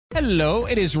Hello,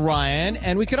 it is Ryan,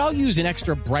 and we could all use an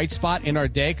extra bright spot in our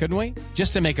day, couldn't we?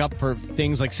 Just to make up for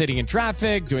things like sitting in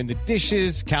traffic, doing the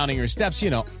dishes, counting your steps,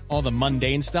 all the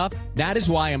mundane stuff. That is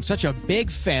why I'm such a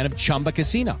big fan of Chumba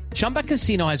Casino. Chumba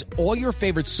Casino has all your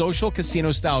favorite social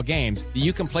casino-style games that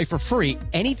you can play for free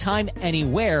anytime,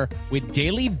 anywhere with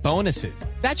daily bonuses.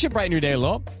 That should brighten your day a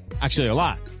little. Actually, a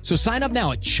lot. So sign up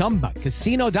now at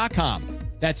ChumbaCasino.com.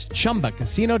 That's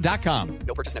ChumbaCasino.com.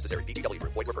 No purchase necessary. VGW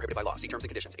Group. Void where prohibited by law. See terms and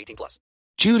conditions. 18+.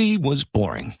 Judy was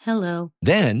boring. Hello.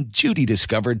 Then Judy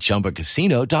discovered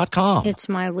ChumbaCasino.com. It's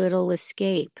my little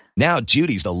escape. Now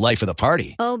Judy's the life of the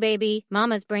party. Oh, baby,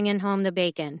 mama's bringing home the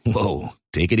bacon. Whoa,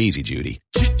 take it easy, Judy.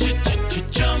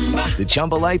 The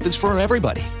Chumba life is for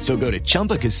everybody. So go to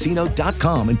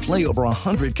ChumbaCasino.com and play over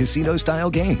 100 casino-style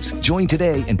games. Join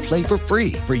today and play for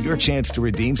free for your chance to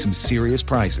redeem some serious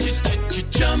prizes.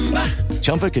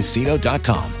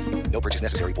 ChumbaCasino.com. No purchase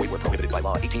necessary. Void where prohibited by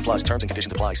law. 18+. Terms and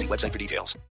conditions apply. See website for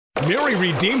details. Mary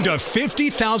redeemed a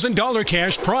 $50,000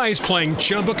 cash prize playing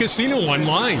Chumba Casino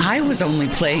online. I was only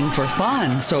playing for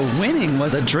fun, so winning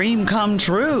was a dream come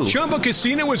true. Chumba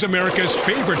Casino is America's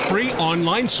favorite free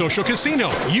online social casino.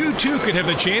 You, too, could have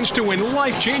the chance to win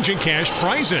life-changing cash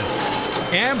prizes.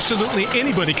 Absolutely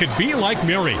anybody could be like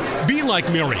Mary. Be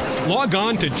like Mary. Log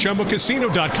on to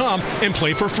ChumbaCasino.com and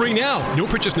play for free now. No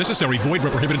purchase necessary. Void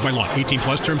where prohibited by law.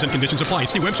 18+. Terms and conditions apply.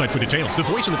 See website for details. The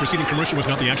voice in the preceding commercial was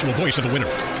not the actual voice of the winner.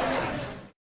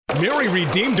 Mary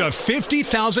redeemed a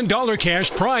 $50,000 cash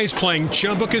prize playing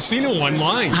Chumba Casino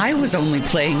online. I was only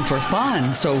playing for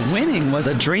fun, so winning was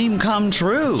a dream come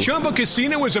true. Chumba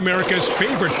Casino is America's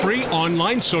favorite free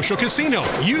online social casino.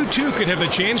 You, too, could have the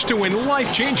chance to win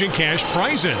life-changing cash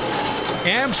prizes.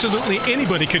 Absolutely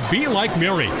anybody could be like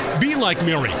Mary. Be like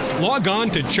Mary. Log on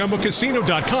to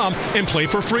ChumbaCasino.com and play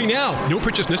for free now. No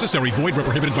purchase necessary. Void where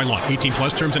prohibited by law.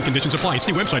 18+. Terms and conditions apply.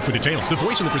 See website for details. The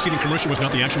voice in the preceding commercial was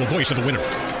not the actual voice of the winner.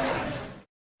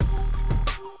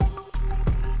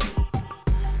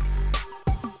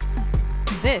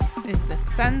 This is the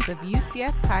Sons of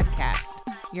UCF podcast,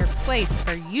 your place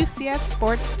for UCF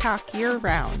sports talk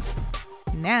year-round.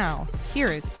 Now, here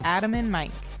is Adam and Mike.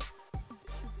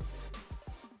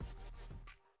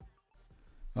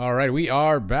 All right, we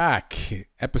are back.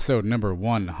 Episode number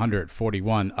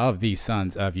 141 of the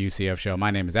Sons of UCF show. My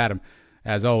name is Adam.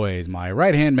 As always, my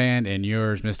right-hand man and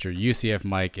yours, Mr. UCF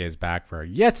Mike, is back for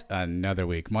yet another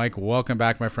week. Mike, welcome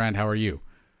back, my friend. How are you?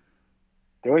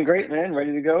 Doing great, man.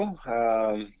 Ready to go.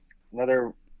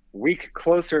 Another week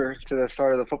closer to the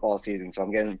start of the football season, so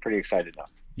I'm getting pretty excited now.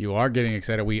 You are getting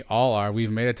excited. We all are.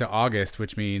 We've made it to August,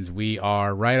 which means we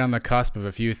are right on the cusp of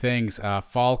a few things.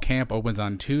 Fall camp opens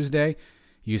on Tuesday.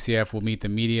 UCF will meet the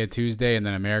media Tuesday, and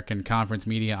then American Conference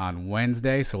media on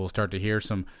Wednesday. So we'll start to hear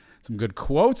some good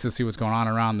quotes to see what's going on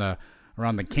around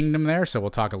the kingdom there. So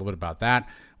we'll talk a little bit about that.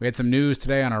 We had some news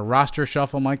today on our roster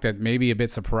shuffle, Mike, that may be a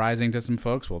bit surprising to some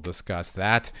folks. We'll discuss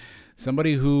that.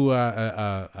 Somebody who,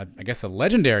 I guess a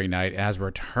legendary night has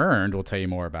returned. We'll tell you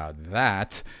more about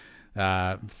that.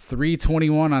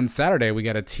 3:21 on Saturday, we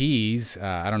got a tease.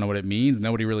 I don't know what it means.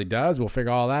 Nobody really does. We'll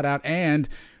figure all that out. And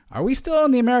are we still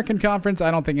in the American Conference?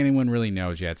 I don't think anyone really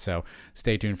knows yet, so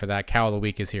stay tuned for that. Cow of the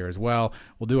Week is here as well.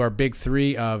 We'll do our big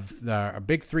three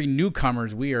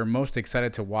newcomers we are most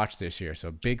excited to watch this year. So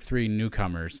big three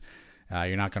newcomers.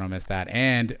 You're not going to miss that.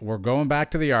 And we're going back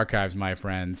to the archives, my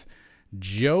friends.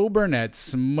 Joe Burnett,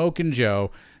 Smokin'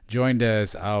 Joe, joined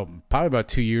us probably about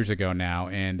 2 years ago now.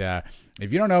 And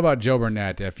if you don't know about Joe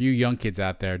Burnett, a few young kids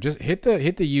out there, just hit the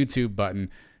YouTube button.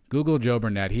 Google Joe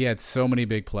Burnett. He had so many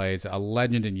big plays, a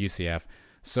legend in UCF.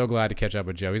 So glad to catch up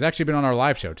with Joe. He's actually been on our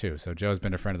live show, too. So Joe's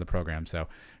been a friend of the program. So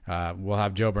we'll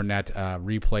have Joe Burnett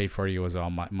replay for you as well.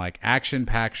 Mike,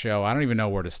 action-packed show. I don't even know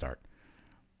where to start.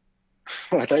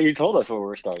 I thought you told us where we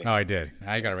were starting. Oh, I did.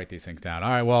 I got to write these things down. All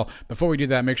right, well, before we do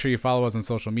that, make sure you follow us on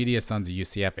social media, Sons of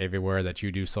UCF, everywhere that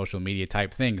you do social media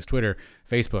type things. Twitter,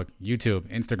 Facebook, YouTube,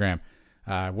 Instagram,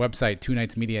 website,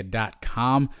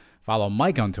 twonightsmedia.com. Follow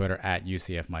Mike on Twitter at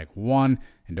UCFMike1.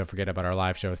 And don't forget about our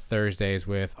live show Thursdays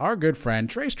with our good friend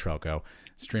Trace Trelko,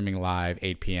 streaming live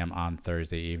 8 p.m. on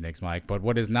Thursday evenings, Mike. But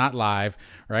what is not live,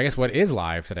 or I guess what is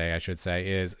live today, I should say,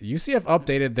 is UCF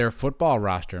updated their football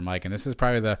roster, Mike. And this is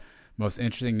probably the most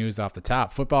interesting news off the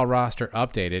top. Football roster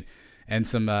updated. And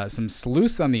some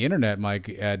sleuths on the internet, Mike,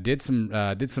 did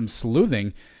some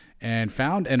sleuthing and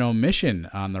found an omission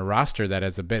on the roster that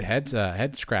is a bit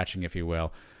head scratching, if you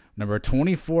will. Number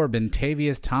 24,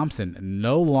 Bentavious Thompson,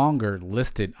 no longer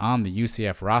listed on the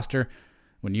UCF roster.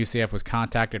 When UCF was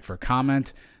contacted for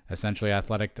comment, essentially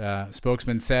athletic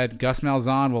spokesman said Gus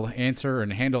Malzahn will answer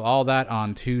and handle all that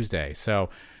on Tuesday. So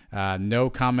No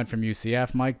comment from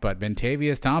UCF, Mike, but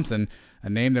Bentavious Thompson, a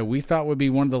name that we thought would be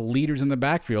one of the leaders in the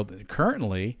backfield,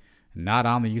 currently not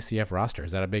on the UCF roster.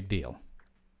 Is that a big deal?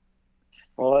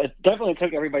 Well, it definitely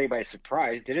took everybody by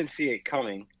surprise. Didn't see it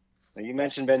coming. You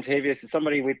mentioned Bentavious is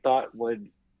somebody we thought would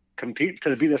compete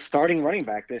to be the starting running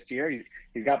back this year.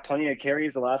 He's got plenty of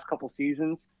carries the last couple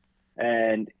seasons,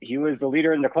 and he was the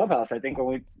leader in the clubhouse. I think when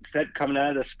we said coming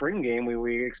out of the spring game,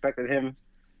 we expected him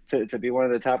to be one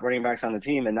of the top running backs on the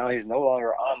team, and now he's no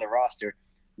longer on the roster.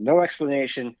 No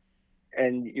explanation,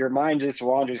 and your mind just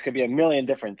wanders. Could be a million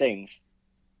different things.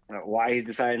 Why he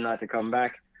decided not to come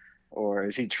back, or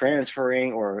is he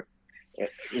transferring, or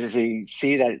does he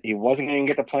see that he wasn't going to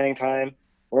get the playing time?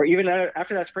 Or even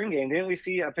after that spring game, didn't we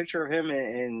see a picture of him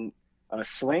in a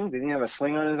sling? Didn't he have a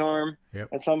sling on his arm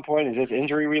at some point? Is this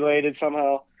injury related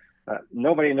somehow?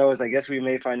 Nobody knows. I guess we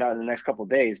may find out in the next couple of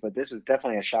days, but this was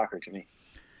definitely a shocker to me.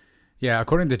 Yeah,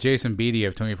 according to Jason Beattie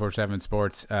of 24/7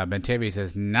 Sports, Bentavious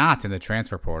is not in the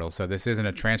transfer portal, so this isn't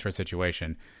a transfer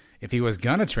situation. If he was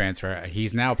going to transfer,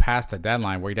 he's now past the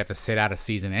deadline where he'd have to sit out a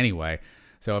season anyway.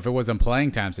 So if it was a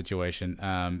playing time situation,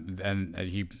 then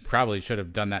he probably should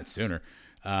have done that sooner.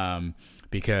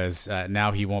 Because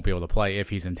now he won't be able to play if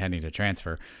he's intending to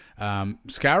transfer.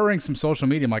 Scouring some social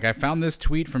media, Mike, I found this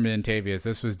tweet from Bentavious.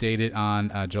 This was dated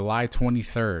on July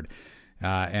 23rd,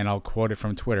 and I'll quote it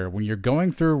from Twitter. "When you're going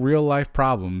through real-life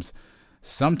problems,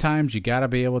 sometimes you got to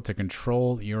be able to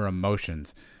control your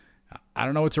emotions." I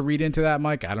don't know what to read into that,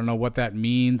 Mike. I don't know what that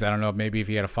means. I don't know if maybe if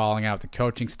he had a falling out to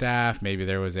coaching staff, maybe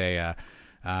there was a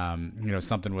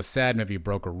something was said, maybe he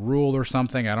broke a rule or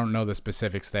something. I don't know the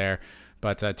specifics there.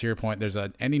 But to your point, there's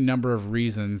any number of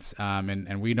reasons,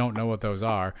 and we don't know what those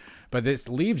are. But this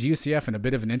leaves UCF in a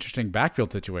bit of an interesting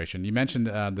backfield situation. You mentioned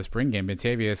the spring game.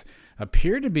 Bentavious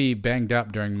appeared to be banged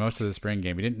up during most of the spring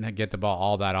game. He didn't get the ball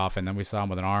all that often. Then we saw him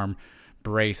with an arm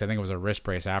brace. I think it was a wrist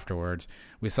brace afterwards.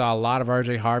 We saw a lot of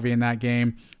RJ Harvey in that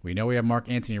game. We know we have Mark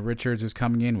Anthony Richards who's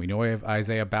coming in. We know we have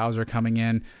Isaiah Bowser coming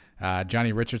in.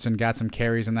 Johnny Richardson got some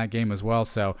carries in that game as well.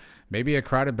 So maybe a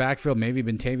crowded backfield. Maybe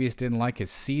Bentavious didn't like his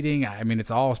seating. I mean,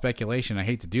 it's all speculation. I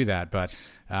hate to do that, but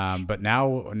now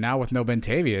with no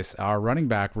Bentavious, our running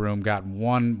back room got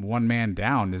one man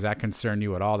down. Does that concern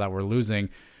you at all that we're losing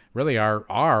really our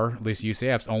at least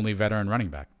UCF's only veteran running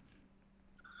back?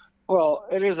 Well,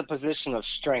 it is a position of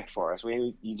strength for us.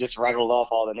 You just rattled off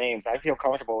all the names. I feel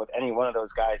comfortable with any one of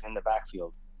those guys in the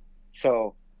backfield.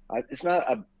 So it's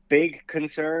not a big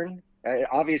concern.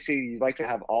 Obviously, you'd like to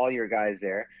have all your guys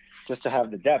there just to have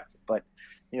the depth. But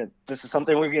this is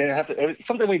something it's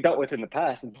something we dealt with in the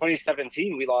past. In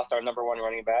 2017, we lost our number one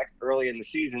running back early in the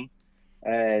season,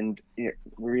 and we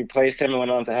replaced him and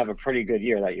went on to have a pretty good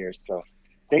year that year. So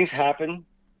things happen.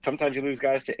 Sometimes you lose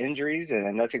guys to injuries,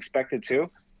 and that's expected too.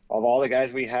 Of all the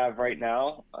guys we have right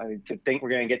now, to think we're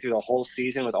going to get through the whole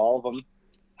season with all of them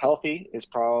healthy is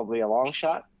probably a long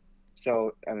shot.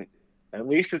 So, at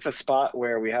least it's a spot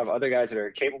where we have other guys that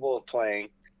are capable of playing.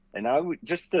 And now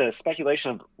just the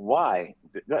speculation of why,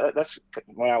 that's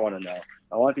what I want to know.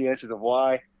 I want the answers of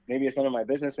why. Maybe it's none of my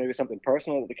business. Maybe it's something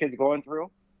personal that the kid's going through.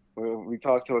 We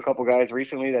talked to a couple guys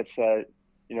recently that said,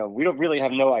 we don't really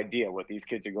have no idea what these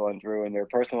kids are going through in their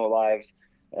personal lives.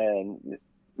 And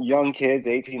young kids,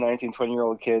 18, 19,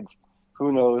 20-year-old kids,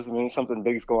 who knows? I mean, something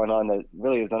big's going on that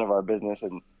really is none of our business.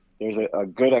 And there's a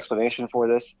good explanation for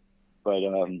this. But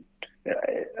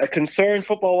a concern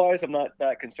football-wise, I'm not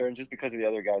that concerned just because of the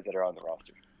other guys that are on the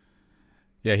roster.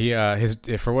 Yeah, his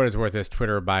for what it's worth, his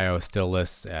Twitter bio still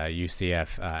lists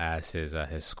UCF as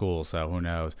his school. So who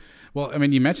knows? Well, I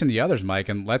mean, you mentioned the others, Mike,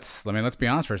 and let's be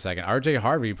honest for a second. RJ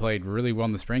Harvey played really well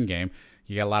in the spring game.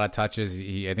 He got a lot of touches.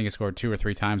 I think he scored 2 or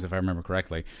 3 times, if I remember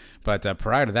correctly. But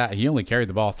prior to that, he only carried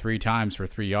the ball 3 times for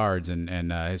 3 yards. In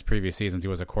his previous seasons, he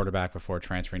was a quarterback before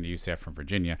transferring to UCF from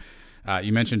Virginia.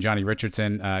 You mentioned Johnny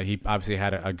Richardson. He obviously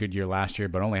had a good year last year,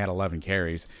 but only had 11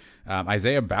 carries.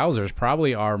 Isaiah Bowser is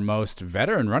probably our most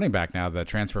veteran running back now, the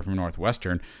transfer from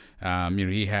Northwestern.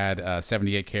 He had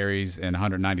 78 carries and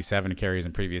 197 carries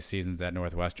in previous seasons at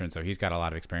Northwestern, so he's got a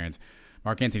lot of experience.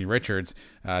 Mark Anthony Richards,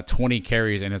 20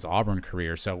 carries in his Auburn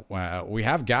career. So we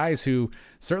have guys who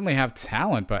certainly have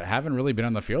talent, but haven't really been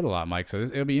on the field a lot, Mike. So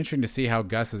it'll be interesting to see how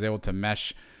Gus is able to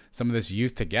mesh some of this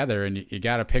youth together. And you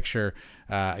got to picture,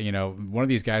 one of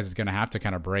these guys is going to have to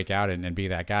kind of break out and be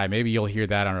that guy. Maybe you'll hear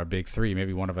that on our big 3.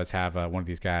 Maybe one of us have one of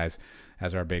these guys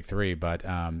as our big 3. But,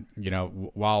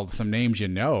 while some names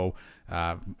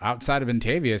outside of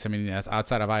Bentavious, I mean,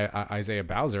 outside of Isaiah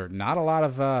Bowser, not a lot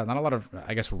of,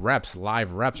 I guess,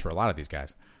 live reps for a lot of these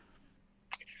guys.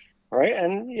 Right,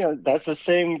 and that's the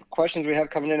same questions we have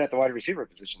coming in at the wide receiver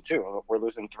position too. We're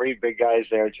losing 3 big guys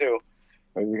there too.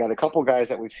 We got a couple guys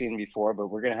that we've seen before, but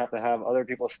we're going to have other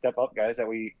people step up, guys that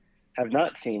we have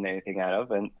not seen anything out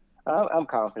of. And I'm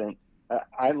confident.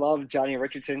 I love Johnny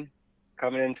Richardson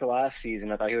coming into last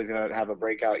season. I thought he was going to have a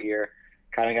breakout year.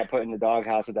 Kind of got put in the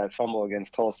doghouse with that fumble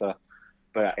against Tulsa.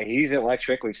 But he's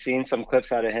electric. We've seen some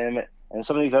clips out of him. And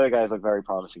some of these other guys look very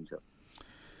promising too.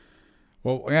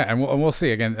 Well, yeah, and we'll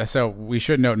see again. So we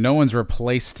should note no one's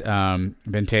replaced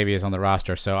Bentavious on the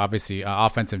roster. So obviously,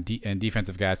 offensive and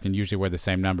defensive guys can usually wear the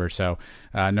same number. So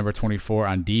number 24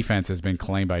 on defense has been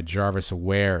claimed by Jarvis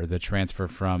Ware, the transfer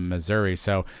from Missouri.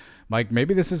 So, Mike,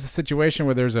 maybe this is a situation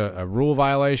where there's a rule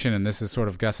violation, and this is sort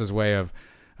of Gus's way of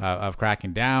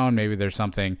cracking down. Maybe there's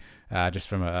something just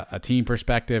from a team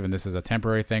perspective, and this is a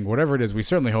temporary thing. Whatever it is, we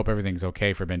certainly hope everything's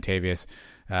okay for Bentavious.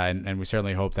 And we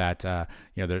certainly hope that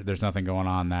there's nothing going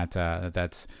on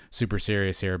that's super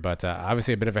serious here. But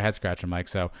obviously a bit of a head scratcher, Mike.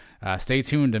 So stay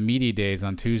tuned to media days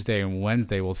on Tuesday and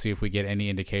Wednesday. We'll see if we get any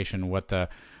indication what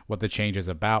the change is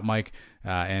about, Mike.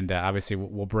 And obviously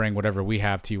we'll bring whatever we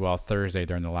have to you all Thursday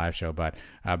during the live show. But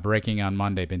breaking on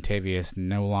Monday, Bentavious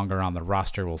no longer on the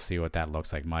roster. We'll see what that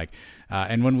looks like, Mike.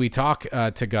 And when we talk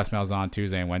to Gus Malzahn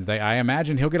Tuesday and Wednesday, I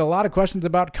imagine he'll get a lot of questions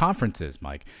about conferences,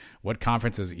 Mike. What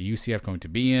conference is UCF going to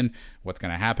be in? What's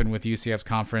going to happen with UCF's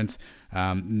conference?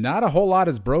 Not a whole lot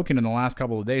is broken in the last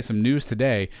couple of days. Some news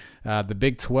today. The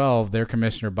Big 12, their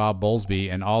commissioner, Bob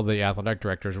Bowlesby, and all the athletic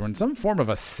directors were in some form of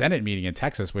a Senate meeting in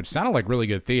Texas, which sounded like really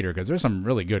good theater because there's some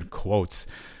really good quotes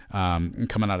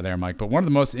coming out of there, Mike. But one of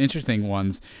the most interesting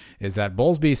ones is that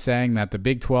Bowlesby is saying that the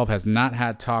Big 12 has not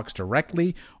had talks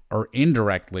directly or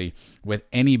indirectly with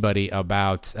anybody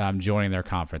about joining their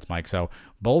conference, Mike. So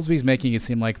Bowlesby's making it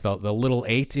seem like the little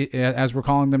eight, as we're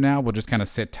calling them now, will just kind of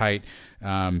sit tight.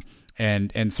 And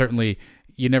certainly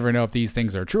you never know if these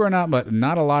things are true or not, but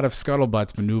not a lot of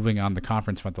scuttlebutts been moving on the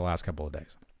conference front the last couple of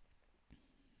days.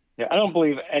 Yeah, I don't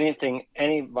believe anything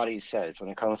anybody says when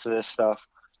it comes to this stuff,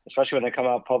 especially when they come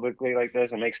out publicly like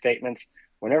this and make statements.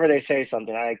 Whenever they say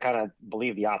something, I kind of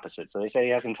believe the opposite. So they say he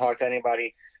hasn't talked to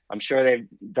anybody. I'm sure they've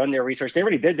done their research. They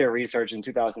already did their research in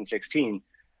 2016.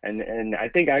 And I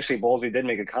think actually Bowlesby did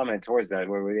make a comment towards that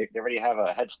where they already have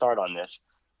a head start on this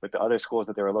with the other schools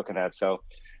that they were looking at. So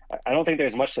I don't think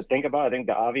there's much to think about. I think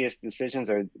the obvious decisions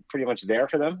are pretty much there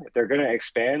for them. If they're going to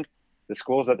expand the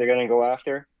schools that they're going to go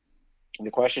after,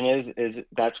 the question is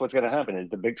that's what's going to happen. Is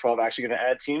the Big 12 actually going to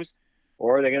add teams,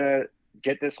 or are they going to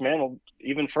get dismantled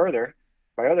even further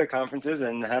by other conferences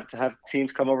and have to have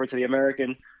teams come over to the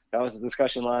American? That was the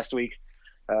discussion last week.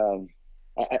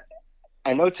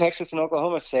 I know Texas and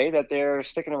Oklahoma say that they're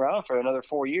sticking around for another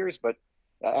 4 years, but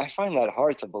I find that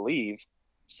hard to believe.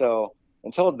 So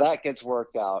until that gets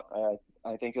worked out,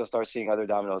 I think you'll start seeing other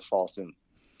dominoes fall soon.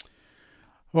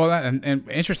 Well, and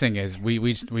interesting is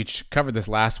we covered this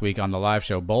last week on the live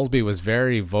show. Bowlesby was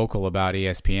very vocal about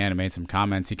ESPN and made some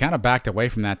comments. He kind of backed away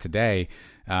from that today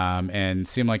and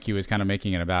seemed like he was kind of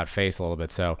making an about face a little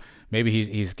bit. So maybe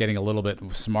he's getting a little bit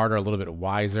smarter, a little bit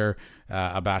wiser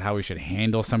about how we should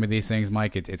handle some of these things,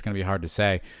 Mike. It's going to be hard to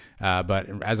say. But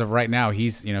as of right now,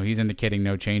 he's indicating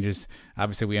no changes.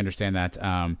 Obviously, we understand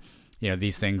that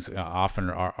these things often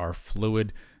are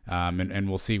fluid. And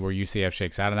we'll see where UCF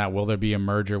shakes out on that. Will there be a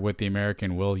merger with the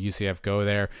American? Will UCF go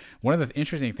there? One of the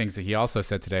interesting things that he also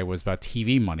said today was about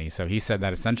TV money. So he said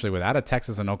that essentially without a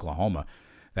Texas and Oklahoma,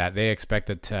 that they expect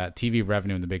that TV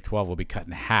revenue in the Big 12 will be cut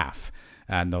in half.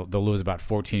 And they'll lose about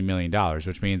 $14 million,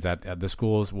 which means that the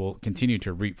schools will continue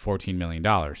to reap $14 million.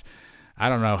 I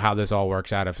don't know how this all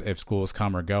works out if schools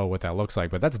come or go, what that looks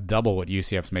like, but that's double what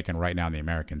UCF's making right now in the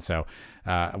American. So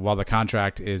while the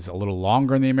contract is a little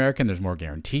longer in the American, there's more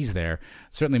guarantees there,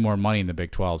 certainly more money in the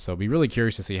Big 12. So I'll be really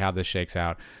curious to see how this shakes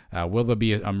out. Will there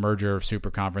be a merger of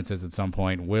super conferences at some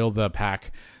point? Will the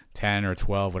Pac 10 or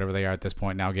 12, whatever they are at this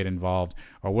point, now get involved?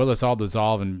 Or will this all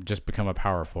dissolve and just become a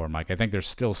power four, Mike? I think there's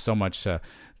still so much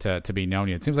to be known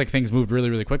yet. It seems like things moved really,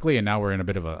 really quickly, and now we're in a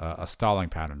bit of a stalling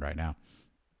pattern right now.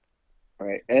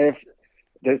 Right. And if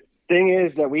the thing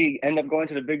is that we end up going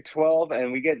to the Big 12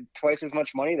 and we get twice as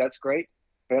much money, that's great.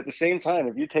 But at the same time,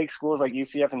 if you take schools like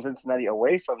UCF and Cincinnati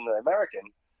away from the American,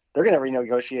 they're going to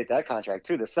renegotiate that contract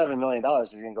too. The $7 million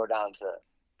is going to go down to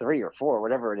 3 or 4,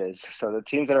 whatever it is. So the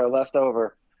teams that are left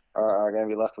over are going to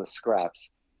be left with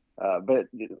scraps. But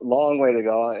long way to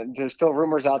go. And there's still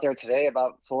rumors out there today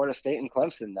about Florida State and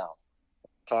Clemson now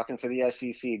talking to the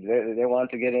SEC. They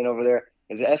want to get in over there.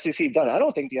 Is the SEC done? I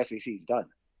don't think the SEC is done.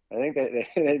 I think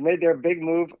they made their big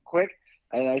move quick,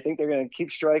 and I think they're going to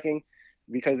keep striking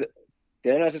because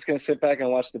they're not just going to sit back and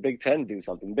watch the Big Ten do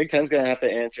something. The Big Ten's going to have to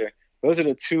answer. Those are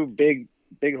the two big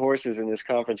horses in this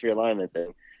conference realignment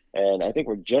thing, and I think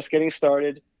we're just getting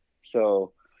started.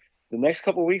 So the next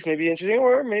couple of weeks may be interesting,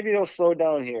 or maybe they'll slow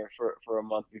down here for a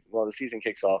month while the season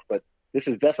kicks off. But this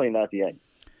is definitely not the end.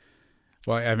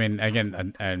 Well, I mean,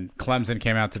 again, and Clemson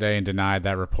came out today and denied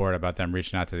that report about them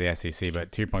reaching out to the SEC.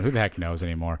 But to your point, who the heck knows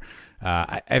anymore?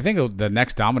 I think the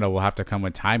next domino will have to come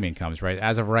when timing comes, right?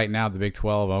 As of right now, the Big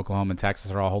 12, Oklahoma, and Texas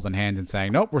are all holding hands and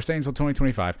saying, nope, we're staying until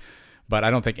 2025. But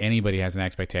I don't think anybody has an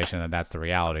expectation that that's the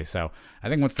reality. So I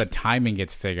think once the timing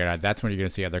gets figured out, that's when you're going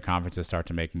to see other conferences start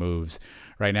to make moves.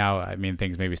 Right now, I mean,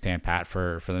 things maybe stand pat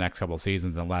for the next couple of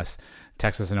seasons unless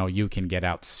Texas and OU can get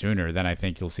out sooner. Then I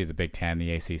think you'll see the Big 10,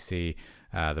 the ACC,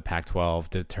 the Pac-12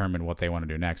 determine what they want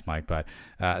to do next, Mike. But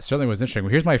certainly was interesting.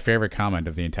 Well, here's my favorite comment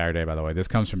of the entire day, by the way. This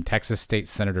comes from Texas State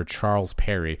Senator Charles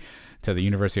Perry to the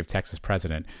University of Texas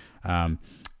president.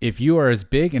 If you are as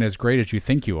big and as great as you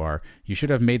think you are, you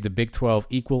should have made the Big 12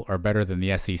 equal or better than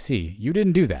the SEC. You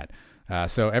didn't do that.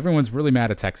 So everyone's really mad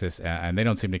at Texas, and they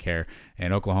don't seem to care.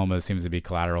 And Oklahoma seems to be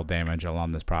collateral damage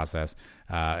along this process.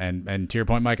 And to your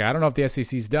point, Mike, I don't know if the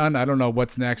SEC's done. I don't know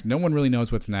what's next. No one really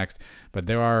knows what's next. But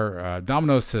there are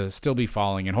dominoes to still be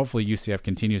falling, and hopefully UCF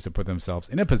continues to put themselves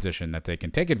in a position that they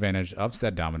can take advantage of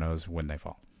said dominoes when they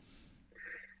fall.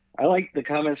 I like the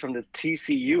comments from the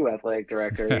TCU athletic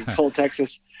director. He told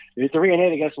Texas, you're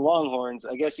 3-8 against the Longhorns.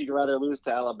 I guess you'd rather lose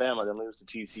to Alabama than lose to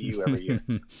TCU every year.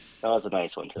 That was a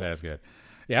nice one, too. That's good.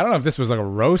 Yeah, I don't know if this was like a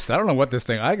roast. I don't know what this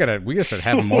thing. We gotta start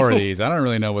having more of these. I don't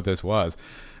really know what this was.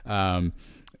 Baylor's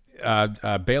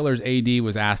AD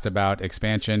was asked about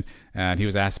expansion, and he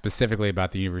was asked specifically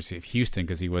about the University of Houston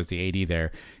because he was the AD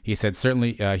there. He said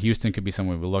certainly Houston could be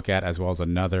someone we look at, as well as a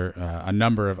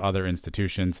number of other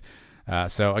institutions.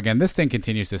 So again, this thing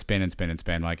continues to spin and spin and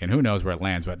spin, Mike, and who knows where it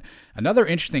lands. But another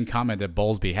interesting comment that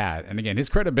Bowlesby had, and again, his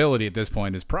credibility at this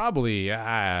point is probably,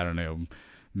 I don't know,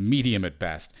 medium at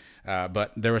best.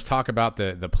 But there was talk about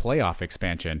the playoff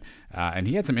expansion, and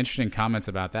he had some interesting comments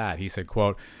about that. He said,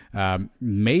 quote,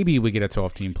 maybe we get a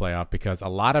 12-team playoff because a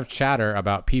lot of chatter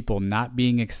about people not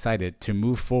being excited to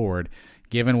move forward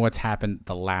given what's happened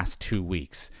the last 2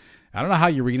 weeks. I don't know how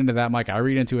you read into that, Mike. I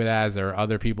read into it as there are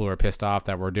other people who are pissed off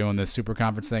that we're doing this super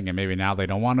conference thing, and maybe now they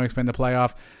don't want to expand the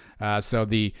playoff. So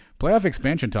the playoff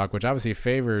expansion talk, which obviously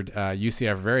favored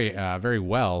UCF very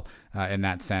well in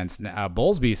that sense.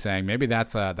 Bowlesby saying maybe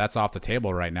that's off the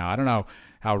table right now. I don't know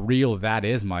how real that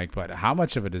is, Mike, but how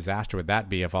much of a disaster would that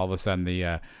be if all of a sudden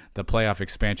the playoff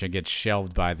expansion gets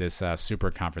shelved by this super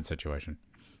conference situation?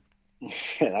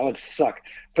 Yeah, that would suck.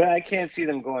 But I can't see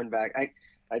them going back.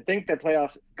 I think the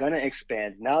playoffs going to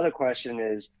expand. Now the question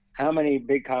is, how many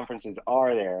big conferences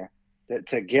are there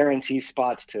to guarantee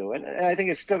spots to? And I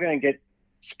think it's still going to get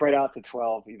spread out to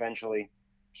 12 eventually.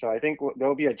 So I think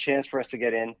there'll be a chance for us to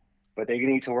get in, but they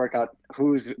need to work out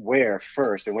who's where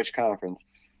first and which conference.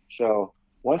 So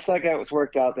once that gets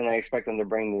worked out, then I expect them to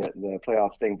bring the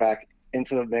playoffs thing back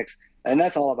into the mix. And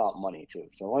that's all about money too.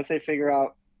 So once they figure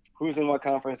out who's in what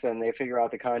conference and they figure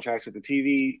out the contracts with the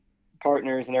TV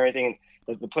partners and everything,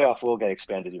 the playoff will get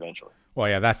expanded eventually. Well,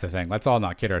 yeah, that's the thing. Let's all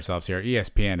not kid ourselves here.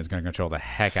 ESPN is going to control the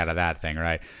heck out of that thing,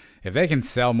 right? If they can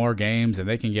sell more games and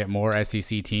they can get more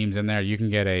SEC teams in there, you can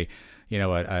get a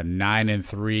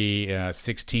 9-3,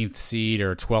 16th seed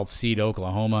or 12th seed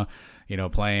Oklahoma,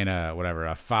 playing a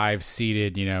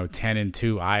 5-seeded,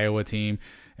 10-2 Iowa team.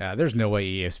 There's no way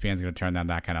ESPN is going to turn down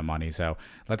that kind of money. So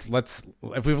let's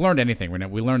if we've learned anything,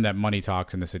 we learned that money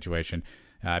talks in this situation.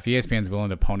 If ESPN is willing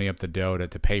to pony up the dough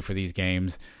to pay for these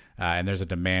games, and there's a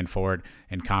demand for it,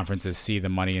 and conferences see the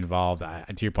money involved,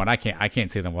 to your point, I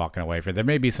can't see them walking away from it. There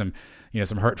may be some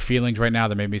hurt feelings right now.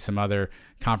 There may be some other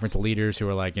conference leaders who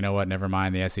are like, you know what, never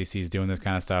mind, the SEC is doing this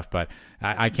kind of stuff. But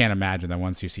I can't imagine that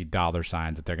once you see dollar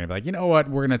signs that they're going to be like, you know what,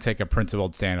 we're going to take a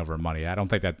principled stand over money. I don't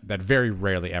think that very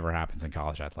rarely ever happens in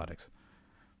college athletics.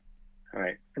 All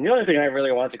right. And the only thing I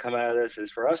really want to come out of this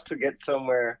is for us to get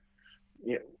somewhere,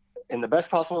 in the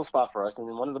best possible spot for us, and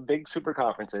in one of the big super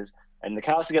conferences, and the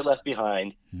cows to get left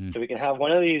behind, so we can have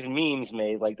one of these memes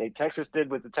made like Texas did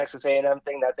with the Texas A&M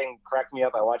thing. That thing cracked me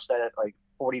up. I watched that like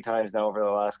 40 times now over the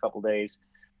last couple days.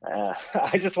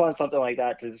 I just want something like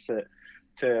that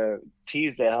to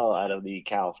tease the hell out of the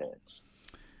Cow fans.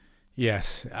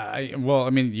 Yes.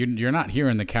 You're not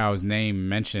hearing the Cow's name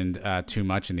mentioned too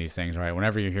much in these things, right?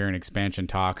 Whenever you're hearing expansion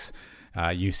talks,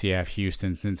 UCF,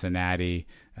 Houston, Cincinnati,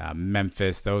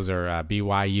 Memphis, those are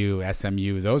BYU,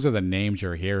 SMU. Those are the names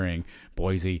you're hearing,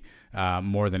 Boise,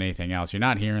 more than anything else. You're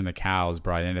not hearing the Cows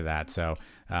brought into that. So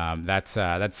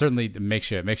that certainly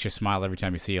makes you smile every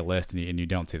time you see a list and you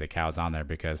don't see the Cows on there,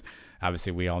 because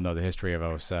obviously we all know the history of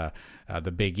us,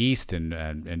 the Big East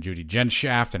and Judy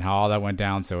Genshaft and how all that went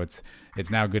down. So it's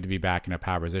now good to be back in a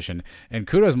power position. And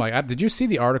kudos, Mike. Did you see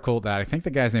the article that I think the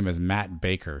guy's name is Matt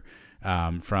Baker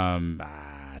from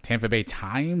Tampa Bay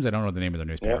Times? I don't know the name of the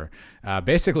newspaper.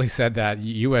 Basically said that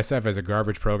USF is a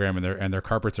garbage program and their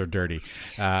carpets are dirty.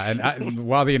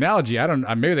 While the analogy, I don't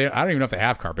even know if they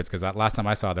have carpets, because last time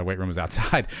I saw their weight room was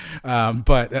outside.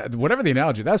 But whatever the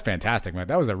analogy, that was fantastic, man.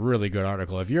 That was a really good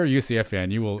article. If you're a UCF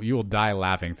fan, you will die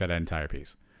laughing through that entire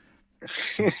piece.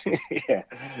 Yeah,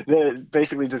 they're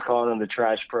basically just calling them the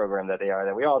trash program that they are.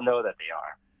 That we all know that they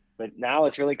are, but now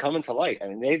it's really coming to light. I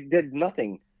mean, they did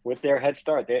nothing with their head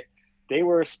start. They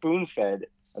were spoon-fed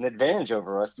an advantage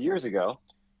over us years ago,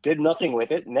 did nothing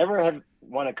with it, never have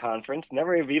won a conference,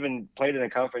 never have even played in a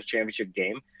conference championship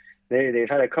game. They've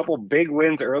had a couple big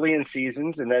wins early in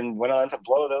seasons and then went on to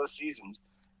blow those seasons.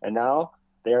 And now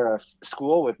they're a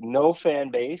school with no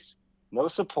fan base, no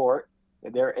support.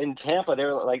 They're in Tampa.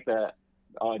 They're like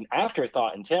an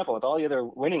afterthought in Tampa with all the other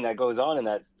winning that goes on in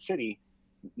that city.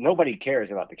 Nobody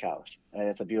cares about the Cows, and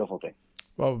it's a beautiful thing.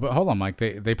 Well, but hold on, Mike.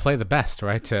 They play the best,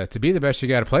 right? To be the best, you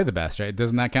got to play the best, right?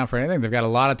 Doesn't that count for anything? They've got a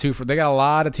lot of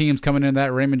teams coming into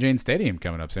that Raymond James Stadium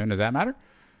coming up soon. Does that matter?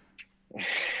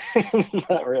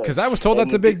 Not really. Because I was told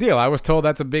that's a big deal. I was told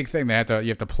that's a big thing. You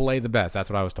have to play the best. That's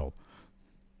what I was told.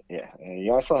 Yeah, and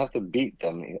you also have to beat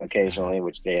them occasionally,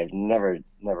 which they have never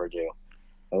do.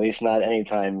 At least not any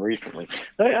time recently.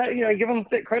 But I give them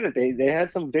credit. They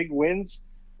had some big wins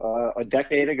a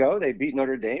decade ago. They beat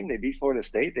Notre Dame. They beat Florida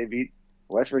State. They beat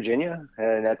West Virginia.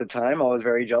 And at the time, I was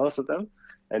very jealous of them.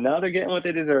 And now they're getting what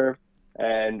they deserve.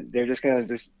 And they're just going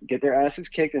to just get their asses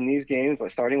kicked in these games,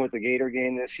 like starting with the Gator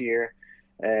game this year.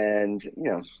 And,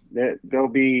 they'll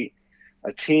be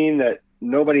a team that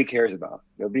nobody cares about.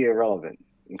 They'll be irrelevant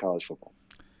in college football.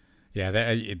 Yeah,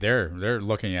 they're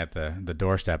looking at the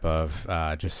doorstep of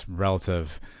just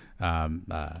relative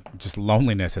just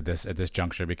loneliness at this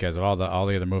juncture, because of all the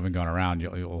other movement going around.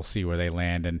 You'll see where they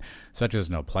land, and such as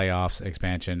no playoffs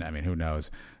expansion. I mean, who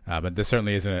knows? But this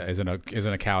certainly isn't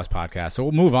a Cows podcast. So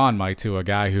we'll move on, Mike, to a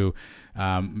guy who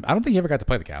I don't think he ever got to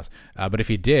play the Cows, but if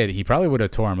he did, he probably would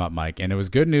have tore him up, Mike. And it was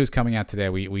good news coming out today.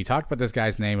 We talked about this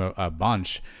guy's name a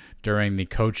bunch during the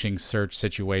coaching search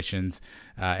situations.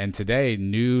 And today,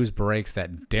 news breaks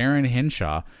that Darren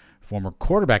Hinshaw, former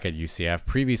quarterback at UCF,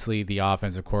 previously the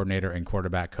offensive coordinator and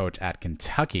quarterback coach at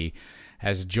Kentucky,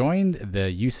 has joined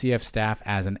the UCF staff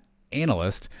as an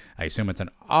analyst. I assume it's an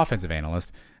offensive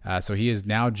analyst. So he has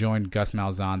now joined Gus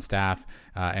Malzahn's staff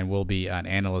and will be an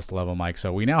analyst level, Mike.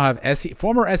 So we now have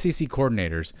former SEC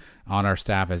coordinators on our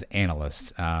staff as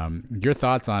analysts. Your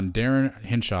thoughts on Darren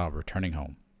Hinshaw returning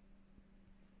home?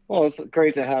 Well, it's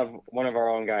great to have one of our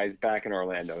own guys back in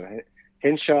Orlando.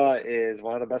 Hinshaw is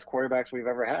one of the best quarterbacks we've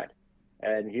ever had.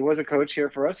 And he was a coach here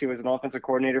for us. He was an offensive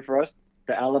coordinator for us.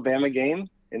 The Alabama game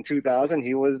in 2000,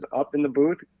 he was up in the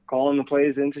booth calling the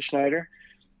plays into Schneider.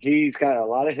 He's got a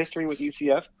lot of history with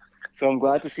UCF, so I'm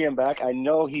glad to see him back. I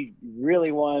know he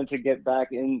really wanted to get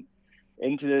back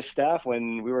into this staff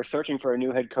when we were searching for a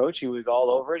new head coach. He was all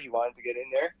over it. He wanted to get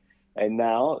in there. And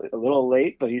now, a little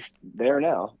late, but he's there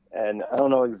now. And I don't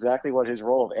know exactly what his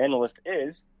role of analyst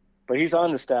is, but he's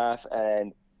on the staff.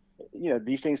 And,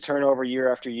 these things turn over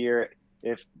year after year.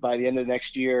 If by the end of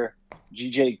next year,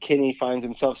 G.J. Kinney finds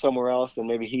himself somewhere else, then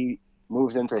maybe he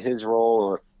moves into his role,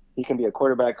 or he can be a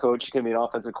quarterback coach. He can be an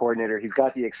offensive coordinator. He's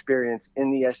got the experience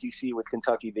in the SEC with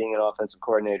Kentucky being an offensive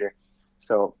coordinator.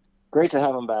 So great to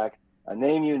have him back. A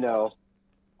name a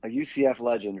UCF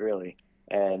legend, really.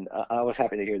 And I was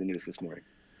happy to hear the news this morning.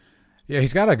 Yeah,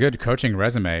 he's got a good coaching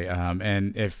resume.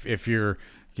 And if you're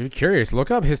curious,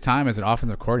 look up his time as an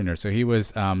offensive coordinator. So he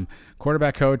was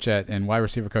quarterback coach and wide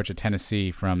receiver coach at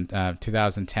Tennessee from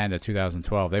 2010 to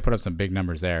 2012. They put up some big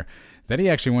numbers there. Then he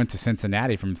actually went to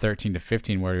Cincinnati from 13 to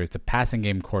 15, where he was the passing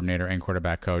game coordinator and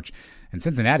quarterback coach. And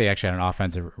Cincinnati actually had an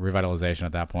offensive revitalization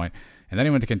at that point. And then he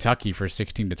went to Kentucky for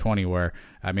 16 to 20, where,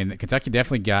 Kentucky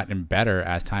definitely gotten better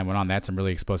as time went on. They had some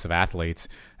really explosive athletes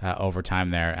over time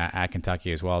there at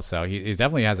Kentucky as well. So he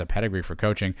definitely has a pedigree for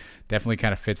coaching. Definitely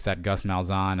kind of fits that Gus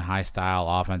Malzahn high-style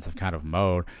offensive kind of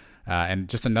mode. And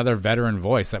just another veteran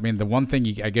voice. I mean, the one thing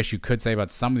I guess you could say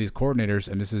about some of these coordinators,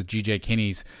 and this is G.J.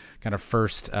 Kinney's kind of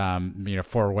first,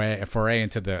 foray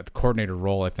into the coordinator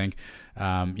role, I think,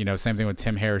 Same thing with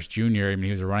Tim Harris Jr. I mean,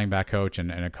 he was a running back coach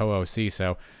and a co-OC.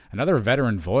 So another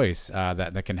veteran voice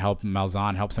that can help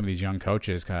Malzahn, help some of these young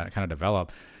coaches kind of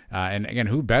develop. And again,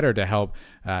 who better to help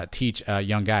teach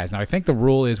young guys? Now, I think the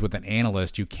rule is with an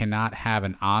analyst, you cannot have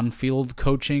an on-field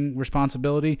coaching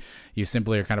responsibility. You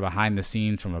simply are kind of behind the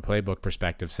scenes from a playbook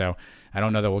perspective. So I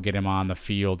don't know that we'll get him on the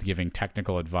field giving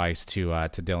technical advice to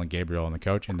Dillon Gabriel and the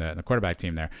coach and the quarterback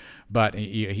team there. But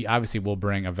he obviously will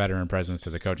bring a veteran presence to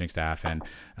the coaching staff. And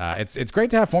it's great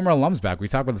to have former alums back. We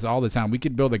talk about this all the time. We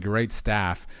could build a great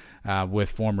staff with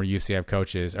former UCF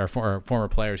coaches or former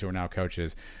players who are now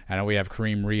coaches. I know we have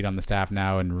Kareem Reed on the staff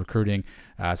now and recruiting,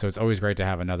 so it's always great to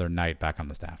have another Knight back on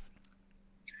the staff.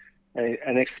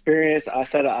 An experienced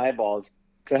set of eyeballs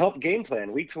to help game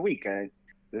plan week to week.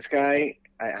 This guy,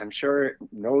 I'm sure,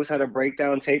 knows how to break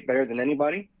down tape better than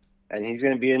anybody, and he's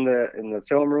going to be in the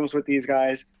film rooms with these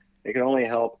guys. It can only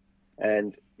help,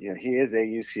 and he is a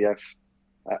UCF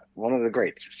one of the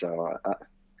greats. So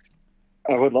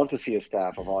I would love to see a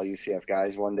staff of all UCF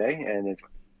guys one day, and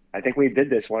I think we did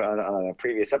this one on a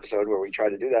previous episode where we tried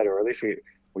to do that, or at least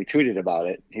we tweeted about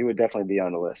it. He would definitely be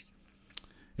on the list.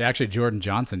 Yeah, actually, Jordan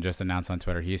Johnson just announced on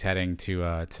Twitter he's heading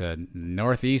to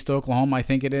Northeast Oklahoma, I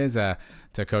think it is,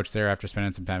 to coach there after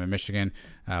spending some time in Michigan.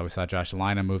 We saw Josh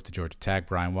Alina move to Georgia Tech.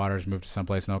 Brian Waters moved to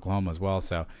someplace in Oklahoma as well.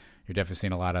 So you're definitely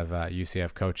seeing a lot of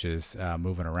UCF coaches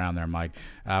moving around there, Mike.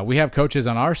 We have coaches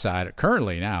on our side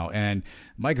currently now, and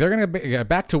Mike, they're going to be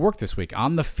back to work this week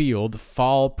on the field.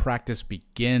 Fall practice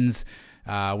begins,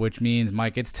 which means,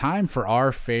 Mike, it's time for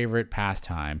our favorite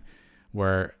pastime,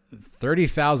 where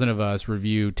 30,000 of us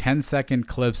review 10-second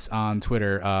clips on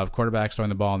Twitter of quarterbacks throwing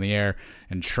the ball in the air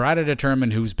and try to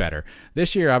determine who's better.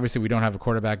 This year, obviously, we don't have a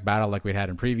quarterback battle like we had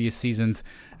in previous seasons,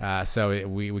 so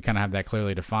we kind of have that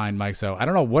clearly defined, Mike. So I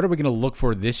don't know, what are we going to look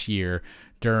for this year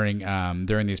during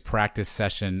these practice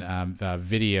session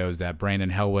videos that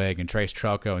Brandon Helwig and Trace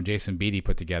Trelko and Jason Beatty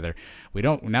put together?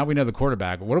 Now we know the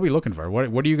quarterback. What are we looking for?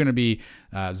 What are you going to be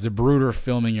Zabruder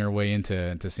filming your way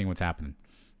into seeing what's happening?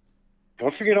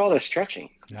 Don't forget all the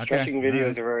stretching. Okay. Stretching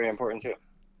videos are very important too.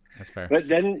 That's fair. But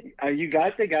then you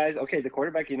got the guys. Okay, the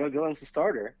quarterback. Dillon's the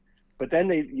starter. But then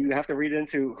you have to read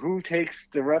into who takes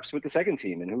the reps with the second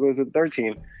team and who goes with the third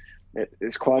team.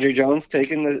 Is Quadri Jones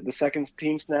taking the second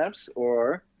team snaps,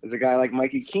 or is a guy like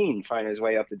Mikey Keene find his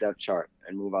way up the depth chart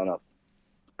and move on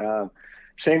up?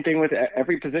 Same thing with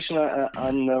every position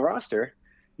on the roster.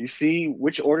 You see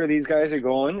which order these guys are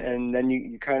going, and then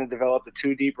you kind of develop the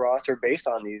 2-deep roster based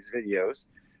on these videos.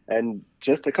 And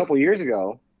just a couple years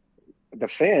ago, the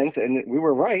fans, and we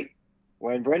were right,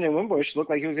 when Brendan Wimbush looked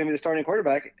like he was going to be the starting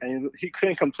quarterback and he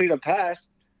couldn't complete a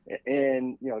pass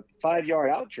in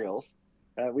 5-yard out drills,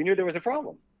 we knew there was a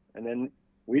problem. And then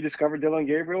we discovered Dillon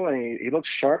Gabriel, and he looked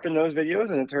sharp in those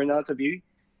videos, and it turned out to be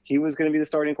he was going to be the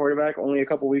starting quarterback only a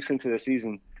couple weeks into the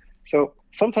season. So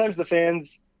sometimes the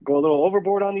fans go a little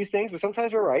overboard on these things, but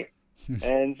sometimes we're right.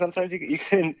 And sometimes you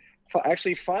can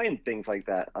actually find things like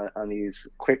that on these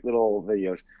quick little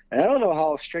videos. And I don't know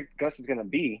how strict Gus is going to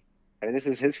be. I mean, this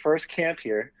is his first camp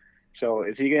here. So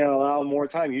is he going to allow more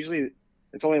time? Usually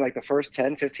it's only like the first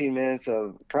 10, 15 minutes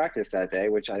of practice that day,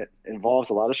 which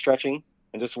involves a lot of stretching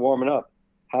and just warming up.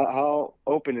 How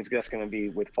open is Gus going to be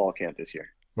with fall camp this year?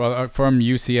 Well, from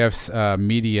UCF's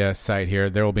media site here,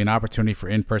 there will be an opportunity for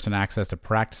in-person access to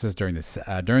practices during this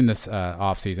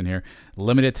off-season here,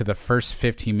 limited to the first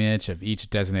 15 minutes of each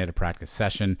designated practice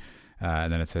session.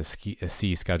 And then it says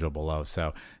see schedule below.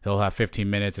 So he'll have 15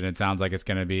 minutes, and it sounds like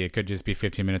it could just be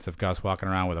 15 minutes of Gus walking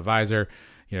around with a visor.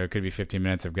 It could be 15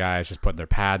 minutes of guys just putting their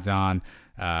pads on.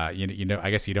 I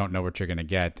guess you don't know what you're going to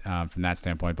get from that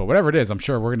standpoint. But whatever it is, I'm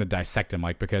sure we're going to dissect him,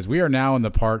 Mike, because we are now in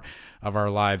the part of our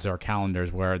lives, our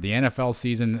calendars, where the NFL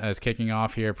season is kicking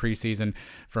off here, preseason.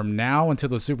 From now until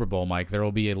the Super Bowl, Mike, there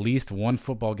will be at least one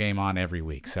football game on every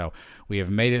week. So we have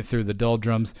made it through the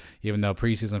doldrums, even though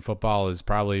preseason football is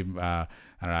probably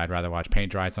I don't know, I'd rather watch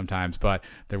paint dry sometimes, but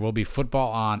there will be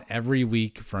football on every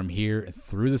week from here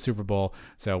through the Super Bowl.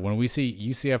 So when we see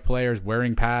UCF players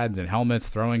wearing pads and helmets,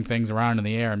 throwing things around in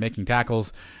the air and making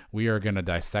tackles, we are going to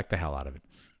dissect the hell out of it.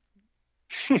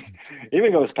 It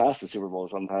even goes past the Super Bowl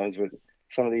sometimes with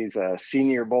some of these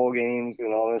senior bowl games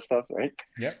and all this stuff, right?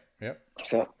 Yep.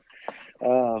 So,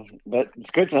 but it's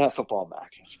good to have football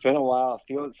back. It's been a while.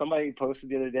 Somebody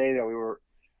posted the other day that we were,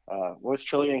 what's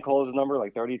Trillian Cole's number,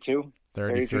 like 32?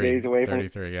 33 days away from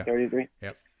 33, yeah. 33?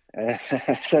 Yep.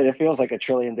 So it feels like a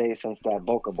trillion days since that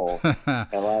Boca Bowl.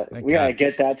 We got to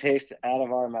get that taste out of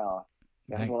our mouth.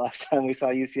 That's the last time we saw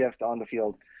UCF on the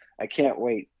field. I can't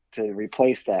wait to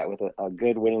replace that with a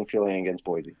good winning feeling against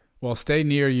Boise. Well, stay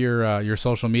near your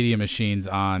social media machines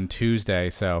on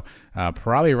Tuesday. So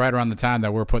probably right around the time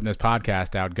that we're putting this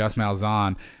podcast out, Gus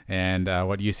Malzahn and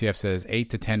what UCF says,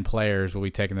 8 to 10 players will be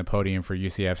taking the podium for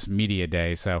UCF's Media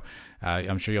Day. So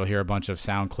I'm sure you'll hear a bunch of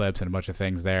sound clips and a bunch of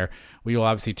things there. We will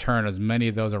obviously turn as many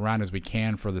of those around as we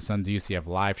can for the Sons UCF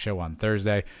live show on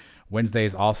Thursday. Wednesday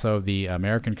is also the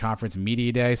American Conference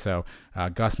Media Day. So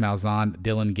Gus Malzahn,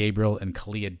 Dylan Gabriel, and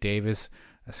Kalia Davis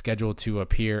scheduled to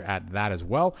appear at that as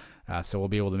well. So we'll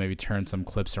be able to maybe turn some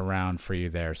clips around for you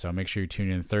there. So make sure you tune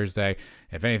in Thursday.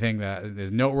 If anything that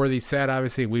is noteworthy said,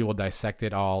 obviously, we will dissect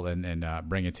it all and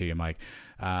bring it to you, Mike.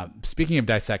 Speaking of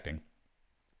dissecting,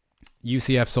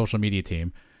 UCF social media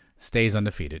team stays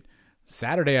undefeated.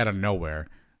 Saturday out of nowhere,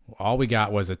 all we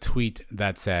got was a tweet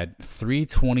that said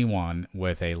 321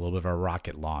 with a little bit of a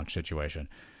rocket launch situation.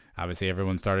 Obviously,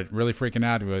 everyone started really freaking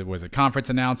out. Was it conference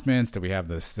announcements? Do we have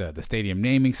this the stadium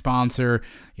naming sponsor?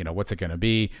 What's it going to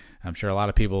be? I'm sure a lot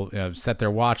of people set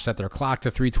their clock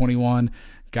to 321,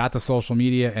 got to social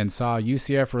media, and saw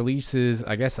UCF releases,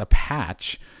 I guess, a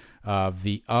patch of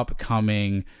the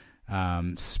upcoming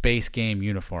space game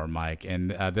uniform, Mike.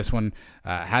 And this one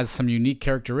has some unique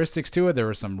characteristics to it. There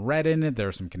was some red in it. There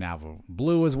was some Canaveral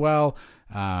blue as well.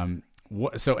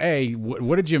 So A,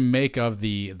 what did you make of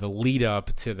the lead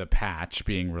up to the patch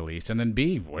being released? And then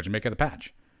B, what did you make of the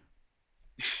patch?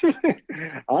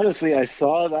 Honestly, I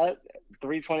saw that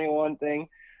 321 thing.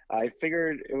 I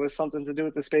figured it was something to do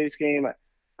with the space game.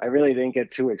 I really didn't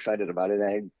get too excited about it.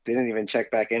 I didn't even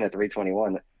check back in at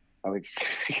 321. I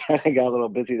kind of got a little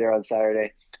busy there on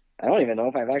Saturday. I don't even know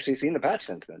if I've actually seen the patch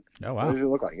since then. Oh, wow. What does it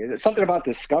look like? Is it something about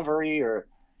Discovery or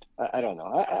I don't know.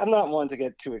 I'm not one to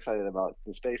get too excited about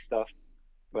the space stuff,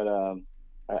 but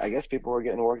I guess people were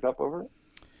getting worked up over it.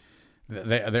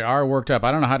 They are worked up.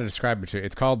 I don't know how to describe it to you.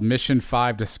 It's called Mission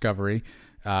 5 Discovery.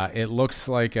 It looks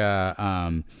like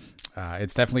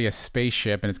it's definitely a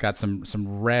spaceship, and it's got some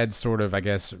red sort of, I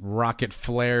guess, rocket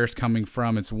flares coming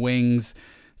from its wings.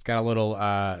 It's got a little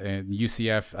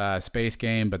UCF space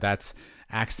game, but that's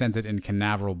accented in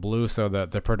Canaveral blue. So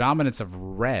the predominance of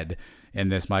red in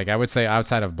this, Mike, I would say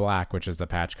outside of black, which is the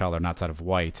patch color, and outside of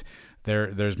white,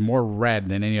 there's more red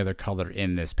than any other color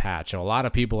in this patch. So a lot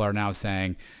of people are now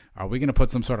saying, are we going to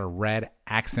put some sort of red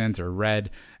accent or red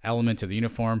element to the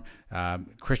uniform?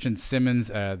 Christian Simmons,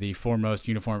 the foremost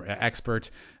uniform expert,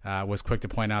 was quick to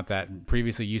point out that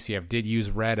previously UCF did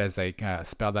use red as they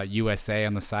spelled out USA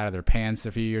on the side of their pants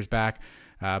a few years back.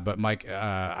 But Mike,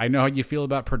 I know how you feel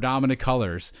about predominant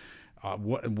colors.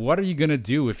 What are you going to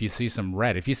do if you see some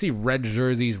red? If you see red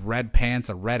jerseys, red pants,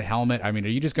 a red helmet, I mean, are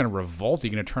you just going to revolt? Are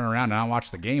you going to turn around and not watch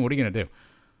the game? What are you going to do?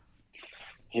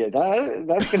 Yeah,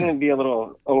 that's going to be a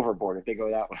little overboard if they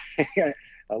go that way.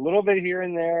 A little bit here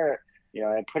and there.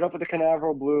 I put up with the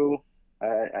Canaveral blue.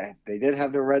 They did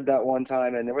have the red that one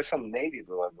time, and there was some navy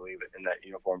blue, I believe, in that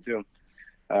uniform too.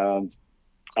 I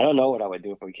don't know what I would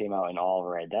do if we came out in all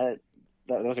red.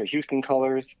 Those are Houston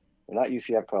colors. They're not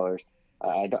UCF colors.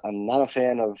 I'm not a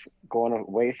fan of going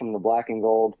away from the black and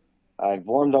gold. I've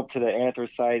warmed up to the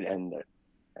anthracite and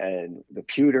the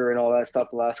pewter and all that stuff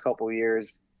the last couple of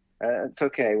years. It's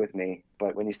okay with me.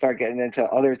 But when you start getting into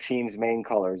other teams' main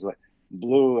colors, like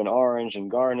blue and orange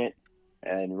and garnet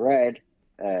and red,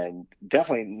 and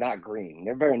definitely not green.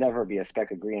 There better never be a speck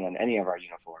of green on any of our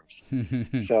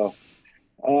uniforms. So,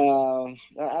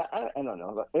 I don't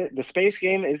know. But the space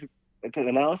game it's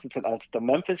announced. It's the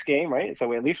Memphis game, right?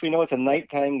 So at least we know it's a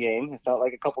nighttime game. It's not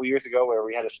like a couple years ago where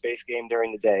we had a space game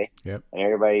during the day. Yep. And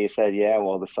everybody said, yeah,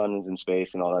 well, the sun is in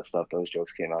space and all that stuff. Those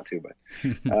jokes came out too. But,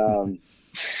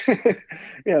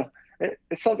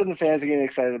 it's something the fans are getting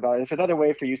excited about. It's another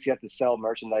way for UCF to sell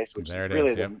merchandise, which is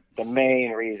really the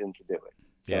main reason to do it.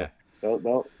 So yeah.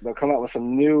 They'll come out with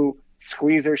some new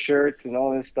squeezer shirts and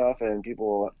all this stuff, and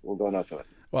people will go nuts with it.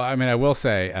 Well, I mean, I will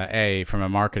say, from a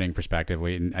marketing perspective,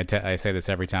 I say this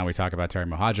every time we talk about Terry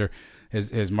Mohajir,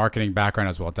 his marketing background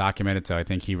is well documented, so I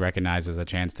think he recognizes a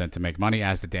chance to make money,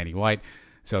 as did Danny White.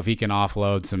 So if he can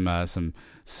offload some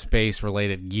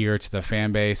space-related gear to the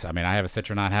fan base, I mean, I have a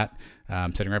Citronaut hat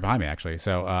sitting right behind me, actually.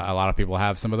 So a lot of people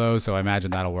have some of those, so I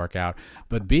imagine that'll work out.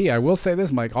 But B, I will say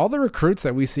this, Mike, all the recruits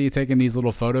that we see taking these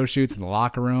little photo shoots in the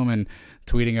locker room and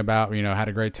tweeting about, had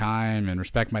a great time and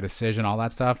respect my decision, all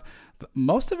that stuff,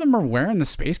 most of them are wearing the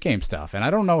space game stuff. And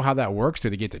I don't know how that works. Do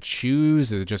they get to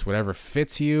choose? Is it just whatever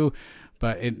fits you?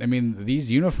 But, these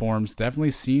uniforms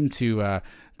definitely seem to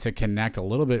connect a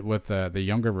little bit with the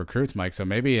younger recruits, Mike. So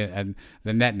maybe and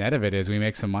the net of it is we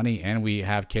make some money and we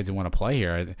have kids who want to play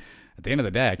here. At the end of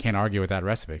the day, I can't argue with that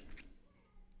recipe.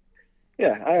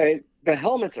 Yeah, the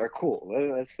helmets are cool.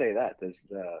 Let's say that.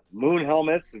 The moon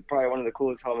helmets is probably one of the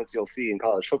coolest helmets you'll see in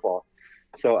college football.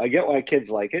 So I get why kids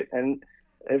like it, and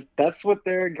if that's what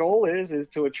their goal is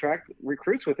to attract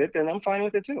recruits with it, then I'm fine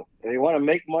with it too. If they want to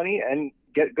make money and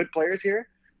get good players here,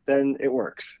 then it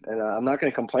works, and I'm not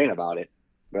going to complain about it.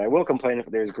 But I will complain if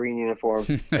there's green uniform.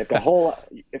 If the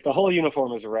whole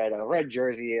uniform is red, a red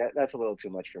jersey, that's a little too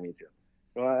much for me too.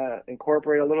 You want to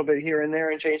incorporate a little bit here and there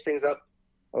and change things up?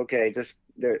 Okay, just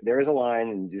there is a line,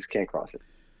 and you just can't cross it.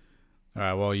 All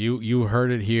right, well, you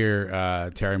heard it here,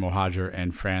 Terry Mohajir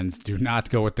and friends. Do not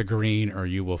go with the green, or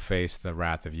you will face the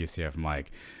wrath of UCF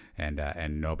Mike,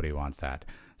 and nobody wants that.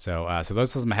 So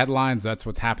those are some headlines. That's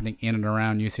what's happening in and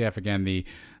around UCF. Again, the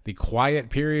quiet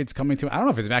period's coming to. I don't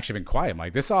know if it's actually been quiet,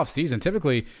 Mike. This off season,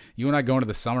 typically you and I go into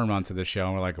the summer months of the show,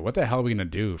 and we're like, what the hell are we gonna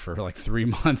do for like 3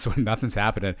 months when nothing's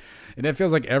happening? And it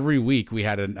feels like every week we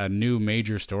had a new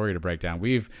major story to break down.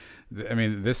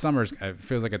 This summer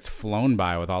feels like it's flown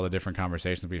by with all the different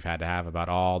conversations we've had to have about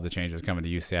all the changes coming to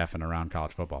UCF and around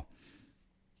college football.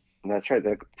 That's right.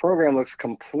 The program looks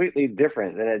completely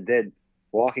different than it did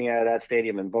walking out of that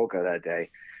stadium in Boca that day,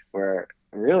 where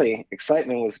really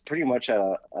excitement was pretty much at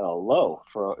a low,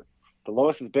 for the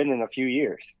lowest it's been in a few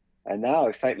years. And now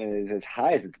excitement is as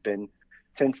high as it's been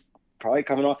since probably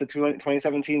coming off the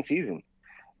 2017 season,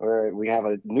 where we have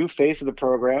a new face of the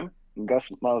program, Gus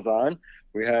Malzahn.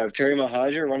 We have Terry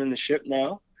Mohajir running the ship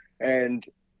now, and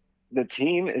the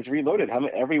team is reloaded.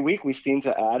 Every week we seem to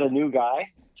add a new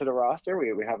guy to the roster.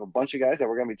 We have a bunch of guys that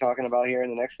we're going to be talking about here in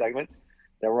the next segment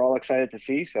that we're all excited to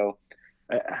see. So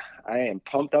I am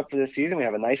pumped up for this season. We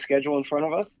have a nice schedule in front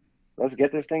of us. Let's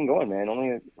get this thing going, man. Only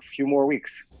a few more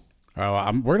weeks. All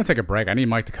right, we're going to take a break. I need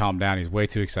Mike to calm down. He's way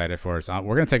too excited for us.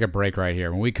 We're going to take a break right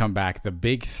here. When we come back, the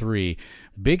big three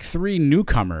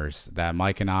newcomers that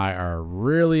Mike and I are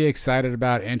really excited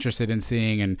about, interested in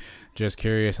seeing, and just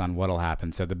curious on what'll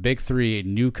happen. So the big three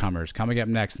newcomers coming up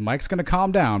next. Mike's going to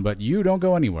calm down, but you don't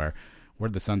go anywhere. We're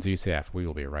the Sons of UCF. We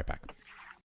will be right back.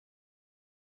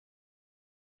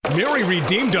 Mary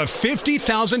redeemed a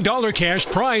 $50,000 cash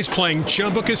prize playing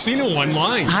Chumba Casino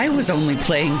online. I was only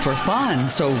playing for fun,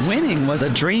 so winning was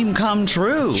a dream come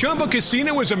true. Chumba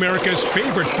Casino is America's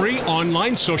favorite free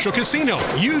online social casino.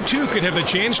 You too could have the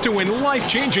chance to win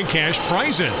life-changing cash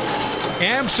prizes.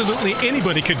 Absolutely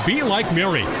anybody could be like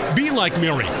Mary. Be like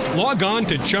Mary. Log on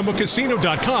to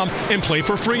ChumbaCasino.com and play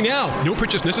for free now. No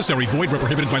purchase necessary. Void where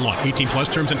prohibited by law. 18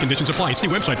 plus terms and conditions apply. See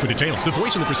website for details. The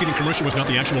voice of the preceding commercial was not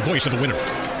the actual voice of the winner.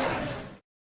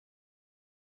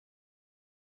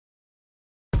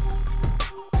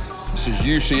 This is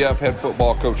UCF head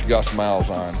football coach Gus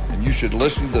Malzahn, and you should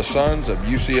listen to the Sons of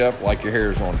UCF like your hair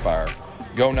is on fire.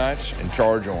 Go Knights and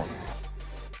charge on.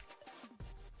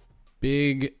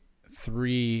 Big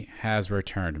three has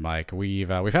returned, Mike. We've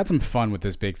had some fun with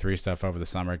this big three stuff over the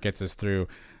summer. It gets us through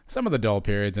some of the dull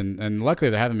periods, and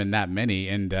luckily there haven't been that many,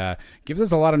 and gives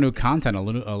us a lot of new content, a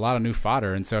lot of new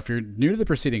fodder. And so if you're new to the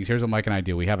proceedings, here's what Mike and I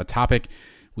do. We have a topic.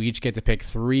 We each get to pick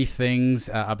three things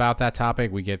about that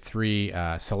topic. We get three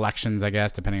selections, I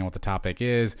guess, depending on what the topic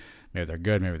is. Maybe they're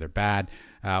good, maybe they're bad.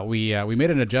 We made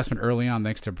an adjustment early on,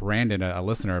 thanks to Brandon, a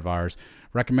listener of ours,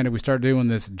 recommended we start doing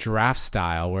this draft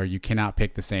style where you cannot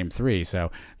pick the same three.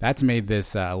 So that's made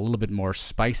this a little bit more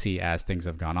spicy as things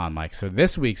have gone on, Mike. So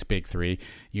this week's big three,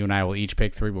 you and I will each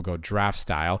pick three. We'll go draft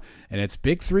style. And it's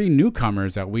big three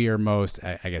newcomers that we are most,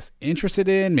 I guess, interested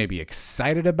in, maybe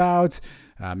excited about,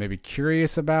 maybe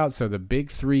curious about. So the big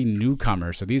three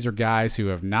newcomers. So these are guys who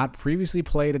have not previously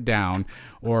played a down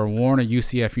or worn a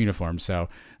UCF uniform. So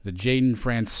the Jaden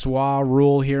Francois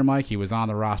rule here, Mike. He was on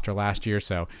the roster last year,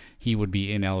 so he would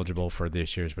be ineligible for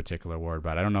this year's particular award.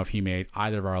 But I don't know if he made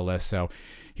either of our lists. So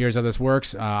here's how this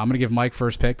works. I'm going to give Mike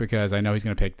first pick because I know he's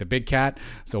going to pick the big cat.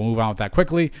 So we'll move on with that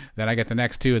quickly. Then I get the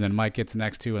next two, and then Mike gets the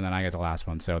next two, and then I get the last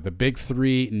one. So the big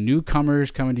three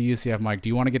newcomers coming to UCF. Mike, do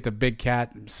you want to get the big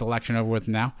cat selection over with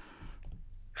now?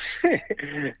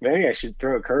 Maybe I should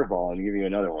throw a curveball and give you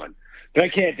another one. But I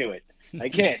can't do it. I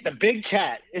can't. The big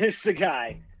cat is the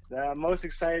guy that I'm most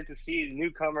excited to see, the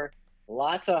newcomer.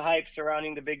 Lots of hype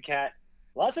surrounding the big cat.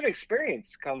 Lots of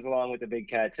experience comes along with the big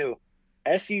cat, too.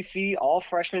 SEC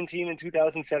all-freshman team in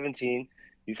 2017.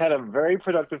 He's had a very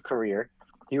productive career.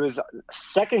 He was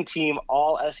second team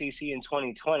all-SEC in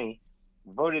 2020,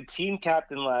 voted team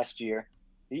captain last year.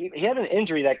 He had an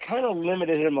injury that kind of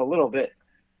limited him a little bit,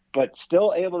 but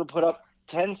still able to put up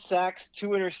 10 sacks,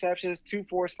 2 interceptions, 2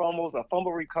 forced fumbles, a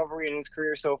fumble recovery in his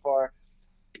career so far.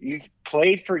 He's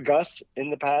played for Gus in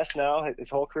the past now. His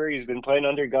whole career he's been playing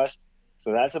under Gus,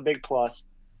 so that's a big plus.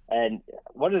 And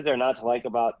what is there not to like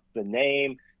about the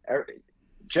name?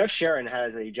 Jeff Sharon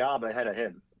has a job ahead of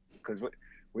him. because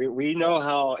we know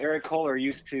how Eric Kohler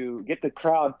used to get the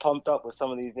crowd pumped up with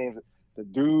some of these names, the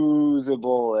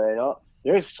Doozable, and all.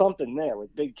 There's something there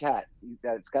with Big Cat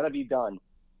that's got to be done.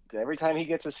 Every time he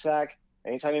gets a sack,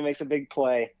 anytime he makes a big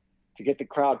play, to get the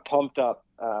crowd pumped up.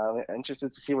 I'm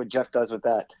interested to see what Jeff does with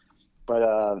that. But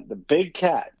the Big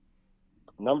Cat,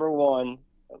 number one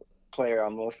player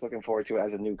I'm most looking forward to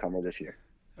as a newcomer this year.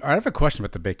 All right, I have a question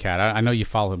about the Big Cat. I know you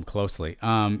follow him closely.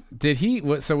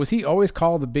 Was he always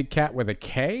called the Big Cat with a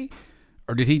K,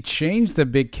 or did he change the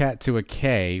Big Cat to a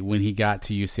K when he got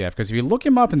to UCF? Because if you look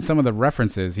him up in some of the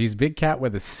references, he's Big Cat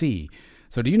with a C.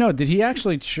 So do you know, did he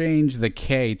actually change the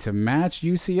K to match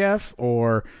UCF,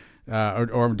 or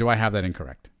do I have that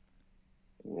incorrect?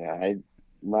 Yeah,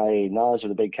 my knowledge of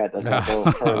the Big Cat does not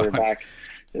go further back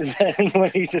than when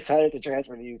he decided to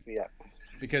transfer to UCF.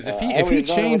 Because if he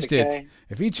changed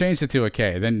it to a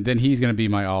K, then he's going to be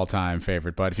my all-time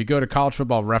favorite. But if you go to College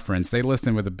Football Reference, they list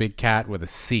him with a Big Cat with a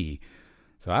C.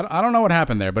 So I don't know what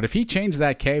happened there. But if he changed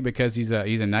that K because he's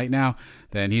a Knight now,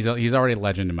 then he's already a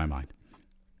legend in my mind.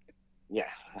 Yeah,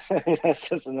 that's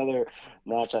just another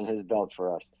notch on his belt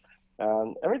for us.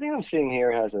 Everything I'm seeing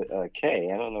here has a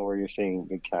K. I don't know where you're seeing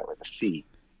Big Cat with a C.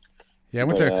 Yeah, I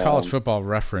went to College Football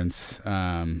Reference,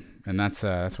 and that's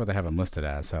what they have him listed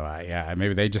as. So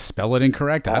maybe they just spell it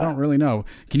incorrect. I don't really know.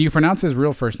 Can you pronounce his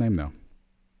real first name though?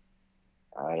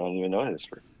 I don't even know his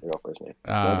real first name.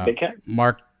 Big Cat?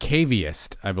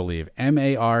 Markaviest, I believe.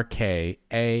 Markaviest.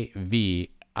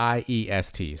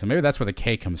 So maybe that's where the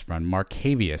K comes from.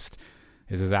 Markaviest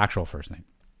is his actual first name.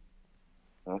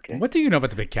 Okay. What do you know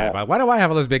about the Big Cat? Why do I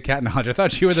have all this Big Cat knowledge? I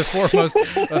thought you were the foremost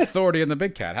authority in the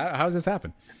Big Cat. How does this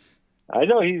happen? I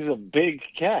know he's a big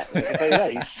cat. I can tell you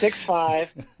that. He's 6'5",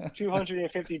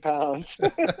 250 pounds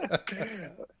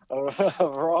of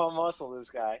raw muscle, this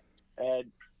guy.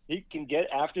 And he can get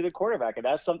after the quarterback, and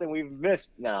that's something we've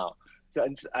missed now. So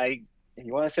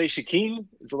you want to say Shaquem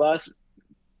is the last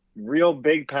real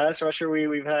big pass rusher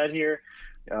we've had here?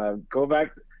 Go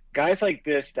back. Guys like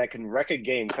this that can wreck a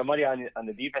game, somebody on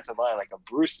the defensive line like a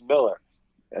Bruce Miller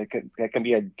that can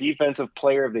be a defensive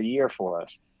player of the year for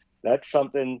us. That's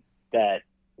something that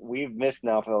we've missed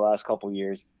now for the last couple of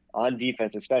years on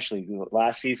defense, especially.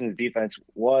 Last season's defense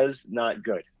was not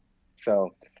good.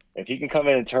 So if he can come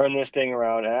in and turn this thing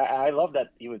around, and I love that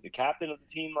he was the captain of the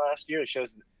team last year. It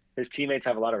shows his teammates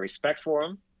have a lot of respect for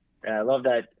him. And I love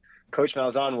that Coach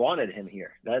Malzahn wanted him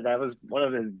here. That was one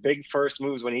of his big first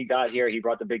moves when he got here. He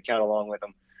brought the Big Cat along with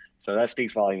him. So that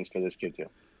speaks volumes for this kid too.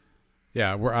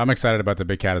 Yeah, I'm excited about the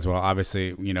Big Cat as well.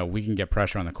 Obviously, we can get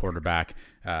pressure on the quarterback.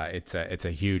 It's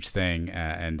a huge thing,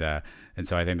 and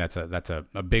so I think that's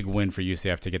a big win for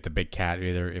UCF to get the Big Cat,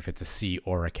 either if it's a C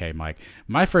or a K. Mike,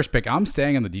 my first pick, I'm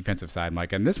staying on the defensive side,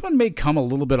 Mike, and this one may come a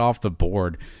little bit off the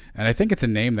board, and I think it's a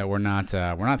name that we're not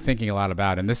thinking a lot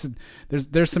about, and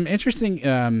there's some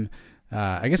interesting.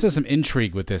 I guess there's some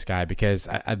intrigue with this guy because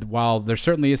while there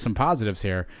certainly is some positives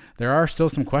here, there are still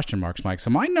some question marks, Mike. So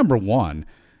my number one.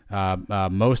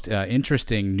 Most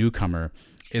interesting newcomer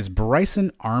is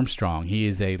Bryson Armstrong. He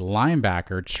is a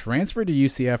linebacker transferred to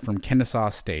UCF from Kennesaw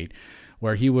State,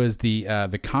 where he was the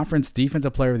conference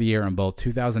defensive player of the year in both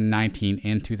 2019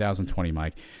 and 2020,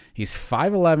 Mike. He's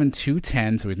 5'11",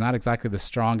 210, so he's not exactly the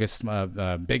strongest,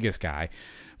 biggest guy.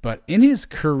 But in his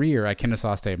career at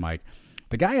Kennesaw State, Mike,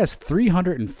 the guy has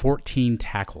 314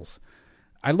 tackles.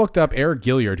 I looked up Eric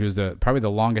Gilliard, who's probably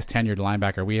the longest tenured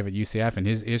linebacker we have at UCF, and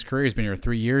his career has been here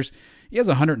 3 years. He has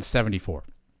 174.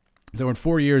 So in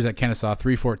 4 years at Kennesaw,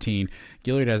 314,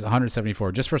 Gilliard has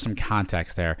 174. Just for some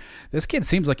context there, this kid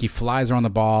seems like he flies around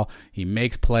the ball. He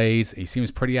makes plays. He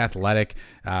seems pretty athletic.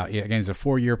 Again, he's a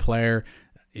 4-year player.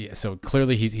 So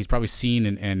clearly he's probably seen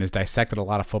and has dissected a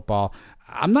lot of football.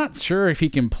 I'm not sure if he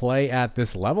can play at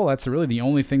this level. That's really the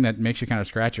only thing that makes you kind of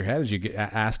scratch your head as you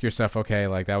ask yourself, okay,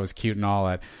 like that was cute and all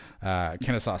at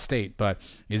Kennesaw State, but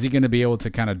is he going to be able to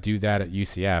kind of do that at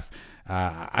UCF?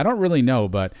 I don't really know,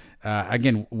 but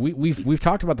again, we've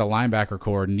talked about the linebacker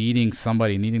core needing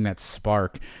that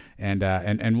spark,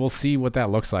 and we'll see what that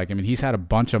looks like. I mean, he's had a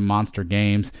bunch of monster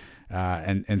games,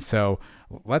 and so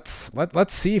let's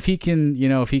see if he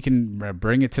can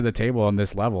bring it to the table on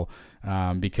this level,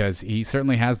 because he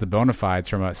certainly has the bona fides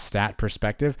from a stat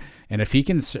perspective, and if he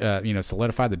can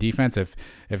solidify the defense, if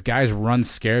guys run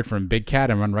scared from Big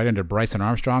Cat and run right into Bryson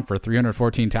Armstrong for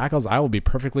 314 tackles, I will be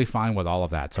perfectly fine with all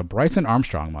of that. So Bryson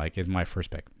Armstrong, Mike, is my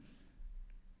first pick.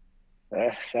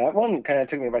 That one kind of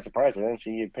took me by surprise. I didn't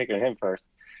see you picking him first,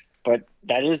 but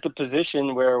that is the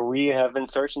position where we have been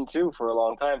searching too for a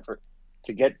long time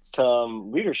to get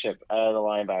some leadership out of the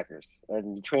linebackers.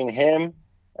 And between him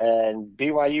and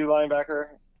BYU linebacker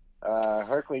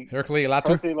Hercule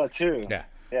Latu.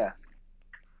 Yeah.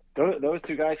 Those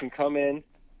two guys can come in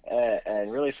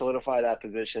and really solidify that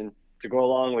position to go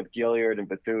along with Gilliard and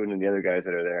Bethune and the other guys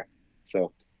that are there.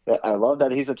 So I love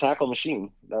that he's a tackle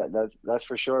machine. That's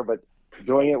for sure. But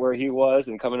doing it where he was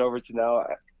and coming over to now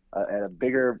at a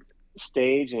bigger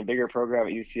stage and a bigger program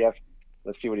at UCF,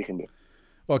 let's see what he can do.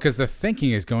 Well, because the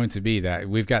thinking is going to be that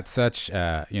we've got such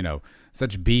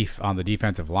such beef on the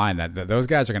defensive line that those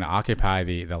guys are going to occupy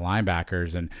the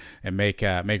linebackers and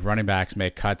make running backs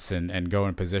make cuts and go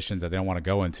in positions that they don't want to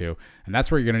go into, and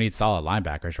that's where you're going to need solid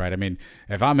linebackers, right? I mean,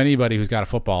 if I'm anybody who's got a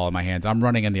football in my hands, I'm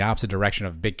running in the opposite direction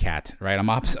of Big Cat, right?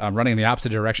 I'm running in the opposite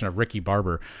direction of Ricky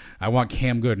Barber. I want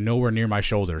Cam Good nowhere near my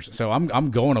shoulders, so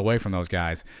I'm going away from those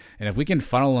guys, and if we can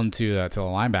funnel them to the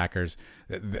linebackers,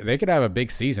 they could have a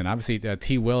big season. Obviously,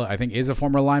 T. Will, I think, is a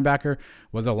former linebacker,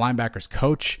 was a linebackers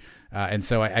coach. And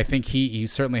so I think he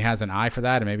certainly has an eye for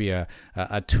that and maybe a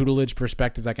tutelage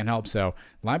perspective that can help. So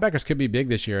linebackers could be big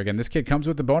this year. Again, this kid comes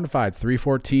with the bona fides,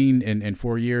 314 in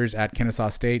 4 years at Kennesaw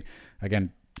State.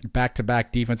 Again,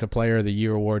 back-to-back Defensive Player of the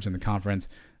Year awards in the conference.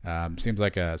 Seems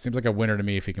like a winner to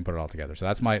me if he can put it all together. So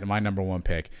that's my number one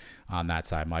pick on that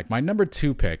side, Mike. My number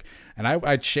two pick, and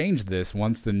I changed this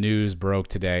once the news broke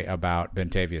today about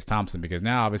Bentavious Thompson, because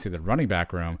now obviously the running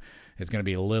back room is going to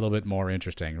be a little bit more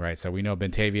interesting, right? So we know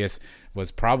Bentavious was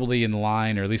probably in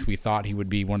line, or at least we thought he would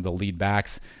be one of the lead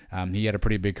backs. He had a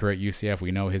pretty big career at UCF.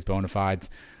 We know his bona fides,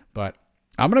 but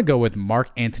I'm going to go with Mark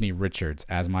Anthony Richards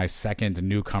as my second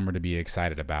newcomer to be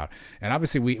excited about. And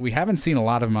obviously, we haven't seen a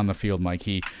lot of him on the field, Mike.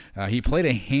 He played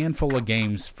a handful of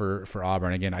games for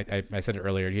Auburn. Again, I said it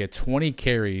earlier. He had 20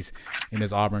 carries in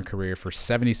his Auburn career for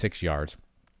 76 yards.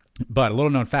 But a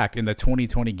little known fact, in the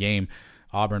 2020 game,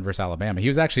 Auburn versus Alabama, he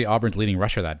was actually Auburn's leading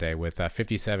rusher that day with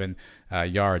 57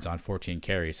 yards on 14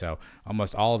 carries. So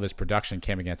almost all of his production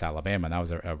came against Alabama, and that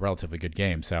was a relatively good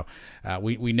game. So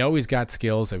we know he's got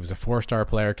skills. It was a 4-star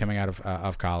player coming out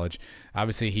of college.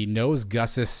 Obviously, he knows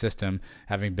Gus's system,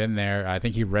 having been there. I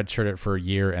think he redshirted for a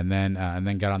year and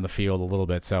then got on the field a little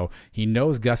bit. So he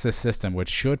knows Gus's system, which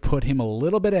should put him a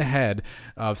little bit ahead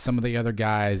of some of the other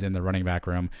guys in the running back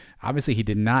room. Obviously, he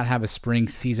did not have a spring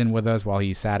season with us while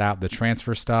he sat out the transfer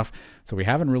stuff, so we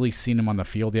haven't really seen him on the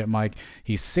field yet, Mike.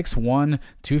 He's 6'1",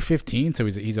 215, so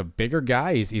he's a bigger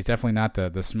guy. He's definitely not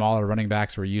the smaller running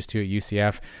backs we're used to at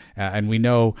UCF, and we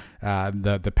know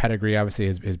the pedigree. Obviously,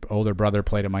 his older brother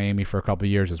played at Miami for a couple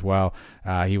of years as well.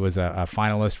 He was a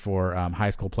finalist for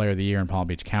High School Player of the Year in Palm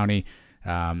Beach County.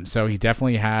 So he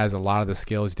definitely has a lot of the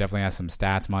skills. He definitely has some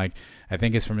stats, Mike. I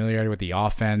think his familiarity with the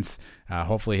offense,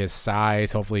 hopefully his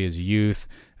size, hopefully his youth,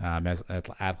 his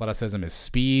athleticism, his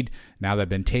speed. Now that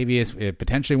Bentavious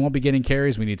potentially won't be getting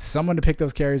carries, we need someone to pick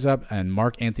those carries up, and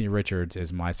Mark Anthony Richards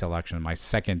is my selection, my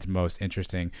second most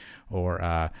interesting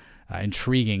or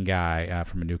intriguing guy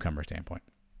from a newcomer standpoint.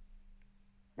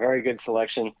 Very good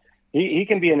selection. He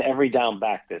can be an every down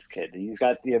back, this kid. He's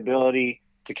got the ability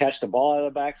to catch the ball out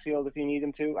of the backfield if you need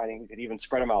him to. I think we could even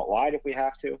spread him out wide if we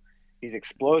have to. He's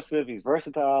explosive. He's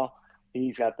versatile.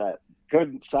 He's got that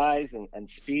good size and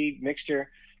speed mixture.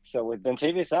 So with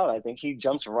Bentavious out, I think he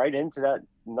jumps right into that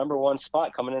number one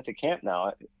spot coming into camp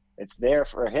now. It's there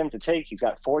for him to take. He's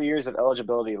got 4 years of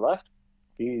eligibility left.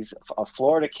 He's a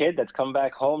Florida kid that's come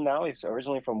back home now. He's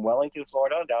originally from Wellington,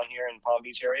 Florida, down here in Palm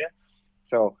Beach area.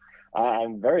 So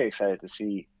I'm very excited to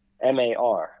see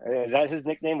MAR. Is that his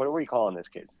nickname? What are we calling this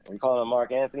kid? Are we calling him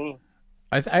Mark Anthony?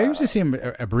 I usually see him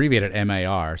abbreviated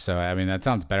MAR, so I mean that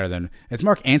sounds better than it's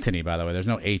Mark Anthony. By the way, there's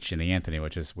no H in the Anthony,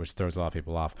 which throws a lot of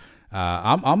people off.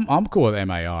 I'm cool with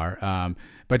MAR,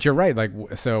 but you're right. Like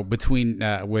so, between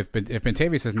if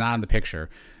Bentavious is not in the picture,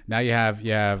 now you have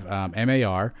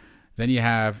MAR. Then you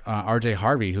have R.J.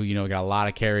 Harvey, who got a lot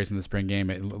of carries in the spring game.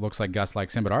 It looks like Gus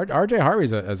likes him, but R.J. Harvey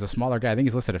is a smaller guy. I think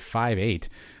he's listed at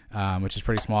 5'8", which is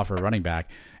pretty small for a running back.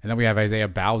 And then we have Isaiah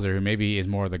Bowser, who maybe is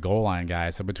more of the goal line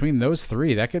guy. So between those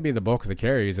three, that could be the bulk of the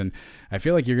carries. And I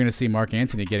feel like you're going to see Mark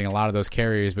Anthony getting a lot of those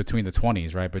carries between the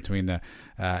 20s, right? Between the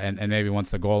and maybe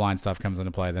once the goal line stuff comes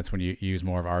into play, that's when you use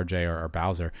more of RJ or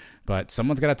Bowser. But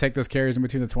someone's got to take those carries in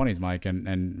between the 20s, Mike,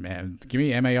 and give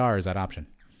me MAR as that option.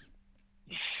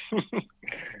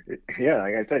 Yeah,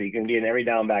 like I said, he can be an every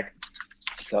down back.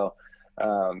 So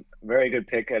very good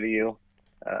pick out of you.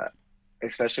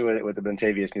 Especially with the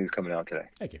Bentavious news coming out today.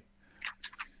 Thank you.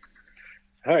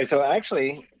 All right, so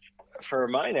actually, for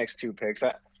my next two picks,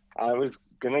 I was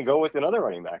going to go with another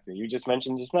running back that you just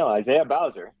mentioned just now, Isaiah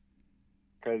Bowser,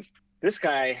 because this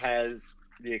guy has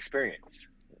the experience.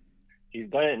 He's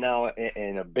done it now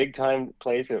in a big-time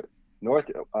place at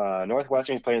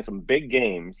Northwestern. He's playing some big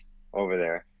games over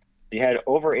there. He had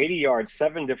over 80 yards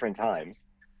 7 different times.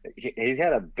 He's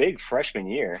had a big freshman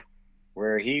year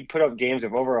where he put up games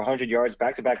of over 100 yards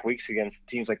back-to-back weeks against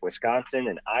teams like Wisconsin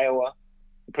and Iowa.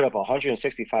 He put up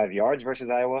 165 yards versus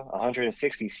Iowa,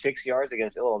 166 yards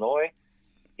against Illinois.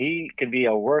 He could be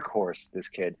a workhorse, this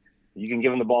kid. You can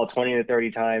give him the ball 20 to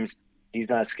 30 times. He's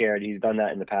not scared. He's done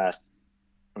that in the past.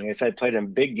 Like I said, played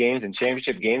in big games and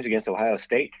championship games against Ohio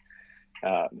State.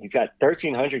 He's got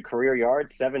 1,300 career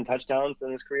yards, 7 touchdowns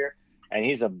in his career, and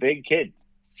he's a big kid,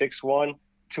 6'1",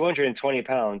 220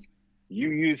 pounds. You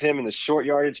use him in the short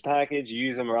yardage package. You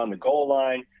use him around the goal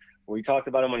line. We talked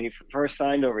about him when he first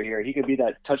signed over here. He could be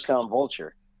that touchdown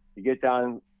vulture. You get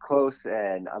down close,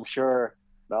 and I'm sure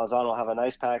Malzahn will have a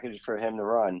nice package for him to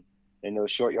run in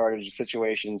those short yardage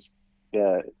situations.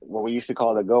 What we used to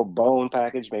call the go bone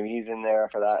package, maybe he's in there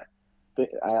for that.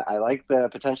 I like the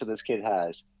potential this kid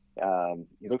has.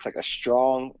 He looks like a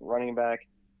strong running back,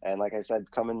 and like I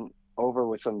said, coming over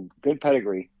with some good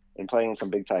pedigree and playing in some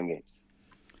big-time games.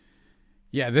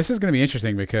 Yeah, this is going to be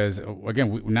interesting because,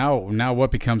 again, now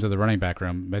what becomes of the running back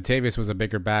room? Batavius was a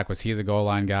bigger back. Was he the goal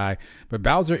line guy? But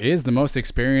Bowser is the most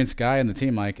experienced guy in the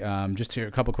team, Mike. Just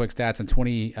a couple quick stats. In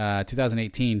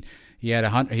 2018, he had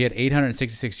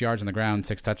 866 yards on the ground,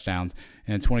 6 touchdowns.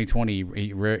 And in 2020,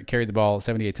 he carried the ball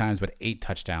 78 times, but 8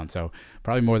 touchdowns. So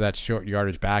probably more of that short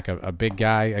yardage back, a big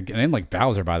guy. And like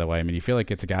Bowser, by the way. I mean, you feel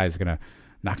like it's a guy who's going to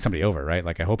knock somebody over, right?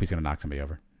 Like, I hope he's going to knock somebody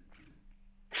over.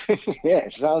 Yeah,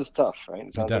 it sounds tough, right?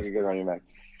 It sounds like a good running back.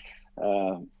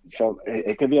 So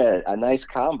it could be a nice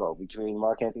combo between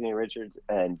Mark Anthony Richards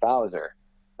and Bowser,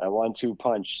 a 1-2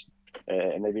 punch,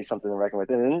 and maybe something to reckon with.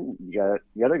 And then you got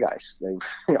the other guys, like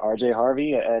R.J.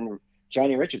 Harvey and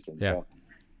Johnny Richardson. Yeah.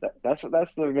 So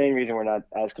that's the main reason we're not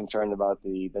as concerned about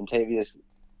the Bentavious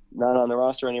not on the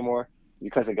roster anymore,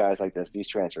 because of guys like this, these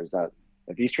transfers.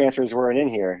 If these transfers weren't in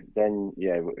here, then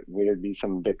there'd be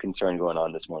some big concern going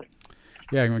on this morning.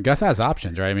 Yeah, I mean, Gus has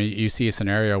options, right? I mean, you see a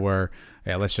scenario where,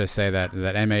 let's just say that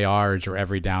MAR is your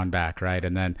every down back, right?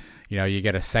 And then, you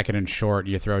get a second and short,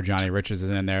 you throw Johnny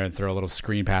Richardson in there and throw a little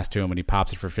screen pass to him and he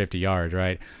pops it for 50 yards,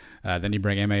 right? Then you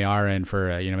bring MAR in for,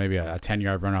 maybe a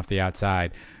 10-yard run off the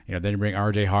outside. Then you bring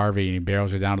R.J. Harvey and he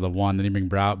barrels it down to the 1. Then you bring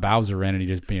Bowser in and he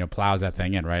just, plows that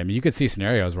thing in, right? I mean, you could see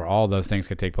scenarios where all those things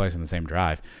could take place in the same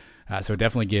drive. So it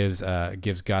definitely gives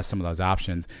Gus some of those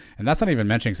options, and that's not even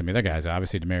mentioning some other guys.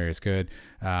 Obviously, Demarius Good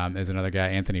is another guy.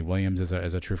 Anthony Williams is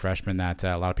a true freshman that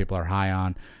a lot of people are high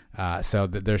on. So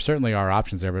there certainly are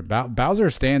options there. But Bowser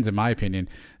stands, in my opinion,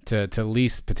 to at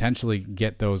least potentially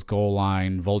get those goal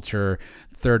line vulture,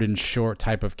 third and short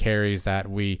type of carries that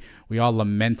we all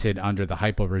lamented under the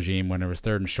Heupel regime when it was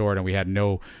third and short and we had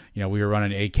no, we were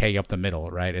running AK up the middle,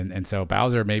 right? And so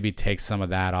Bowser maybe takes some of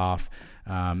that off.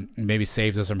 Maybe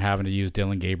saves us from having to use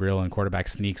Dylan Gabriel and quarterback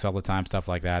sneaks all the time, stuff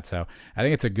like that. So I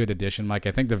think it's a good addition, Mike.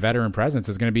 I think the veteran presence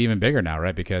is going to be even bigger now,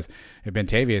 right? Because if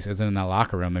Bentavious isn't in that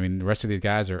locker room, I mean, the rest of these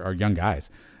guys are young guys.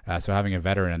 So having a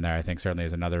veteran in there, I think certainly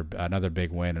is another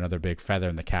big win, another big feather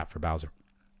in the cap for Bowser.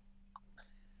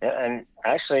 Yeah, and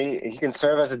actually, he can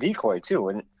serve as a decoy too.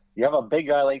 When you have a big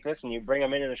guy like this and you bring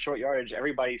him in a short yardage,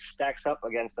 everybody stacks up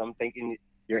against him, thinking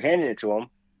you're handing it to him.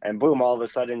 And boom, all of a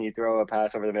sudden you throw a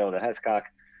pass over the middle to Hescock,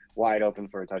 wide open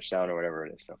for a touchdown or whatever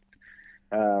it is. So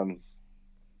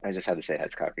I just had to say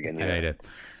Hescock again. I know you did.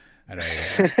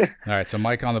 All right, so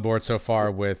Mike on the board so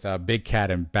far with Big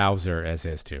Cat and Bowser as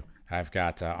his two. I've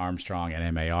got Armstrong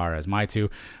and MAR as my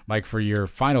two. Mike, for your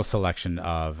final selection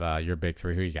of your big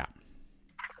three, who you got?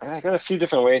 I got a few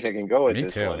different ways I can go with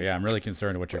this Me too. one. Yeah, I'm really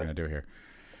concerned what you're going to do here.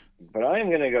 But I'm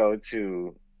going to go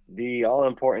to the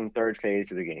all-important third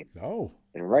phase of the game. Oh.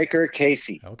 And Riker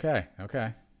Casey. Okay.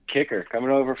 Kicker, coming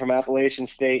over from Appalachian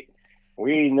State.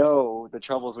 We know the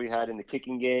troubles we had in the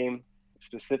kicking game,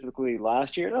 specifically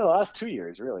last year. No, the last 2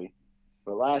 years, really.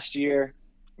 But last year,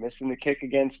 missing the kick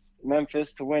against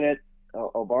Memphis to win it.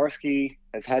 Obarski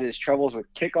has had his troubles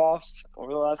with kickoffs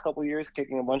over the last couple of years,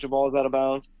 kicking a bunch of balls out of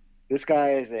bounds. This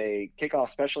guy is a kickoff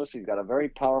specialist. He's got a very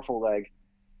powerful leg.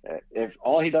 If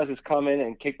all he does is come in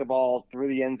and kick the ball through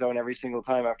the end zone every single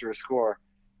time after a score,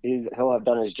 he'll have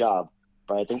done his job.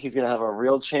 But I think he's going to have a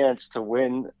real chance to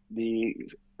win the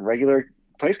regular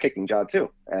place kicking job too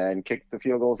and kick the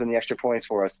field goals and the extra points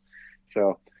for us.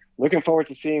 So looking forward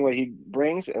to seeing what he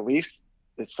brings. At least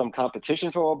it's some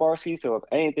competition for Obarski. So if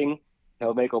anything,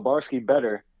 he'll make Obarski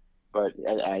better. But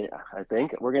I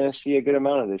think we're going to see a good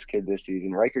amount of this kid this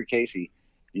season. Riker Casey,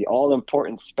 the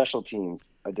all-important special teams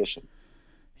addition.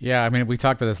 Yeah, I mean, we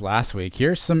talked about this last week.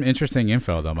 Here's some interesting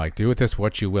info, though, Mike. Do with this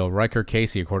what you will. Riker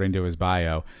Casey, according to his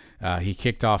bio, he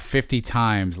kicked off 50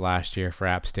 times last year for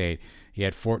App State. He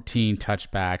had 14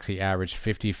 touchbacks. He averaged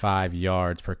 55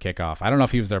 yards per kickoff. I don't know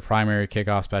if he was their primary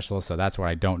kickoff specialist, so that's what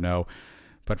I don't know.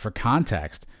 But for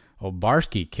context,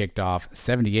 Obarski kicked off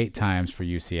 78 times for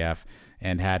UCF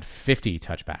and had 50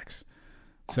 touchbacks.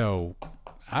 So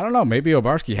I don't know. Maybe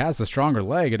Obarski has the stronger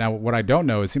leg. And now what I don't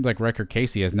know, it seems like Riker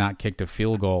Casey has not kicked a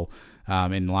field goal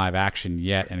in live action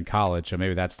yet in college. So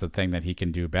maybe that's the thing that he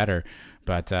can do better.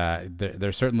 But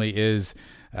there certainly is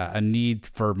a need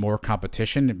for more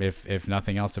competition. If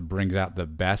nothing else, it brings out the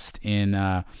best in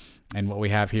what we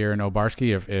have here in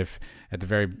Obarski. If at the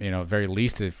very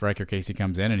least, if Riker Casey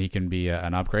comes in and he can be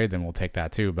an upgrade, then we'll take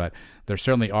that too. But there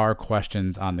certainly are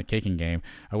questions on the kicking game.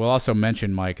 I will also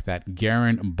mention, Mike, that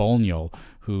Garen Bolniel,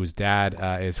 whose dad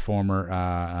is former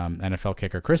NFL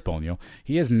kicker Chris Bolniel,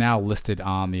 he is now listed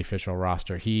on the official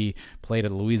roster. He played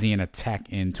at Louisiana Tech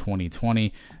in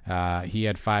 2020. He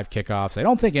had 5 kickoffs. I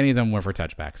don't think any of them were for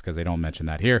touchbacks because they don't mention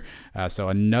that here. So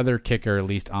another kicker, at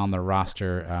least on the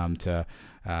roster,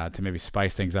 to maybe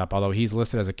spice things up. Although he's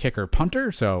listed as a kicker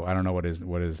punter, so I don't know what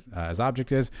his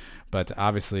object is. But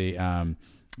obviously,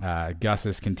 Gus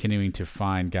is continuing to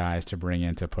find guys to bring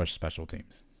in to push special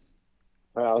teams.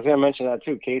 Well, I was going to mention that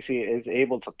too. Casey is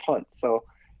able to punt, so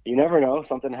you never know.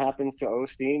 Something happens to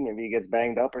Osteen, maybe he gets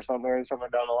banged up or something down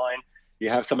the line. You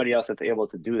have somebody else that's able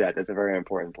to do that. That's a very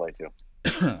important play too.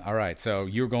 All right, so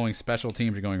you're going special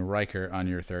teams. You're going Riker on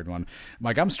your third one.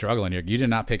 Mike, I'm struggling here. You did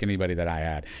not pick anybody that I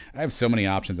had. I have so many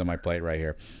options on my plate right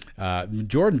here.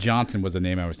 Jordan Johnson was the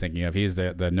name I was thinking of. He's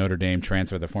the Notre Dame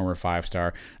transfer, the former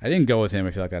 5-star. I didn't go with him.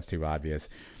 I feel like that's too obvious.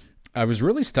 I was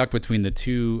really stuck between the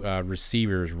two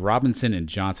receivers, Robinson and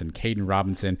Johnson, Caden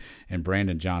Robinson and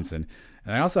Brandon Johnson.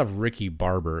 And I also have Ricky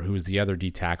Barber, who's the other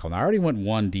D tackle. And I already went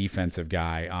one defensive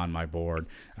guy on my board,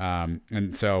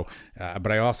 and so,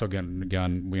 but I also got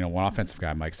one offensive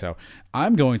guy, Mike. So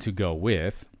I'm going to go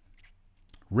with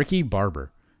Ricky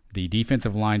Barber, the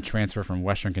defensive line transfer from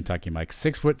Western Kentucky, Mike.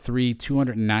 6'3",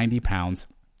 290 pounds.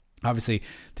 Obviously,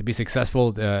 to be successful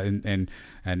in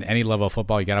any level of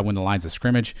football, you got to win the lines of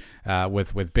scrimmage.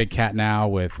 With Big Cat now,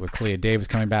 with Clea Davis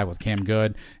coming back, with Cam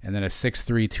Good, and then a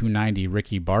 6'3", 290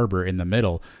 Ricky Barber in the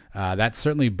middle. That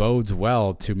certainly bodes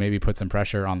well to maybe put some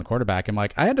pressure on the quarterback. And I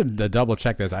had to double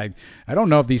check this. I don't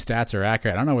know if these stats are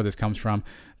accurate. I don't know where this comes from,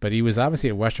 but he was obviously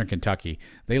at Western Kentucky.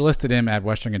 They listed him at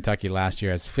Western Kentucky last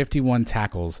year as 51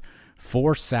 tackles,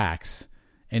 4 sacks,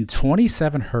 and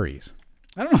 27 hurries.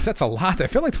 I don't know if that's a lot. I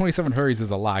feel like 27 hurries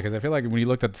is a lot because I feel like when you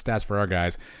looked at the stats for our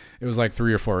guys, it was like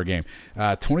 3 or 4 a game.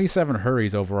 27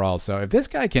 hurries overall. So if this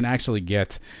guy can actually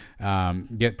get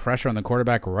pressure on the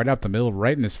quarterback right up the middle,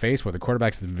 right in his face, where the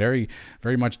quarterbacks very,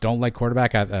 very much don't like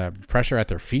quarterback pressure at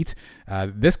their feet,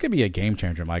 this could be a game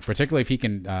changer, Mike, particularly if he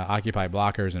can occupy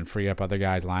blockers and free up other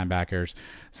guys, linebackers.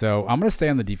 So I'm going to stay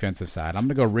on the defensive side. I'm going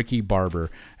to go Ricky Barber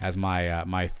as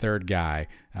my third guy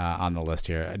on the list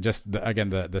here. Just, again,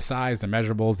 the size, the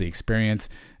measurables, the experience.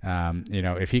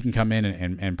 If he can come in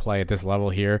and play at this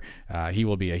level here, he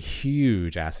will be a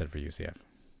huge asset for UCF.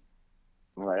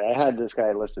 Right, I had this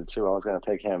guy listed too. I was going to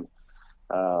pick him,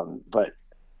 but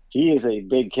he is a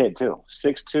big kid too.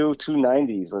 6'2",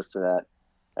 290 he's listed at,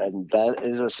 and that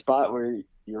is a spot where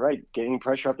you're right. Getting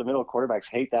pressure up the middle, quarterbacks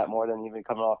hate that more than even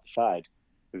coming off the side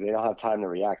because they don't have time to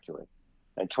react to it.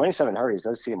 And 27 hurries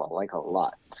does seem like a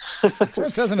lot. That's what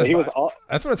it says in his bio.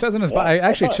 That's what it says in his bio. I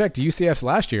actually checked UCF's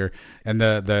last year, and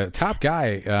the top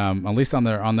guy, at least on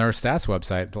their stats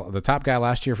website, the top guy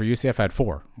last year for UCF had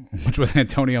 4, which was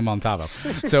Antonio Montalvo.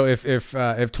 So if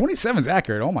 27 is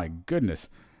accurate, oh my goodness.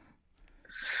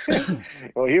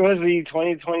 Well, he was the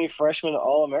 2020 freshman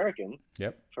All-American.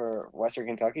 Yep. For Western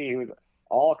Kentucky. He was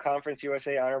All-Conference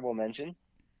USA honorable mention.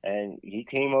 And he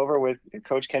came over with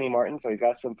Coach Kenny Martin, so he's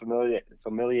got some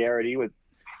familiarity with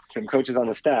some coaches on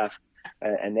the staff,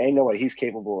 and they know what he's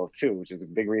capable of too, which is a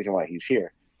big reason why he's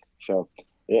here. So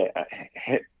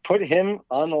put him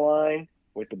on the line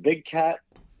with the Big Cat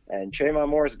and Trayvon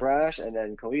Morris-Brash and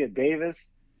then Kalia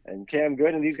Davis and Cam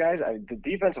Good and these guys. The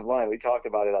defensive line, we talked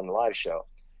about it on the live show.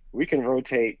 We can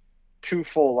rotate 2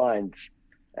 full lines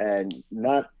and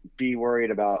not be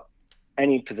worried about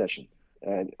any possession.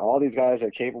 And all these guys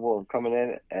are capable of coming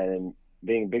in and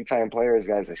being big-time players,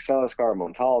 guys like Celiscar,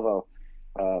 Montalvo,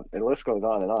 the list goes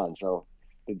on and on. So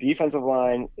the defensive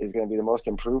line is going to be the most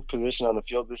improved position on the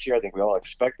field this year. I think we all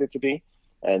expect it to be.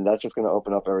 And that's just going to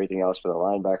open up everything else for the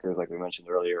linebackers, like we mentioned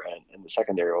earlier. And the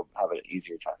secondary will have an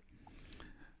easier time.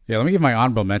 Yeah, let me give my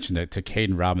honorable mention to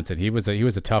Caden Robinson. He was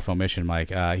a tough omission,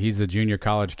 Mike. He's a junior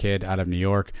college kid out of New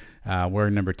York. We're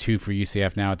number 2 for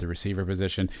UCF now at the receiver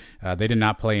position. They did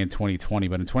not play in 2020,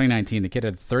 but in 2019, the kid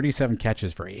had 37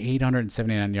 catches for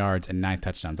 879 yards and 9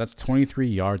 touchdowns. That's 23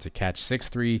 yards a catch,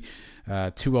 6'3",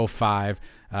 205.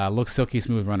 Looks silky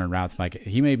smooth running routes, Mike.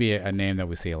 He may be a name that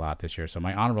we see a lot this year. So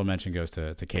my honorable mention goes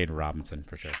to Caden Robinson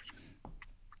for sure.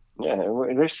 Yeah,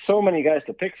 there's so many guys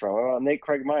to pick from. Nate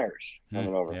Craig Myers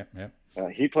coming over. Yeah.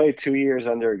 He played 2 years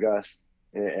under Gus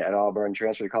at Auburn,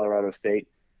 transferred to Colorado State.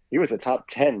 He was a top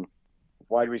 10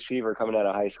 wide receiver coming out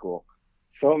of high school.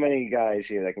 So many guys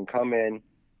here that can come in,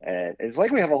 and it's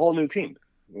like we have a whole new team.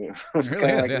 It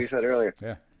really is, like we said earlier.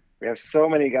 Yeah. We have so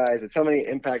many guys at so many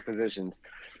impact positions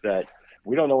that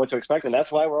we don't know what to expect, and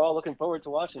that's why we're all looking forward to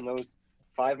watching those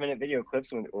 5-minute video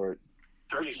clips or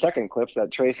 30-second clips that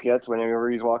Trace gets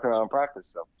whenever he's walking around practice.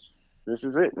 So this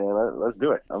is it, man. Let's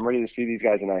do it. I'm ready to see these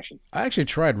guys in action. I actually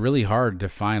tried really hard to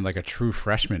find like a true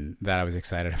freshman that I was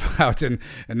excited about, and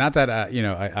not that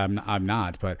I'm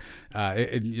not, but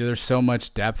there's so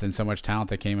much depth and so much talent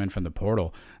that came in from the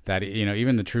portal that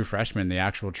even the true freshmen, the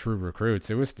actual true recruits,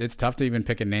 it's tough to even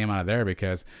pick a name out of there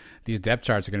because these depth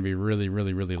charts are going to be really,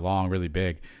 really, really long, really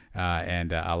big.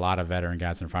 And a lot of veteran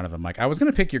guys in front of him. Like I was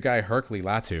going to pick your guy Hercule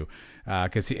Latu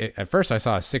because at first I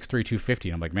saw a 6'3", 250,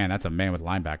 and I'm like, man, that's a man with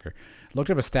linebacker.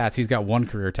 Looked up his stats. He's got 1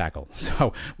 career tackle,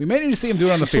 so we may need to see him do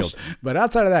it on the field. But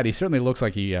outside of that, he certainly looks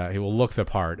like he will look the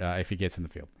part if he gets in the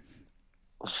field.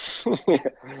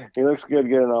 He looks good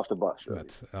getting off the bus.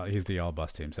 So. He's the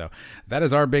all-bus team. So that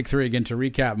is our big 3. Again, to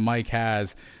recap, Mike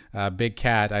has Big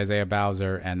Cat, Isaiah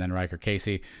Bowser, and then Riker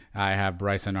Casey. I have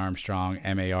Bryson Armstrong,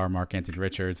 MAR, Mark Anthony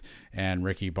Richards, and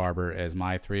Ricky Barber as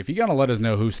my 3. If you're going to let us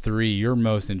know whose 3 you're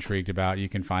most intrigued about, you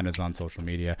can find us on social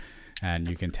media, and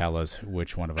you can tell us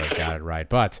which one of us got it right.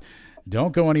 But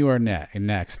don't go anywhere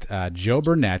next. Joe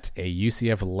Burnett, a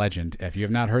UCF legend. If you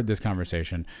have not heard this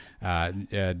conversation,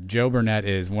 Joe Burnett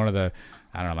is one of the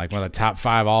top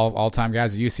 5 all-time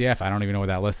guys at UCF. I don't even know where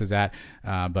that list is at,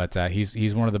 but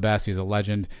he's one of the best. He's a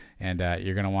legend, and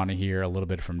you're going to want to hear a little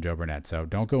bit from Joe Burnett. So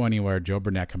don't go anywhere. Joe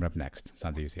Burnett coming up next.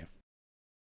 Sons of UCF.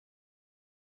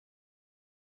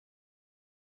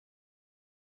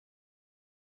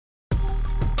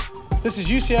 This is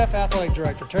UCF Athletic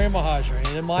Director Terry Mohajir,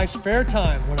 and in my spare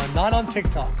time, when I'm not on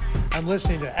TikTok, I'm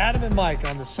listening to Adam and Mike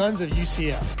on the Sons of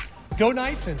UCF. Go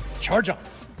Knights and charge on!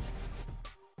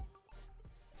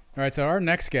 All right, so our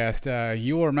next guest,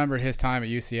 you will remember his time at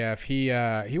UCF.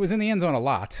 He was in the end zone a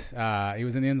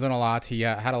lot. He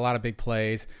had a lot of big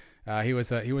plays. He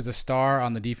was a star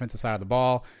on the defensive side of the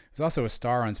ball. He was also a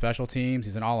star on special teams.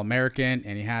 He's an All-American,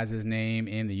 and he has his name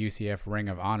in the UCF Ring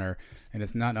of Honor. And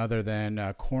it's none other than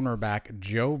cornerback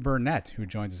Joe Burnett, who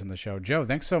joins us on the show. Joe,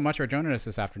 thanks so much for joining us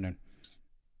this afternoon.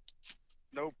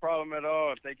 No problem at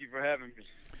all. Thank you for having me.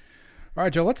 All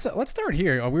right, Joe, let's start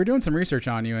here. We were doing some research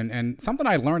on you, and something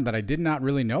I learned that I did not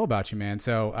really know about you, man.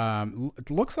 So it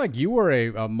looks like you were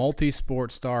a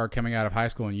multi-sport star coming out of high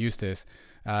school in Eustis,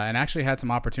 and actually had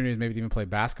some opportunities maybe to even play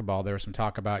basketball. There was some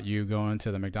talk about you going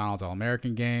to the McDonald's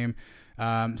All-American game.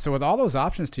 So with all those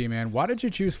options to you, man, why did you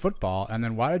choose football, and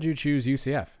then why did you choose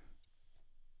UCF?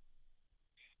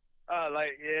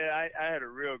 I had a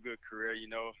real good career,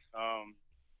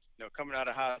 coming out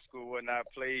of high school, I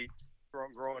played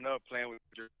growing up playing with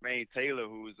Jermaine Taylor,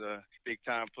 who was a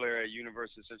big-time player at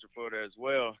University of Central Florida as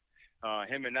well.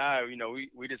 Him and I,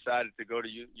 we decided to go to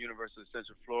University of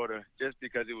Central Florida just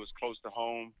because it was close to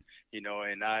home,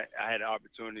 and I had an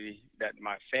opportunity that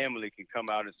my family can come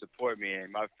out and support me. And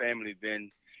my family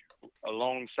been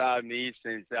alongside me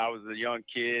since I was a young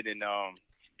kid, and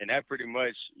that pretty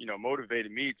much,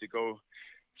 motivated me to go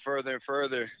further and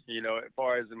further, as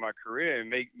far as in my career and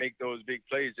make those big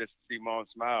plays just to see Mom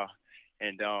smile.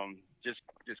 And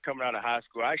just coming out of high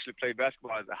school, I actually played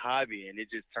basketball as a hobby, and it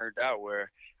just turned out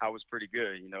where I was pretty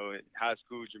good. In high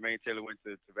school, Jermaine Taylor went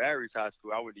to Tavares High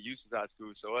School. I went to Eustis High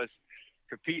School. So us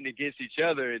competing against each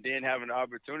other and then having the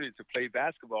opportunity to play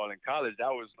basketball in college,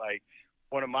 that was like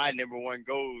one of my number one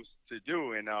goals to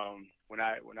do. And when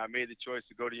I made the choice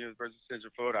to go to University of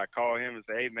Central Florida, I called him and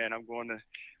said, "Hey man, I'm going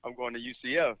to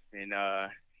UCF." And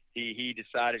he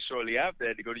decided shortly after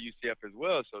that to go to UCF as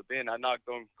well. So then I knocked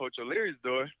on Coach O'Leary's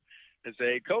door and said,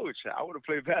 "Hey, Coach, I want to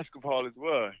play basketball as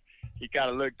well." He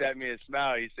kind of looked at me and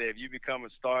smiled. He said, "If you become a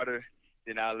starter,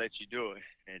 then I'll let you do it."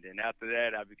 And then after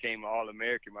that, I became an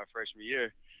All-American my freshman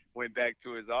year. Went back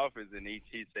to his office, and he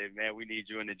said, "Man, we need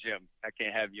you in the gym. I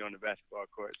can't have you on the basketball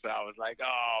court." So I was like,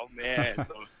 "Oh, man."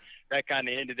 So that kind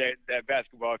of ended that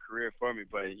basketball career for me.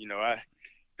 But, I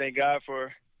thank God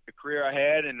for the career I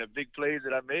had and the big plays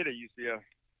that I made at UCF.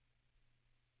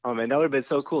 Oh man, that would have been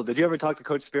so cool. Did you ever talk to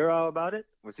Coach Spiro about it?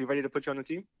 Was he ready to put you on the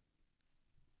team?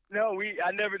 No,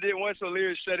 I never did. Once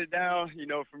O'Leary shut it down,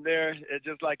 from there, it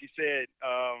just like you said,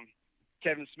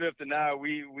 Kevin Smith and I,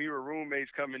 we were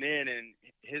roommates coming in, and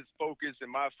his focus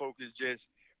and my focus just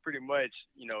pretty much,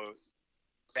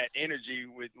 that energy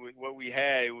with what we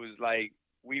had, it was like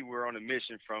we were on a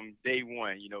mission from day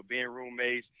one, being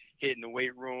roommates, hitting the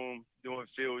weight room, doing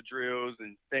field drills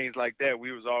and things like that.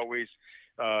 We was always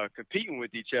competing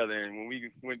with each other. And when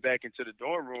we went back into the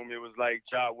dorm room, it was like,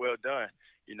 job well done.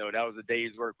 That was a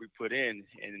day's work we put in.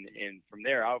 And from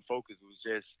there, our focus was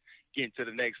just getting to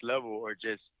the next level or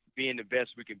just being the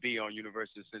best we could be on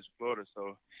University of Central Florida.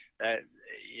 So that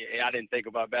I didn't think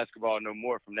about basketball no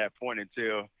more from that point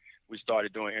until we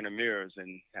started doing intramurals.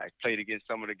 And I played against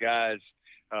some of the guys,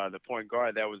 the point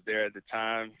guard that was there at the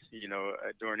time,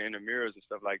 during the intramurals and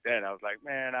stuff like that. And I was like,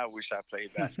 man, I wish I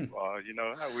played basketball.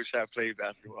 I wish I played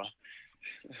basketball.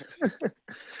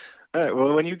 All right.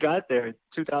 Well, when you got there in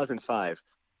 2005,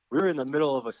 we were in the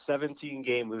middle of a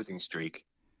 17-game losing streak.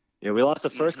 We lost the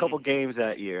first couple games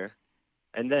that year,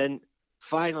 and then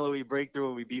finally we break through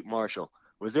and we beat Marshall.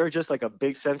 Was there just like a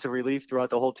big sense of relief throughout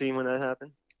the whole team when that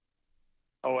happened?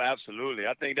 Oh, absolutely.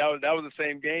 I think that was the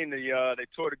same game. They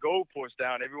tore the goalpost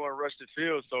down. Everyone rushed the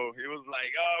field, so it was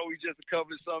like, oh, we just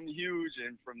accomplished something huge.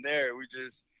 And from there, we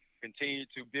just continued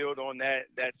to build on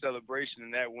that celebration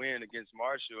and that win against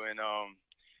Marshall. And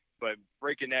but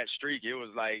breaking that streak, it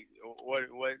was like,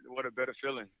 what a better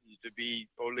feeling to be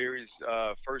O'Leary's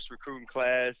first recruiting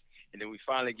class, and then we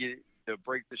finally get to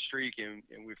break the streak, and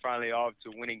we're finally off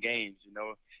to winning games.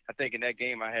 I think in that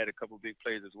game I had a couple big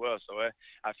plays as well, so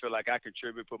I feel like I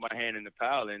contributed, put my hand in the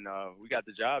pile, and we got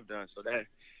the job done. So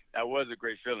that was a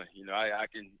great feeling.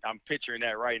 I'm picturing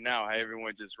that right now, how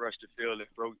everyone just rushed the field and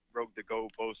broke the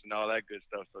goalpost and all that good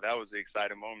stuff. So that was the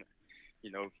exciting moment,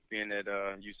 being at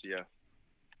UCF.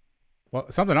 Well,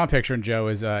 something I'm picturing, Joe,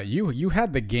 is you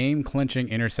had the game-clinching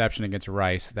interception against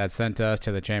Rice that sent us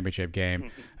to the championship game.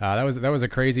 That was a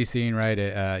crazy scene,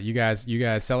 right? You guys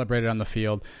celebrated on the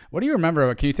field. What do you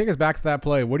remember? Can you take us back to that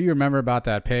play? What do you remember about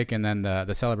that pick and then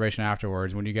the celebration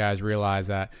afterwards when you guys realized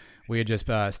that we had just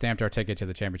stamped our ticket to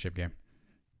the championship game?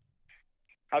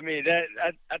 I mean,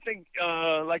 I think,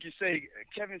 like you say,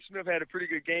 Kevin Smith had a pretty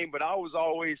good game, but I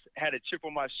always had a chip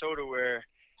on my shoulder where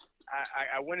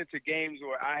I went into games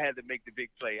where I had to make the big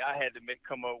play. I had to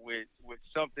come up with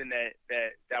something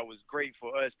that was great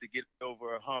for us to get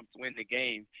over a hump to win the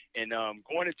game. And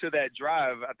going into that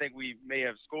drive, I think we may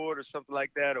have scored or something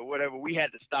like that or whatever. We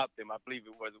had to stop them. I believe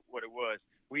it was what it was.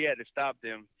 We had to stop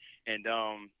them. And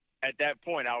at that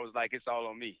point, I was like, it's all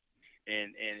on me.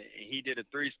 And he did a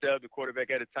three-step, the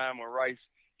quarterback at the time on Rice.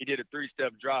 He did a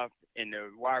three-step drop, and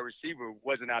the wide receiver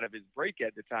wasn't out of his break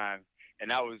at the time.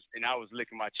 And I was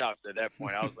licking my chops at that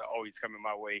point. I was like, oh, he's coming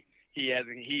my way. He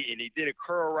did a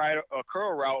curl route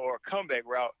or a comeback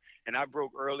route, and I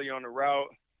broke early on the route.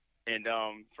 And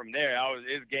from there,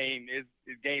 it's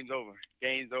game's over.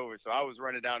 Game's over. So I was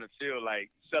running down the field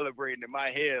like celebrating in my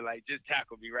head, like just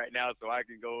tackle me right now so I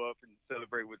can go up and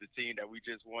celebrate with the team that we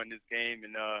just won this game.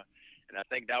 And I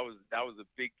think that was a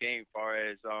big game as far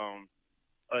as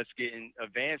us getting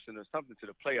advancing or something to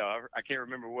the playoff. I can't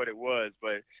remember what it was,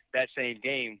 but that same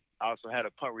game, I also had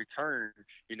a punt return,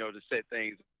 to set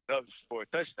things up for a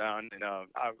touchdown. And I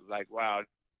was like, wow,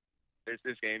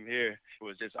 this game here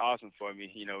was just awesome for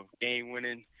me. Game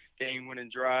winning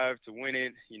drive to win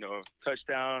it.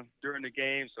 Touchdown during the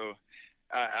game. So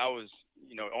I was,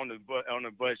 on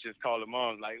the bus just calling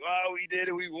mom like, wow, we did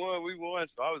it, we won.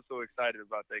 So I was so excited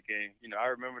about that game. I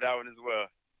remember that one as well.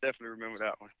 Definitely remember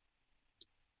that one.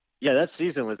 Yeah, that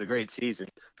season was a great season.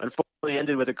 Unfortunately,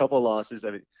 ended with a couple of losses.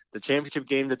 I mean, the championship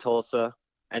game to Tulsa,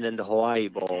 and then the Hawaii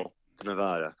Bowl to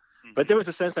Nevada. Mm-hmm. But there was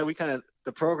a sense that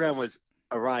the program was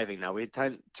arriving now. We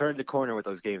had turned the corner with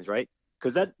those games, right?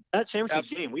 Because that championship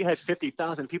game, we had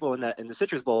 50,000 people in the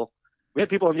Citrus Bowl. We had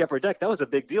people on the upper deck. That was a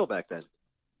big deal back then.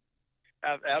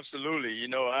 Absolutely.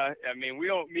 I mean,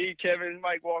 me, Kevin,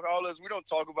 Mike Walker, all of us, we don't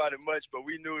talk about it much, but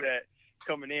we knew that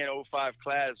coming in 05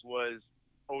 class was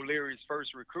O'Leary's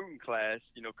first recruiting class,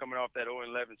 coming off that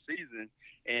 0-11 season,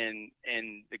 and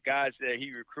the guys that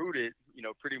he recruited,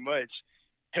 pretty much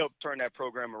helped turn that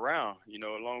program around,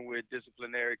 along with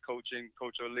disciplinary coaching,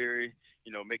 Coach O'Leary,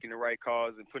 making the right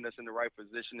calls and putting us in the right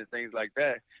position and things like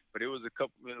that. But it was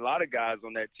a lot of guys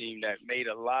on that team that made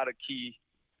a lot of key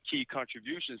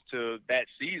contributions to that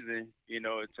season,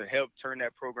 to help turn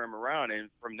that program around. And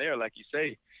from there, like you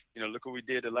say, look what we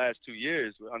did the last 2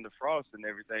 years under Frost and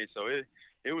everything. So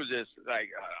it was just like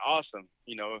awesome,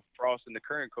 Frost and the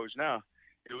current coach now.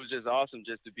 it was just awesome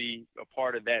just to be a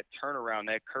part of that turnaround,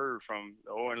 that curve from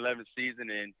the 0-11 season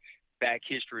and back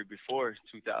history before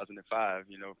 2005,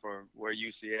 for where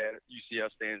UCF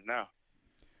stands now.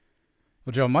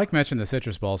 Well, Joe, Mike mentioned the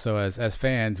Citrus Bowl. So as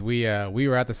fans, we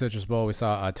were at the Citrus Bowl. We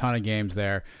saw a ton of games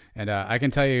there, and I can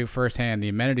tell you firsthand, the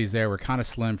amenities there were kind of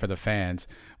slim for the fans.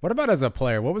 What about as a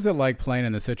player? What was it like playing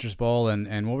in the Citrus Bowl,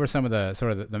 and what were some of the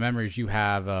sort of the memories you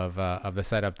have of the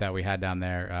setup that we had down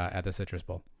there at the Citrus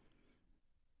Bowl?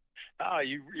 Oh,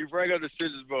 you bring up the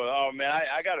Citrus Bowl. Oh man,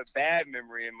 I got a bad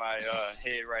memory in my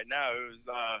head right now. It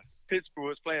was Pittsburgh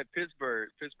was playing Pittsburgh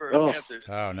Panthers.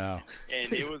 Oh no!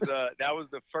 And it was that was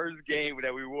the first game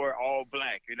that we wore all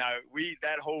black. And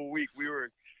that whole week we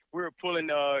were pulling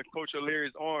Coach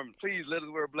O'Leary's arm. Please let us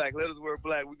wear black. Let us wear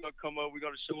black. We're gonna come up. We're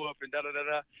gonna show up and da da da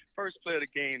da. First play of the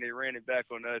game, they ran it back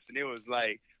on us, and it was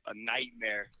like a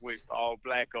nightmare with all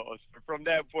black on us. From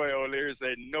that point, O'Leary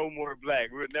said, "No more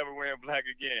black. We're never wearing black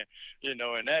again."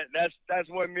 And that's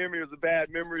one memory. It was a bad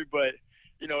memory, but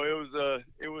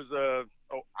it was a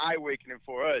eye awakening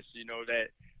for us. That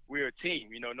we're a team.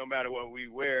 No matter what we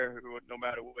wear, no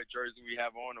matter what jersey we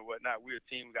have on or whatnot, we're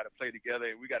a team. We got to play together,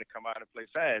 and we got to come out and play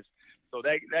fast. So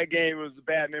that game was a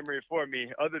bad memory for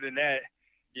me. Other than that,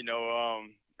 the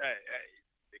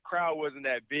crowd wasn't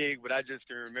that big, but I just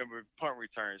can remember punt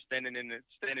returns, standing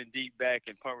deep back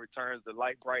and punt returns, the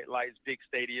bright lights, big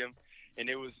stadium, and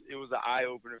it was an eye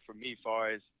opener for me as far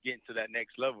as getting to that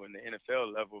next level in the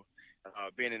NFL level,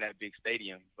 being in that big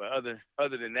stadium. But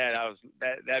other than that,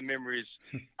 that memory is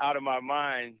out of my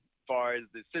mind as far as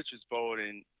the Citrus Bowl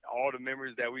and all the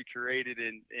memories that we created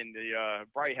in the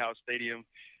Bright House Stadium.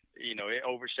 It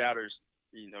overshadows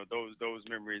those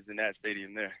memories in that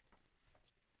stadium there.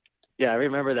 Yeah, I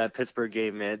remember that Pittsburgh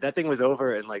game, man. That thing was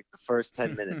over in like the first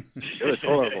 10 minutes. It was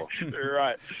horrible. You're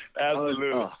right.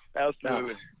 Absolutely.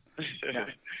 Absolutely. No. Yeah.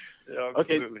 Yeah,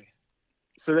 okay. absolutely.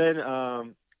 So then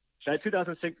that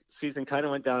 2006 season kind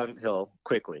of went downhill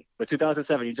quickly. But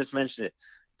 2007, you just mentioned it.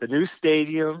 The new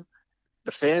stadium,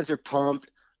 the fans are pumped.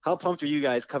 How pumped are you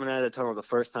guys coming out of the tunnel the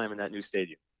first time in that new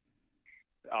stadium?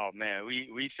 Oh man,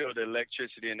 we feel the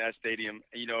electricity in that stadium.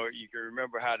 You can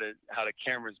remember how the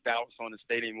cameras bounce on the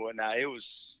stadium and whatnot.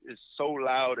 It's so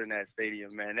loud in that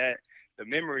stadium, man. The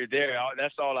memory there,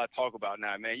 that's all I talk about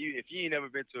now, man. If you ain't never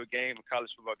been to a game, a college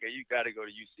football game, you got to go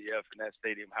to UCF and that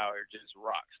stadium, how it just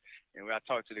rocks. And when I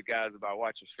talk to the guys about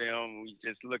watching film, we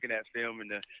just looking at film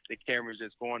and the cameras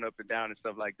just going up and down and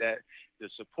stuff like that. The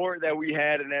support that we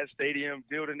had in that stadium,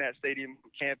 building that stadium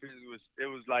campus, it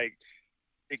was like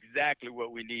exactly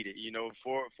what we needed,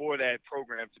 for that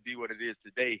program to be what it is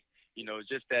today.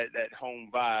 Just that home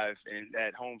vibe and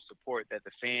that home support that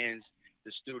the fans,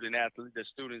 the students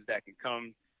that can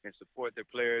come and support their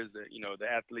players, the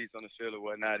athletes on the field or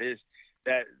whatnot,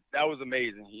 that was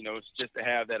amazing. It's just to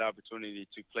have that opportunity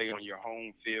to play on your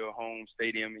home field, home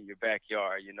stadium in your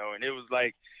backyard, and it was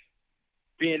like,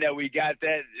 being that we got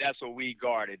that, that's what we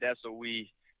guarded. That's what we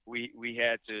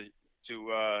had to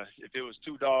if it was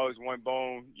two dogs, one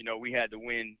bone, we had to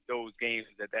win those games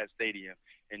at that stadium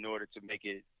in order to make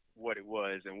it what it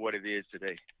was and what it is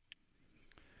today.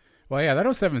 Well, yeah, that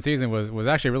 2007 season was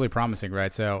actually really promising,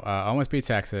 right? So almost beat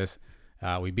Texas.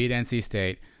 We beat NC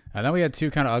State. Then we had two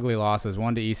kind of ugly losses,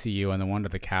 one to ECU and then one to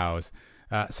the Cows.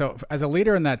 So as a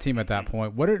leader in that team at that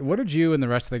point, what did you and the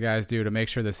rest of the guys do to make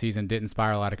sure the season didn't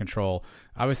spiral out of control?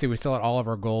 Obviously, we still had all of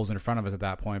our goals in front of us at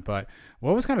that point, but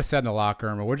what was kind of said in the locker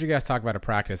room, or what did you guys talk about at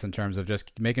practice in terms of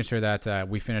just making sure that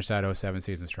we finished that 2007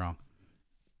 season strong?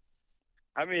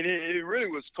 I mean, it really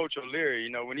was Coach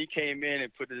O'Leary. When he came in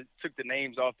and took the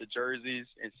names off the jerseys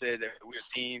and said that we're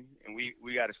a team and we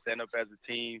got to stand up as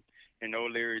a team. And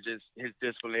O'Leary, just his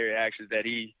disciplinary actions that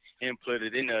he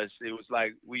implemented in us, it was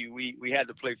like we had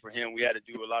to play for him. We had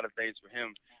to do a lot of things for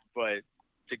him. But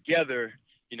together,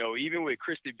 even with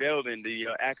Christy Belden, the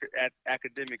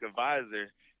academic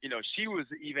advisor, she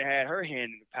even had her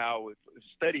hand in the pile with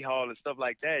study hall and stuff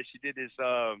like that. She did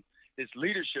this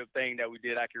leadership thing that we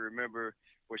did, I can remember,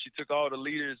 where she took all the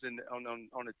leaders on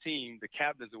the team, the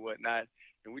captains and whatnot,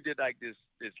 and we did like this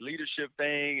leadership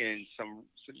thing, and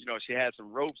she had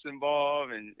some ropes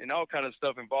involved and all kind of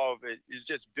stuff involved. It's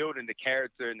just building the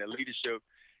character and the leadership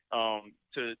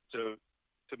to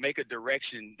make a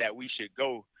direction that we should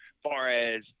go, far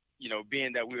as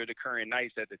being that we were the current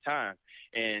Knights at the time.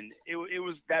 And it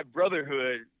was that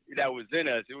brotherhood that was in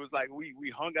us. It was like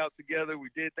we hung out together, we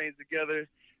did things together.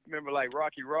 Remember, like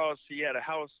Rocky Ross, he had a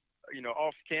house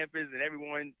off campus, and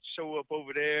everyone show up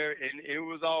over there, and it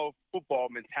was all football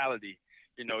mentality.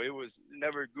 It was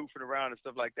never goofing around and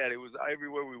stuff like that. It was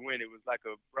everywhere we went, it was like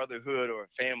a brotherhood or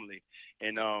a family.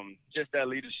 And just that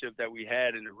leadership that we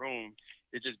had in the room,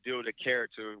 it just built a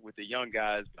character with the young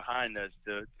guys behind us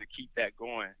to keep that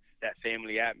going, that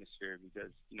family atmosphere,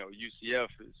 because, UCF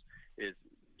is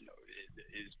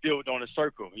built on a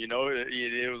circle.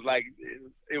 It was like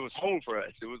it was home for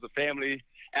us. It was a family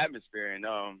atmosphere, and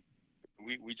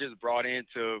we just brought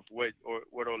into what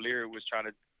O'Leary was trying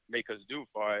to make us do, as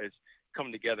far as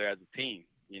come together as a team.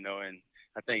 And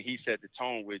I think he set the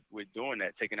tone with doing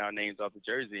that, taking our names off the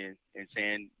jersey and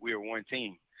saying we are one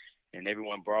team, and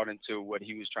everyone brought into what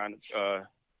he was trying to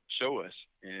show us.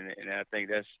 And I think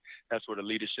that's where the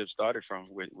leadership started from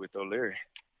with O'Leary.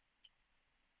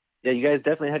 Yeah, you guys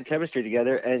definitely had chemistry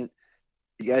together, and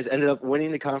you guys ended up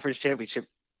winning the conference championship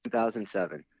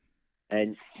 2007.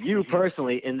 And you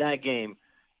personally, in that game,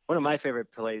 one of my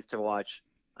favorite plays to watch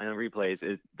on replays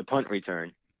is the punt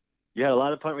return. You had a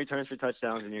lot of punt returns for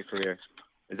touchdowns in your career.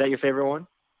 Is that your favorite one?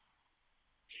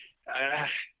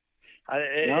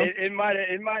 It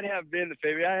might have been the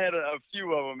favorite. I had a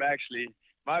few of them, actually.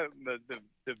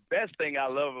 The best thing I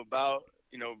love about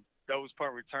those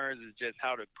punt returns is just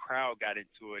how the crowd got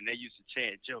into it, and they used to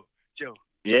chant Joe.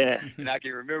 Yeah. And I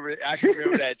can remember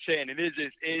that chant, and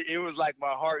it was like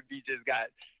my heartbeat just got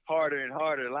harder and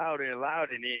harder, louder and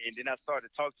louder, and then I started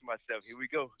to talk to myself. Here we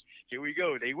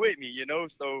go. They with me,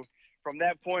 So from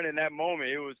that point in that moment,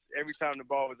 it was every time the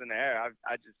ball was in the air,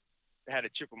 I just had a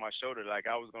chip on my shoulder, like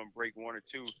I was going to break one or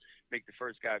two, make the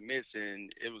first guy miss,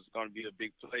 and it was going to be a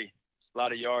big play, a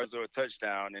lot of yards or a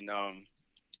touchdown. And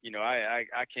I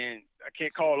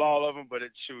can't call all of them, but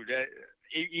it's true that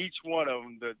each one of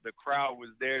them, the crowd was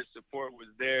there, support was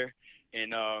there,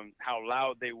 and how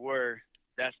loud they were.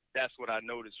 That's what I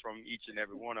noticed from each and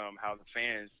every one of them, how the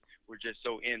fans were just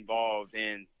so involved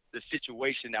in the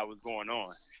situation that was going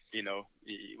on.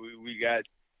 We got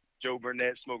Joe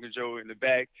Burnett, Smoking Joe in the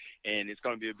back, and it's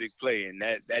going to be a big play. And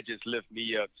that just lifted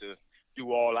me up to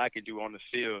do all I could do on the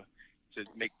field to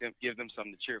give them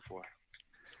something to cheer for.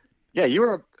 Yeah, you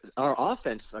were our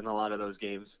offense in a lot of those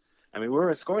games. I mean, we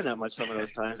weren't scoring that much some of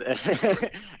those times.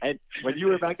 And when you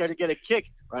were back there to get a kick,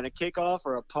 or on a kickoff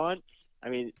or a punt, I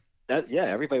mean,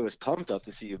 everybody was pumped up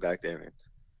to see you back there, man.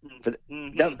 But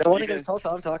the one against Tulsa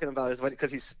I'm talking about is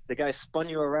because the guy spun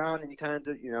you around and you kind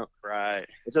of, right.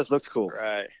 It just looks cool.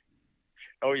 Right.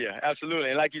 Oh yeah, absolutely.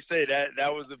 And like you say,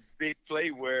 that was a big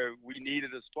play where we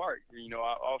needed a spark.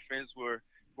 Our offense were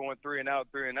going three and out,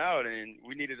 and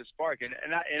we needed a spark.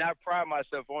 And I pride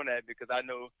myself on that, because I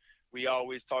know we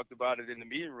always talked about it in the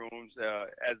meeting rooms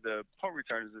as the punt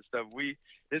returners and stuff.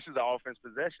 This is our offense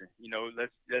possession.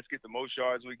 Let's get the most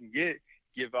yards we can get,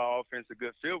 give our offense a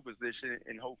good field position,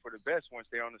 and hope for the best once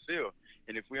they're on the field.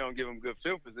 And if we don't give them good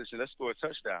field position, let's score a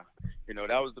touchdown.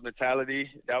 That was the mentality.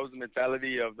 That was the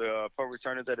mentality of the punt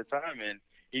returners at the time. And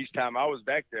each time I was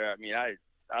back there, I mean, I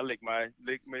licked my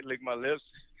lips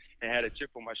and had a chip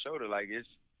on my shoulder, like it's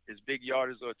big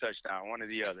yardage or a touchdown, one or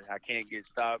the other. I can't get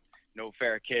stopped. No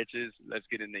fair catches. Let's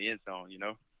get in the end zone.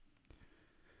 All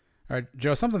right,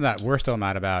 Joe. Something that we're still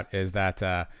mad about is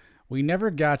that we never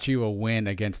got you a win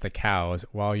against the Cows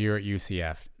while you're at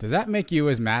UCF. Does that make you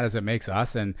as mad as it makes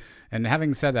us? And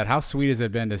having said that, how sweet has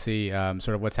it been to see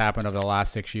sort of what's happened over the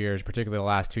last 6 years, particularly the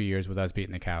last 2 years with us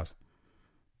beating the Cows?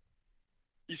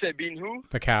 You said beating who?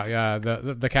 The Cow,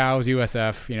 the Cows,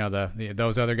 USF,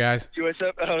 those other guys.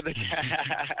 USF,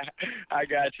 I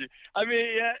got you. I mean,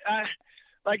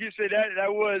 like you said, that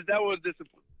was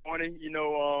disappointing.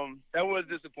 That was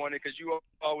disappointing, because you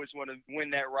always want to win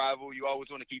that rival. You always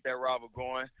want to keep that rival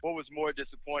going. What was more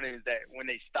disappointing is that when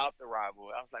they stopped the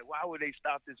rival, I was like, why would they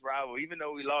stop this rival? Even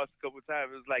though we lost a couple of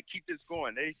times, it was like, keep this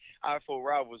going. They are full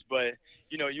rivals, but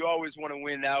you always want to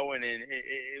win that one, and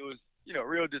it was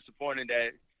real disappointing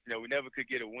that we never could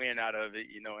get a win out of it.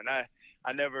 And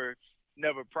I never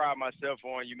pride myself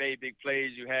on you made big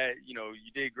plays, you had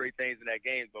you did great things in that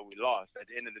game, but we lost. At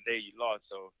the end of the day, you lost.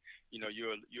 So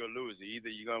you're a loser. Either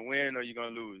you're gonna win or you're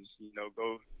gonna lose.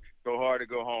 Go hard or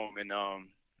go home. And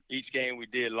each game we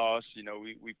did lost.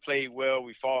 We played well,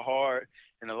 we fought hard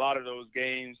in a lot of those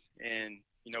games, and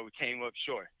we came up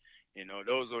short.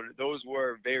 Those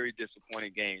were very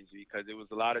disappointing games, because it was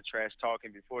a lot of trash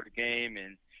talking before the game,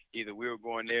 and either we were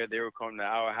going there, they were coming to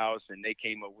our house, and they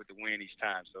came up with the win each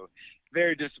time. So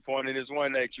very disappointing. It's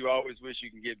one that you always wish you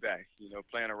can get back,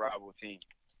 playing a rival team.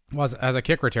 Well, as a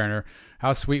kick returner,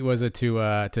 how sweet was it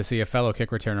to see a fellow kick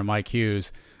returner, Mike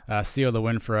Hughes, seal the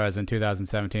win for us in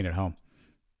 2017 at home?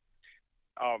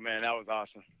 Oh man, that was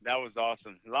awesome.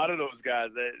 A lot of those guys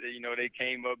that they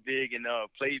came up big and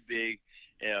played big,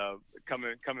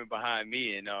 coming behind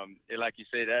me, and like you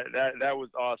said, that was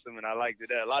awesome, and I liked it.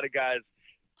 A lot of guys,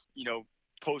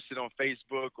 posted on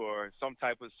Facebook or some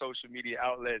type of social media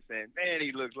outlet saying, man,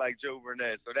 he looks like Joe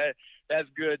Burnett. So that's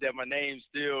good that my name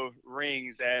still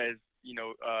rings as,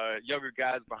 younger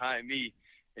guys behind me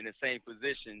in the same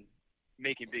position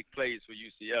making big plays for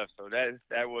UCF. So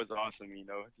that was awesome,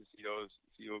 to see those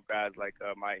guys like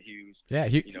Mike Hughes. Yeah,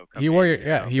 he wore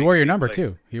your number play.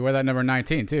 too. He wore that number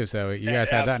 19 too. So you guys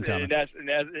had that in common. That's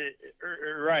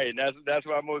right. And that's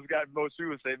why most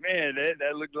people say, man,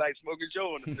 that looked like Smoking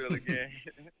Joe on the field again.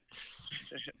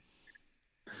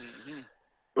 Mm-hmm.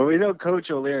 Well, we know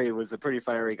Coach O'Leary was a pretty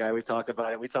fiery guy. We talked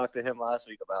about it. We talked to him last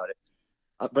week about it.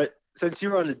 But since you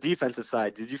were on the defensive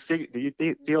side, do you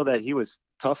feel that he was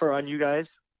tougher on you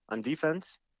guys on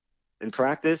defense in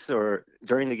practice or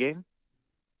during the game?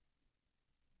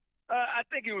 I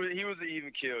think he was an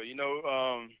even kill.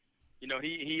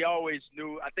 He always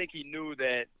knew. I think he knew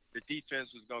that the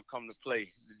defense was going to come to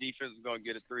play. The defense was going to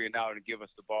get a 3 and out and give us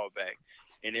the ball back.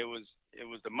 And it was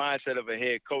the mindset of a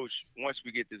head coach. Once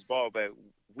we get this ball back,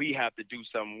 we have to do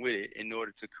something with it in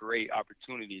order to create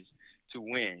opportunities to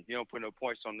win. If you don't put no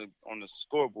points on the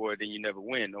scoreboard, then you never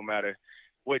win, no matter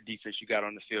what defense you got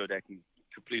on the field that can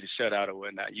complete a shutout or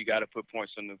whatnot. You got to put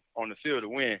points on the field to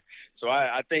win. So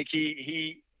I think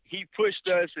he pushed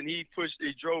us and he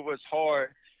drove us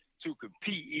hard to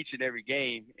compete each and every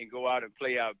game and go out and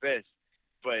play our best.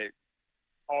 But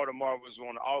all the marbles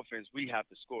on the offense, we have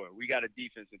to score. We got a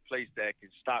defense in place that can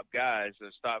stop guys or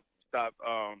stop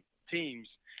teams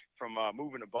from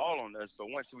moving the ball on us.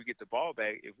 But once we get the ball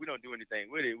back, if we don't do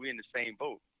anything with it, we're in the same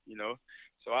boat,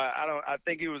 So I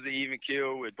think it was an even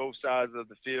kill with both sides of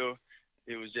the field.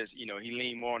 It was just, he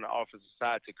leaned more on the offensive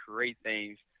side to create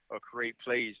things or create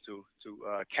plays to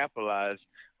capitalize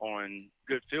on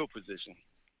good field position.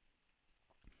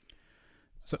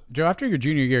 So, Joe, after your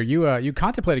junior year, you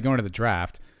contemplated going to the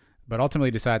draft, but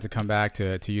ultimately decided to come back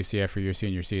to UCF for your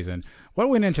senior season. What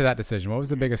went into that decision? What was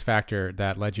the biggest factor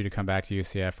that led you to come back to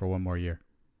UCF for one more year?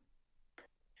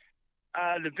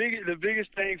 The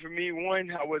biggest thing for me,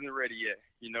 one, I wasn't ready yet,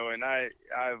 and I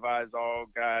advise all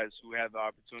guys who have the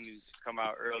opportunity to come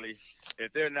out early.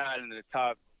 If they're not in the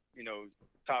top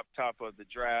of the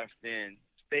draft, then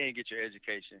stay and get your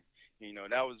education.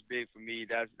 That was big for me.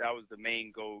 That was the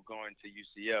main goal going to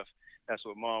UCF. That's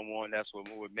what Mom wanted. That's what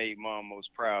made Mom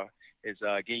most proud is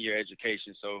getting your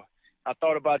education. So I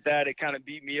thought about that. It kind of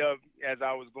beat me up as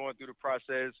I was going through the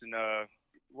process and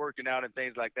working out and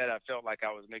things like that. I felt like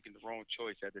I was making the wrong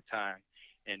choice at the time.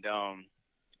 And,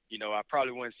 I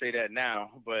probably wouldn't say that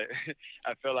now, but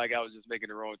I felt like I was just making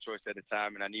the wrong choice at the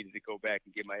time, and I needed to go back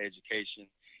and get my education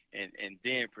and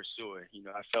then pursue it.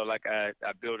 I felt like I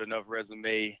built enough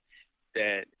resume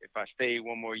that if I stayed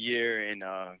one more year and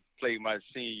played my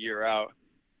senior year out,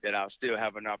 that I'll still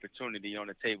have an opportunity on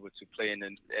the table to play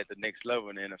at the next level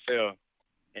in the NFL.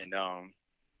 And,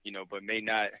 but may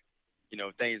not,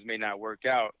 things may not work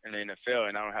out in the NFL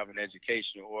and I don't have an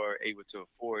education or able to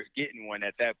afford getting one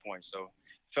at that point. So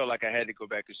I felt like I had to go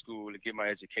back to school to get my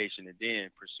education and then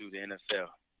pursue the NFL.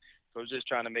 So I was just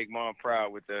trying to make Mom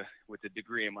proud with the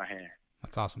degree in my hand.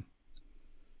 That's awesome.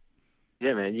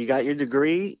 Yeah, man, you got your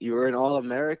degree. You were an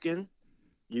All-American.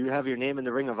 You have your name in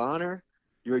the Ring of Honor.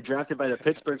 You were drafted by the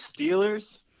Pittsburgh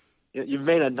Steelers. You've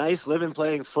made a nice living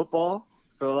playing football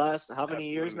for the last how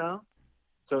many years now?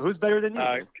 So who's better than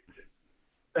you?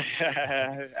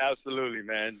 Absolutely,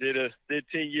 man. Did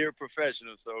 10-year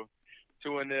professional, so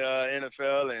 2 in the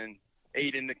NFL and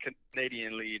 8 in the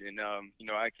Canadian League. And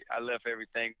I left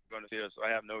everything on the field, so I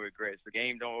have no regrets. The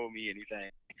game don't owe me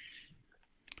anything.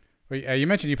 Well, you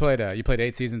mentioned you played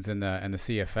 8 seasons in the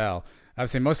CFL.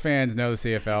 Obviously, most fans know the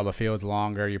CFL. The field's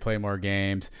longer. You play more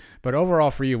games. But overall,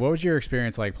 for you, what was your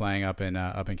experience like playing up in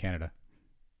Canada?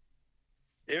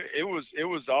 It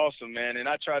was awesome, man. And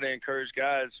I try to encourage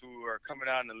guys who are coming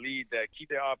out in the league that keep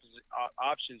their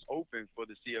options open for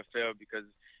the CFL because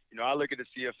I look at the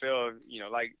CFL,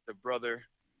 like the brother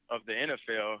of the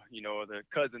NFL, or the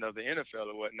cousin of the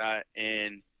NFL or whatnot,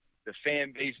 and the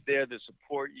fan base there, the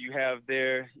support you have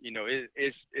there,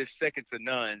 it's second to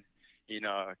none.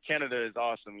 Canada is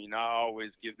awesome. I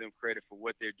always give them credit for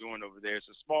what they're doing over there. It's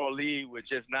a small league with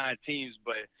just 9 teams,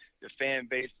 but the fan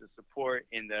base, the support,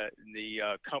 and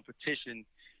the competition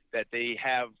that they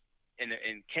have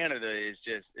in Canada is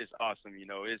awesome.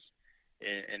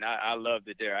 And I loved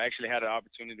it there. I actually had an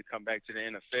opportunity to come back to the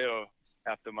NFL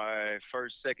after my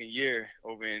second year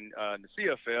over in the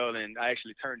CFL, and I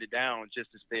actually turned it down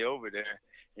just to stay over there,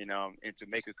 and to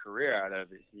make a career out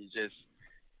of it. It's just,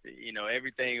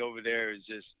 everything over there is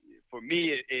just, for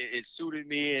me, it suited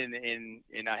me,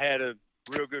 and I had a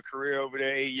real good career over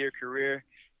there, 8-year career,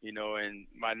 and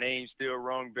my name still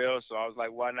rung bells. So I was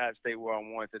like, why not stay where I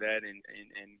wanted at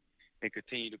and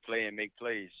continue to play and make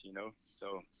plays,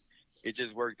 So it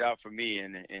just worked out for me.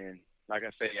 And like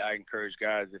I say, I encourage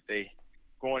guys if they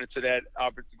going into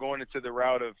the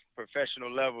route of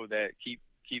professional level that keep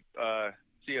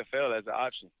CFL as an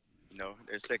option.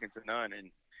 They're second to none,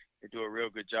 and they do a real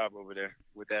good job over there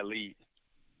with that lead.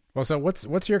 Well, so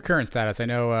what's your current status? I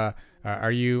know,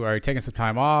 are you taking some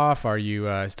time off? Are you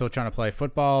still trying to play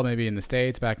football, maybe in the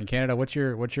States, back in Canada? What's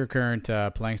your current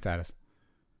playing status?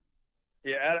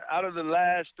 Yeah, out of the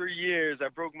last 3 years, I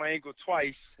broke my ankle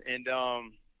twice, and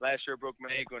last year I broke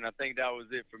my ankle, and I think that was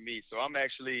it for me. So I'm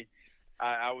actually,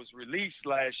 I was released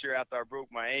last year after I broke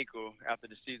my ankle after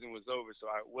the season was over, so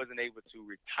I wasn't able to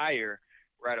retire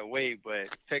right away,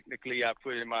 but technically I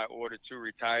put in my order to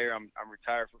retire. I'm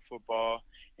retired from football,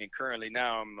 and currently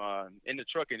now I'm in the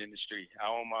trucking industry. I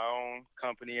own my own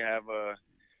company. I have a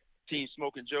Team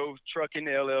Smoking Joe Trucking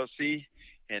LLC,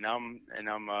 and I'm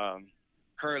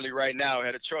currently right now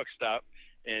at a truck stop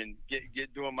and get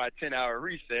doing my 10-hour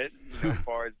reset as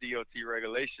far as DOT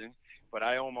regulations. But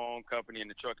I own my own company in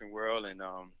the trucking world, and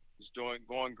it's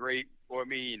going great for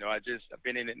me. I've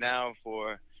been in it now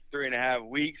for 3.5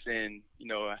 weeks, and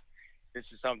this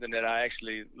is something that I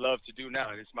actually love to do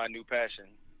now. It's my new passion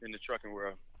in the trucking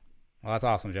world. Well, that's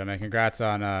awesome, Joe, man. Congrats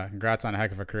on a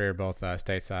heck of a career, both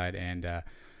stateside and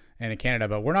in Canada.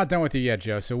 But we're not done with you yet,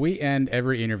 Joe. So we end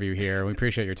every interview here. We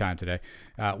appreciate your time today.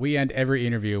 We end every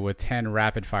interview with 10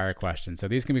 rapid fire questions. So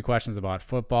these can be questions about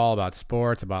football, about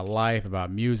sports, about life, about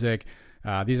music.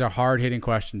 These are hard hitting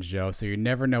questions, Joe. So you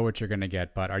never know what you're going to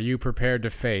get. But are you prepared to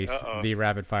face the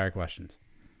rapid fire questions?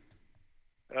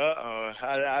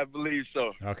 I believe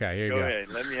so. Okay, here you go. Go ahead.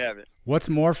 Let me have it. What's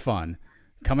more fun,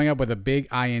 coming up with a big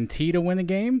INT to win the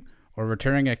game, or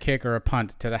returning a kick or a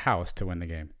punt to the house to win the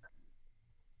game?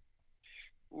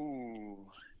 Ooh,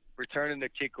 returning the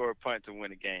kick or a punt to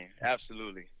win a game.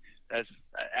 Absolutely. That's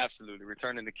absolutely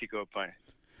returning the kick or a punt.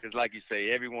 Because like you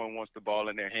say, everyone wants the ball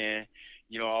in their hand.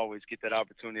 You don't always get that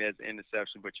opportunity as an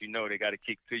interception, but they got to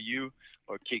kick to you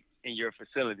or kick in your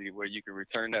facility where you can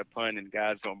return that punt and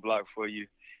guys don't block for you,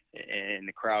 and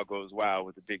the crowd goes wild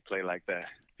with a big play like that.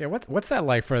 Yeah, what's that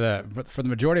like for the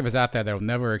majority of us out there that will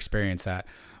never experience that?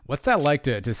 What's that like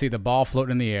to see the ball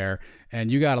floating in the air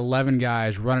and you got 11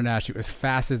 guys running at you as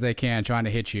fast as they can trying to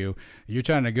hit you? You're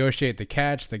trying to negotiate the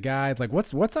catch, the guide. Like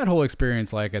what's that whole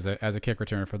experience like as a kick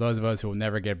returner for those of us who will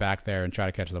never get back there and try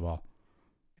to catch the ball?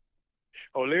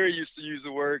 O'Leary used to use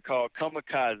a word called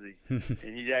kamikaze,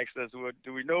 and he asked us, "What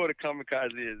do we know what a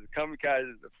kamikaze is?" A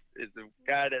kamikaze is the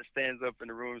guy that stands up in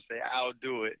the room and say, "I'll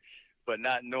do it," but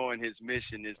not knowing his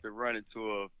mission is to run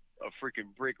into a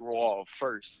freaking brick wall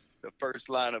first, the first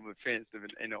line of defense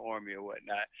in the Army or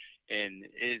whatnot. And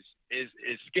it's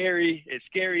scary. It's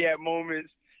scary at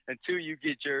moments until you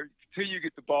get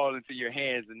the ball into your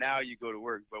hands, and now you go to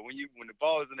work. But when the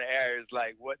ball is in the air, it's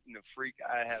like, what in the freak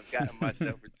I have gotten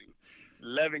myself into?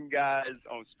 11 guys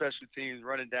on special teams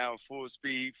running down full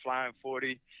speed, flying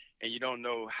 40, and you don't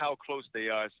know how close they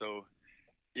are. So,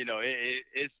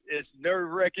 it's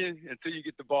nerve-wracking until you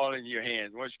get the ball in your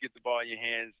hands. Once you get the ball in your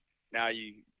hands, now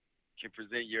you can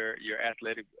present your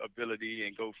athletic ability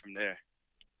and go from there.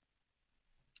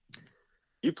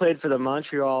 You played for the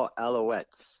Montreal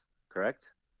Alouettes, correct?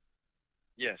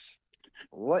 Yes.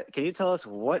 What can you tell us?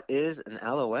 What is an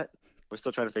Alouette? We're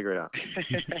still trying to figure it out.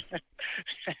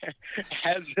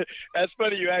 That's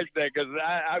funny you asked that because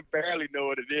I barely know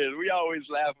what it is. We always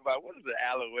laugh about what is an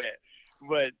Alouette.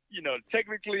 But,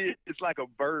 technically it's like a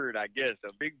bird, I guess,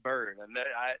 a big bird. And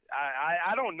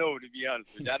I don't know, to be honest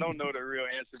with you. I don't know the real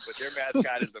answer, but their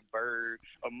mascot is a bird,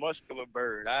 a muscular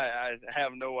bird. I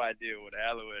have no idea what an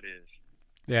Alouette is.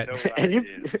 Yeah. No and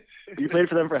idea. you played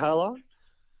for them for how long?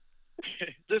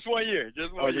 Just 1 year.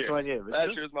 Just one year. Just 1 year.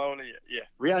 Last year was my only year. Yeah.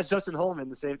 We asked Justin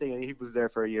Holman the same thing, and he was there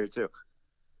for a year too.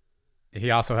 He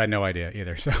also had no idea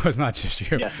either, so it's not just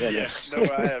you. Yeah. No,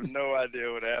 I have no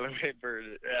idea what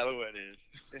Alouette is.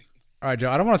 All right,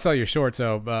 Joe. I don't want to sell you short.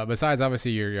 So, besides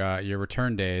obviously your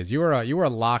return days, you were a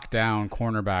lockdown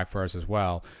cornerback for us as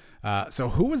well. So,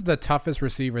 who was the toughest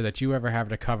receiver that you ever have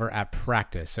to cover at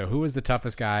practice? So, who was the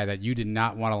toughest guy that you did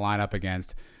not want to line up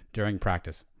against during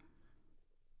practice?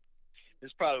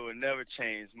 This probably would never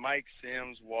change. Mike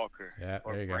Sims Walker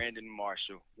or Brandon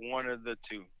Marshall, one of the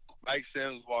two. Mike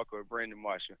Sims Walker or Brandon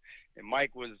Marshall. And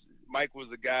Mike was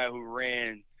a guy who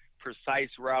ran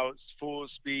precise routes, full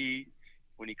speed.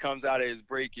 When he comes out of his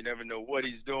break, you never know what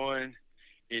he's doing,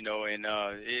 and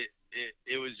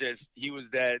it was just, he was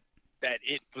that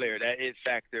it player, that it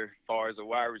factor as far as a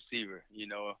wide receiver,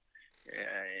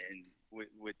 and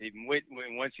with even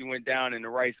once he went down in the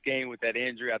Rice game with that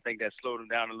injury, I think that slowed him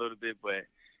down a little bit. But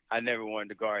I never wanted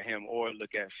to guard him or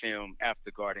look at film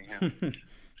after guarding him.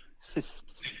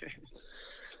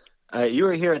 You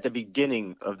were here at the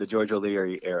beginning of the George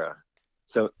O'Leary era.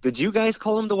 So did you guys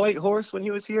call him the White Horse when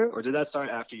he was here, or did that start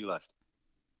after you left?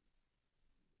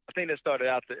 I think that started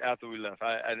after we left.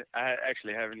 I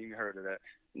actually haven't even heard of that.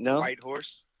 No? White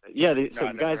Horse? Yeah, the I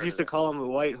never guys heard used of to call him the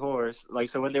White Horse. Like,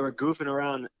 so when they were goofing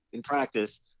around in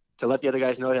practice to let the other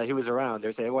guys know that he was around,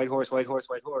 they'd say, White Horse, White Horse,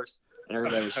 White Horse, and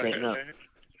everybody would straighten up.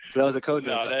 So that was a code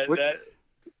name. No, that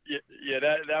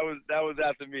was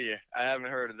after me. I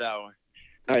haven't heard of that one.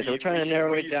 All right, so we're trying to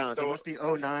narrow it down. So it must be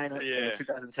 09 or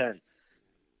 2010.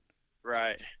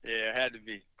 Right. Yeah, it had to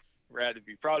be.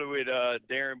 Probably with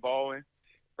Darren Baldwin.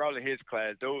 Probably his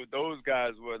class. Those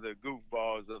guys were the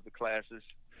goofballs of the classes.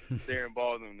 Darren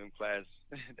Baldwin in them class.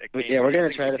 We're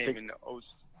gonna try to figure.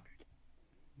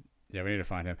 Yeah, we need to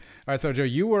find him. All right, so Joe,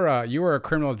 you were a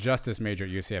criminal justice major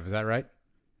at UCF. Is that right?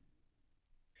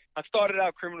 I started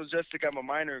out criminal justice, got my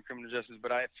minor in criminal justice,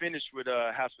 but I finished with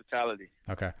hospitality.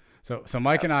 Okay, so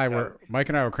Mike and I were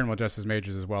criminal justice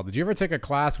majors as well. Did you ever take a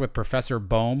class with Professor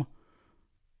Bohm?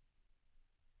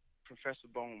 Professor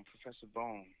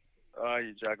Bohm. Oh,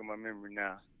 you're jogging my memory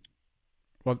now.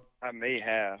 Well, I may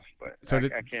have, but so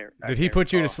I can't. Did he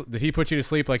put you to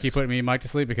sleep like he put me and Mike to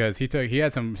sleep? Because he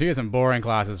had some boring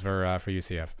classes for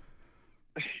UCF.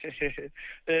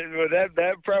 Well,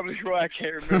 that probably is why I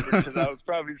can't remember, because I was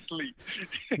probably asleep.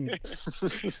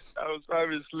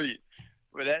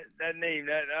 But that name,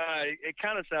 it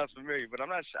kind of sounds familiar, but I'm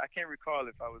not sure. I can't recall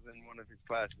if I was in one of his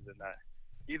classes or not.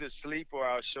 Either sleep or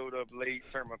I showed up late,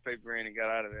 turned my paper in, and got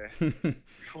out of there.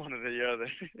 One or the other.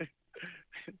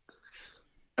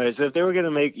 All right, so if they were going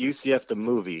to make UCF the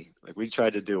movie, like we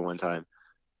tried to do one time,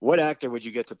 what actor would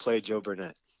you get to play Joe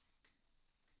Burnett?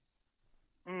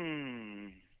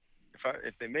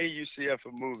 If they made UCF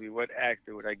a movie, what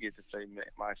actor would I get to play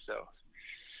myself?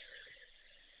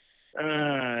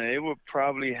 It would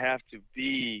probably have to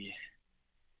be,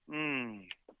 I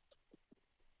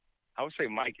would say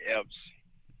Mike Epps.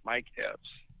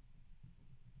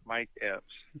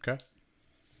 Okay.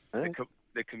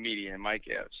 The comedian, Mike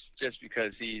Epps, just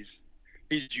because he's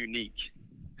unique.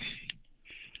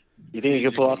 You think he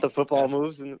can pull off the football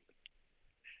moves?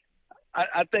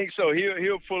 I think so.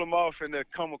 He'll pull them off in a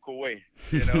comical way,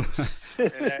 which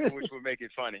would make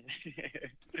it funny.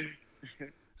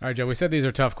 All right, Joe, we said these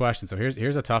are tough questions, so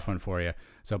here's a tough one for you.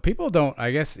 So people don't,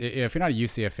 I guess, if you're not a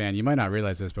UCF fan, you might not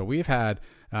realize this, but we've had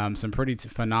some pretty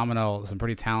phenomenal, some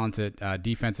pretty talented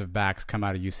defensive backs come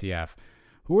out of UCF.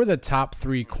 Who are the top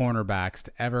 3 cornerbacks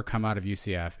to ever come out of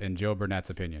UCF, in Joe Burnett's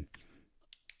opinion?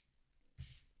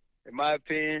 In my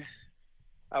opinion,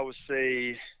 I would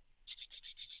say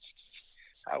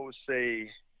Santea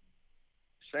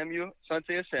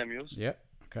Samuels. Yep.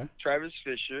 Okay. Travis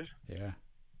Fisher. Yeah.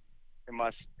 And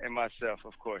myself,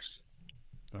 of course.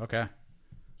 Okay.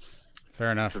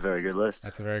 Fair enough. That's a very good list.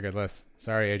 That's a very good list.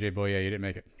 Sorry, AJ Boye, you didn't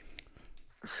make it.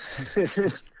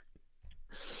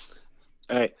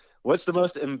 All right. What's the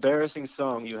most embarrassing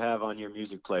song you have on your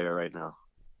music player right now?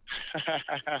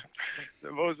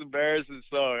 The most embarrassing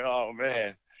song? Oh,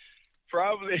 man.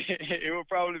 It would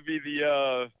probably be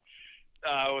the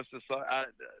what's the song?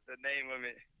 The name of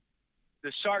it?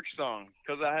 The Shark song,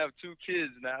 because I have 2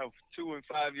 kids now, 2 and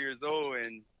 5 years old,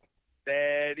 and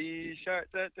Daddy Shark.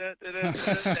 Okay.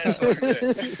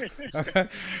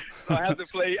 So I have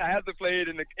to play it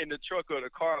in the truck or the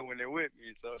car when they're with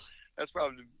me. So that's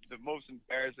probably the most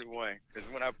embarrassing one, because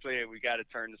when I play it, we got to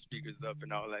turn the speakers up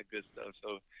and all that good stuff,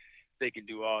 so they can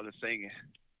do all the singing.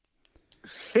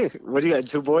 What do you got?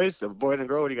 2 boys? A boy and a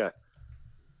girl? What do you got?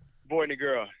 Boy and a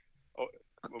girl. Oh,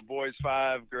 boys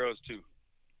 5, girls 2.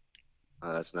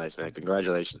 Oh, that's nice, man.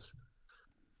 Congratulations.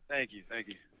 Thank you.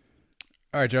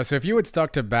 All right, Joe. So if you had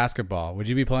stuck to basketball, would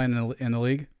you be playing in the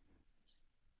league?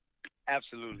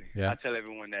 Absolutely. Yeah. I tell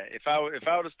everyone that. If I would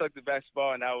have stuck to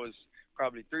basketball and I was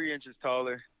probably 3 inches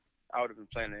taller, I would have been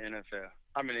playing in the NFL.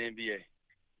 I'm in the NBA.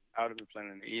 I would have been playing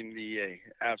in the NBA.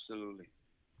 Absolutely.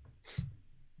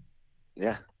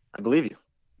 Yeah, I believe you.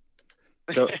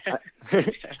 So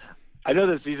I know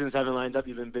the seasons haven't lined up.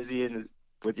 You've been busy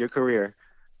with your career.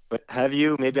 But have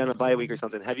you, maybe on a bye week or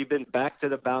something, have you been back to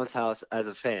the Bounce House as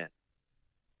a fan?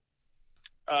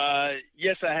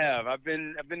 Yes, I have. I've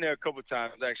been there a couple of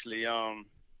times, actually.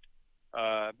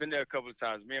 I've been there a couple of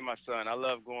times. Me and my son, I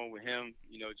love going with him,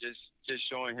 just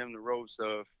showing him the ropes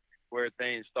of where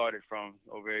things started from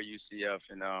over at UCF.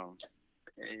 And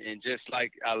just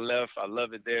like I left, I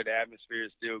love it there. The atmosphere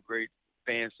is still great.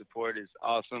 Fan support is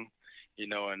awesome,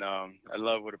 and I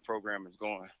love where the program is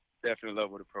going. definitely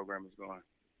love where the program is going.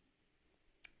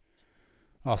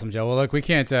 Awesome, Joe. Well, look, we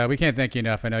can't thank you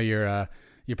enough. I know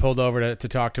you pulled over to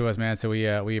talk to us, man. So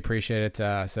we appreciate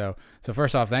it. So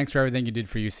first off, thanks for everything you did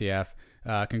for UCF.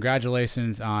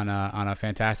 Congratulations on a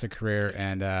fantastic career,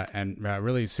 and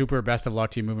really super best of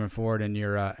luck to you moving forward in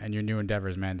your new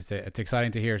endeavors, man. It's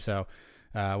exciting to hear. So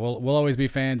we'll always be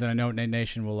fans, and I know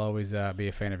Nation will always be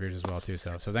a fan of yours as well too.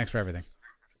 So thanks for everything.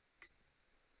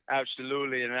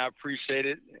 Absolutely, and I appreciate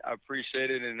it.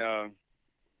 And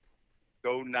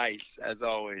go Knights, as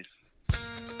always.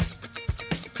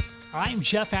 I'm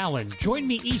Jeff Allen. Join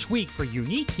me each week for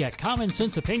unique yet common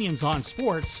sense opinions on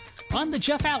sports on the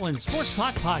Jeff Allen Sports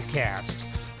Talk Podcast.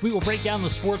 We will break down the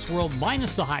sports world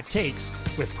minus the hot takes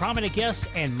with prominent guests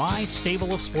and my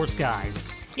stable of sports guys.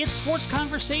 It's sports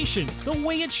conversation the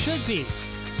way it should be.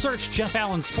 Search Jeff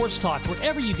Allen Sports Talk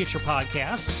wherever you get your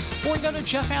podcasts or go to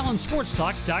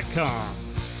jeffallensportstalk.com.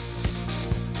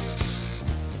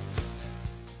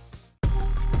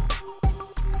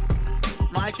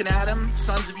 Mike and Adam,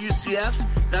 sons of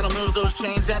UCF. That'll move those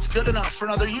chains. That's good enough for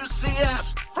another UCF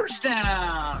first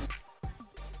down.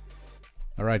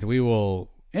 All right, we will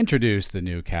introduce the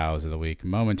new cows of the week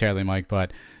momentarily, Mike,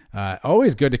 but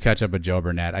always good to catch up with Joe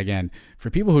Burnett. Again, for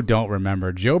people who don't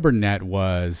remember, Joe Burnett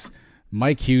was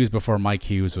Mike Hughes before Mike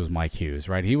Hughes was Mike Hughes,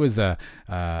 right? He was just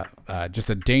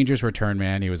a dangerous return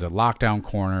man. He was a lockdown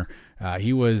corner.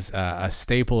 He was a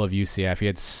staple of UCF. He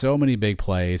had so many big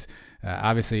plays.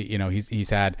 Obviously, he's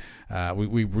had,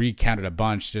 we recounted a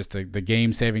bunch, just the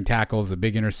game-saving tackles, the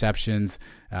big interceptions.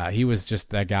 He was just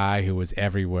that guy who was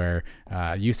everywhere.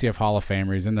 UCF Hall of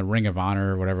Famer. He's in the Ring of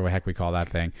Honor, whatever the heck we call that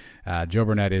thing. Joe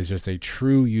Burnett is just a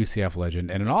true UCF legend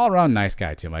and an all-around nice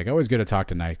guy, too. Like, always good to talk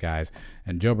to nice guys,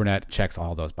 and Joe Burnett checks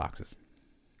all those boxes.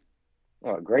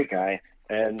 Oh, great guy.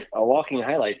 And a walking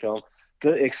highlight film.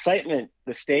 The excitement,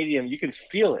 the stadium, you can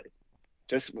feel it.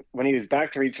 Just when he was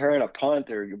back to return a punt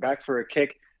or back for a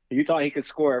kick, you thought he could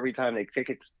score every time they kicked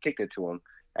it to him.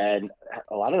 And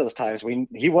a lot of those times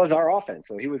he was our offense.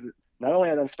 So he was not only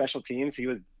on special teams, he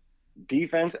was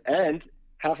defense and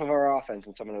half of our offense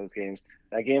in some of those games.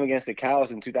 That game against the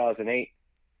Cows in 2008,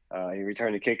 he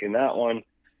returned a kick in that one.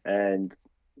 And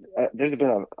there's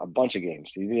been a bunch of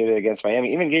games. He did it against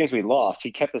Miami. Even games we lost,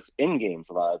 he kept us in games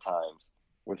a lot of times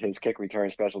with his kick return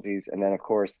specialties. And then, of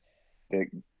course,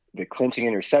 the clinching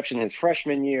interception his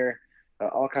freshman year,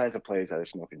 all kinds of plays out of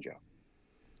Smoking Joe.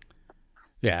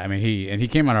 Yeah, I mean, he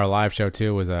came on our live show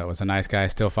too. Was a nice guy.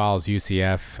 Still follows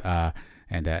UCF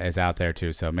and is out there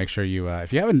too. So make sure you,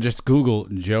 if you haven't, just Google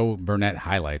Joe Burnett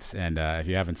highlights, and if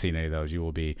you haven't seen any of those,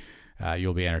 you'll be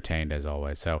entertained as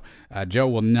always. So Joe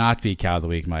will not be Cow of the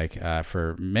Week, Mike,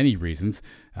 for many reasons,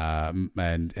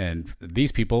 and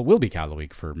these people will be Cow of the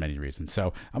Week for many reasons.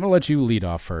 So I'm gonna let you lead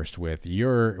off first with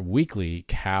your weekly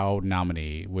Cow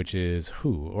nominee, which is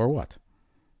who or what?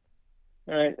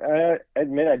 All right, I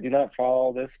admit I do not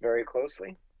follow this very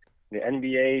closely. The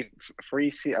NBA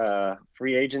free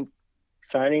agent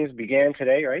signings began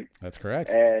today, right? That's correct.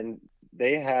 And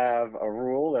they have a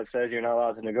rule that says you're not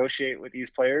allowed to negotiate with these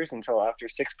players until after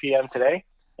 6 p.m. today.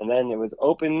 And then it was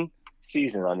open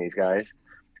season on these guys.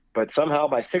 But somehow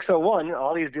by 6:01,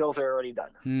 all these deals are already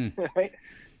done. Right?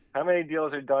 How many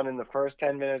deals are done in the first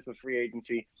 10 minutes of free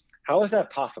agency? How is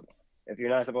that possible if you're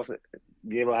not supposed to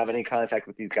be able to have any contact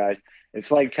with these guys?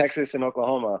 It's like Texas and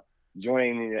Oklahoma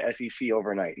joining the SEC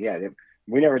overnight. Yeah,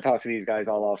 we never talk to these guys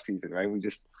all off season, right? We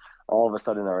just all of a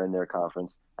sudden are in their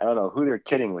conference. I don't know who they're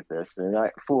kidding with this. They're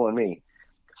not fooling me.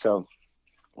 So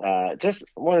just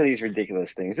one of these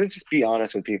ridiculous things. Let's just be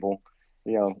honest with people.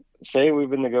 Say we've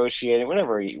been negotiating,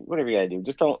 whatever you got to do.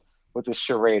 Just don't with this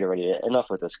charade already. Enough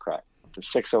with this crap. The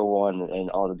 6:01 and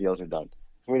all the deals are done.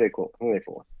 Who are they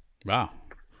fooling? Wow.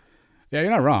 Yeah, you're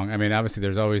not wrong. I mean, obviously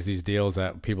there's always these deals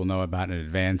that people know about in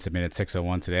advance. I mean, at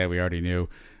 6:01 today, we already knew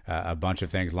a bunch of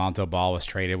things. Lonzo Ball was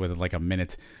traded within like a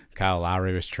minute. Kyle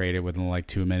Lowry was traded within like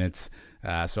 2 minutes.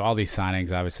 So all these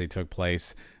signings obviously took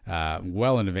place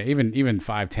well in advance, even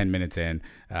 5-10 minutes in.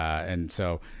 And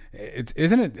so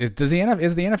is the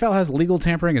NFL has legal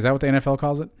tampering? Is that what the NFL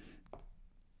calls it?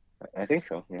 I think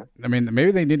so. Yeah. I mean,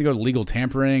 maybe they need to go to legal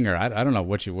tampering, or I don't know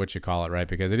what you call it, right?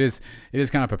 Because it is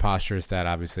kind of preposterous that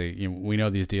obviously we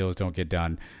know these deals don't get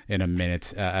done in a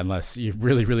minute unless you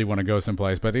really really want to go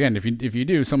someplace. But again, if you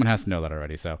do, someone has to know that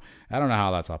already. So I don't know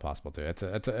how that's all possible too.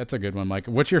 It's a good one, Mike.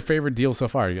 What's your favorite deal so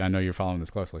far? I know you're following this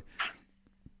closely.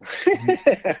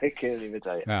 I can't even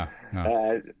tell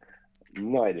you.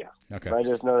 No idea. Okay. But I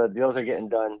just know that deals are getting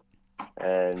done.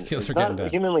 And Deals it's not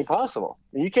humanly possible.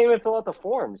 You can't even fill out the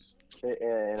forms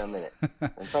in a minute.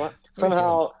 And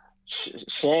somehow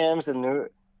Shams and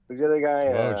Who's the other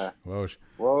guy?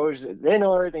 Woj. They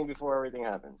know everything before everything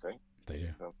happens, right? They do.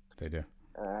 So, they do.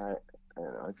 I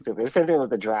don't know. It's stupid. It's the same thing with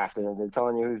the draft. And they're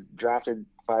telling you who's drafted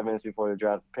 5 minutes before the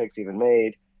draft pick's even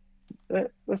made.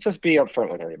 Let's just be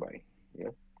upfront with everybody. You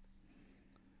know?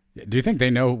 Do you think they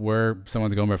know where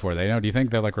someone's going before they know? Do you think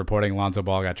they're like reporting Lonzo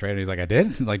Ball got traded? He's like, I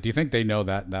did? Like, do you think they know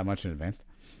that much in advance?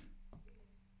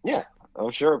 Yeah,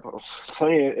 I'm sure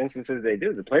plenty of instances they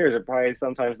do. The players are probably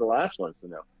sometimes the last ones to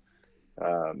know.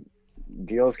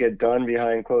 Deals get done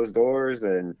behind closed doors,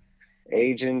 and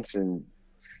agents, and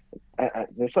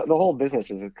the whole business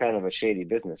is kind of a shady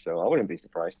business, so I wouldn't be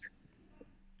surprised.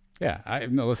 Yeah,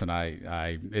 listen,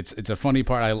 it's a funny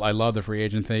part. I love the free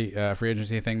agency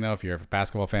thing, though. If you're a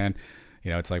basketball fan,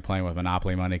 it's like playing with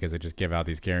Monopoly money because they just give out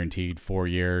these guaranteed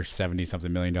 4-year,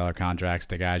 $70-something million contracts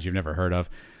to guys you've never heard of.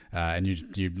 And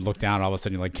you look down, all of a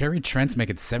sudden you're like, Gary Trent's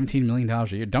making $17 million a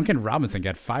year. Duncan Robinson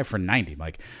got 5 for 90.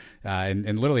 Like,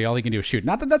 and literally all he can do is shoot.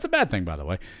 Not that that's a bad thing, by the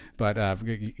way, but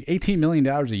 $18 million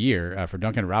a year for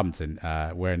Duncan Robinson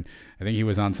when I think he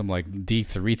was on some like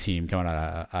D3 team coming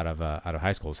out of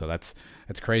high school. So that's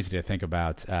crazy to think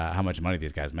about how much money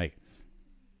these guys make.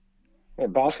 Yeah,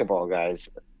 basketball guys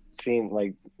seem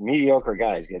like mediocre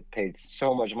guys get paid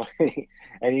so much money,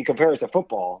 and you compare it to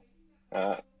football.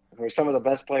 Where some of the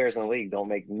best players in the league don't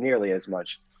make nearly as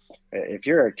much. If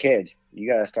you're a kid, you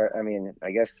got to start. I mean,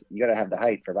 I guess you got to have the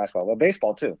height for basketball, but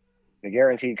baseball too. The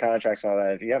guaranteed contracts and all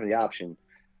that. If you have the option,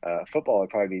 football would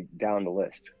probably be down the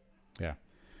list. Yeah.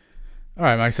 All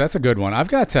right, Mike. So that's a good one. I've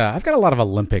got a lot of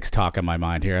Olympics talk in my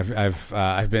mind here.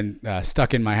 I've been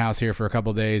stuck in my house here for a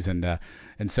couple of days, and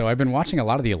so I've been watching a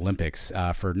lot of the Olympics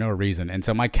for no reason. And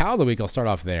so my cow of the week, I'll start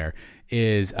off there,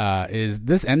 is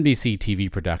this NBC TV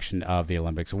production of the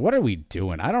Olympics. What are we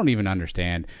doing? I don't even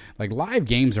understand. Like, live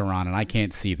games are on and I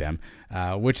can't see them,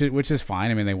 which is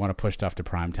fine. I mean, they want to push stuff to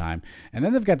prime time, and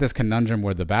then they've got this conundrum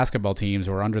where the basketball teams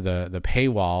were under the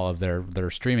paywall of their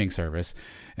streaming service.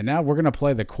 And now we're going to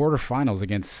play the quarterfinals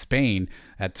against Spain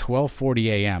at 12:40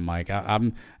 a.m. Mike,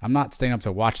 I'm not staying up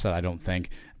to watch that, I don't think.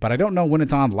 But I don't know when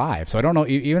it's on live. So I don't know,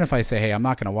 even if I say, hey, I'm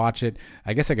not going to watch it,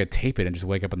 I guess I could tape it and just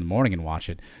wake up in the morning and watch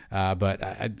it. But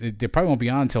it probably won't be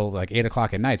on until like 8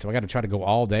 o'clock at night. So I got to try to go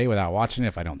all day without watching it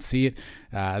if I don't see it.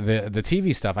 The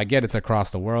TV stuff, I get it's across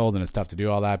the world and it's tough to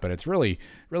do all that, but it's really,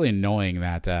 really annoying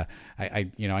that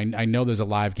I know there's a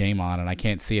live game on and I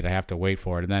can't see it. I have to wait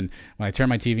for it. And then when I turn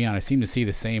my TV on, I seem to see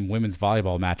the same women's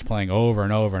volleyball match playing over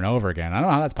and over and over again. I don't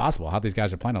know how that's possible, how these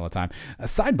guys are playing all the time. A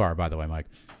sidebar, by the way, Mike.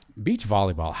 Beach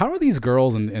volleyball. How are these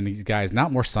girls and these guys not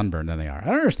more sunburned than they are? I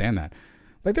don't understand that.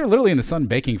 Like, they're literally in the sun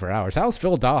baking for hours. How is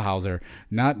Phil Dahlhauser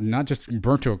not just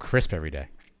burnt to a crisp every day?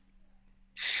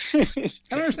 I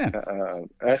don't understand.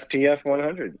 SPF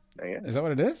 100. Is that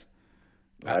what it is?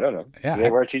 I don't know. Yeah, they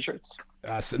wear t-shirts.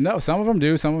 No, some of them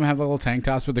do. Some of them have little tank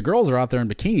tops, but the girls are out there in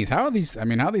bikinis. How are these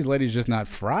ladies just not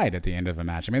fried at the end of a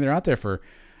match? I mean, they're out there for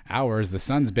hours. The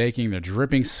sun's baking. They're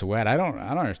dripping sweat. I don't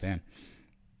understand.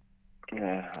 I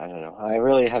don't know. I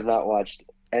really have not watched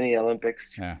any Olympics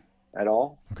at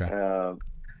all. Okay.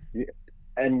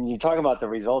 And you talk about the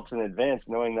results in advance,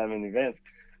 knowing them in advance.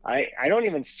 I don't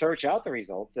even search out the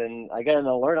results, and I get an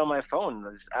alert on my phone.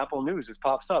 This Apple News just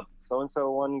pops up.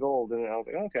 So-and-so won gold. And I was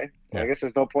like, okay. Yeah. I guess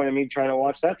there's no point in me trying to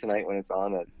watch that tonight when it's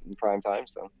on in prime time.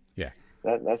 So yeah,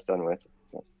 that's done with.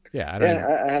 So. Yeah,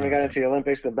 I haven't gotten into the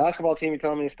Olympics. The basketball team, you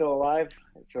telling me, is still alive?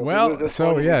 So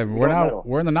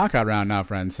we're in the knockout round now,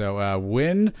 friends. So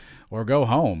win or go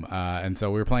home. And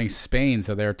so we're playing Spain.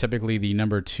 So they're typically the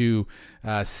number 2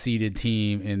 seeded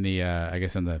team in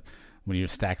the when you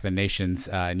stack the nations,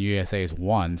 and USA is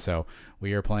 1. So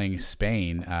we are playing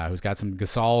Spain, who's got some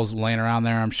Gasols laying around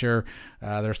there, I'm sure.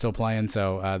 They're still playing.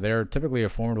 So they're typically a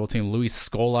formidable team. Luis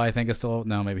Scola, I think, is still...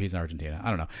 No, maybe he's in Argentina. I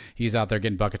don't know. He's out there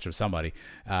getting buckets from somebody.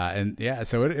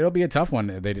 So it'll be a tough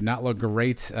one. They did not look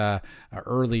great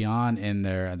early on in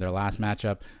their last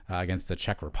matchup against the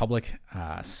Czech Republic.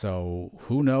 So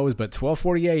who knows? But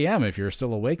 12:40 a.m., if you're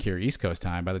still awake here, East Coast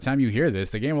time, by the time you hear this,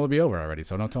 the game will be over already.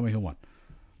 So don't tell me who won.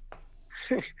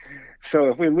 So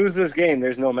if we lose this game,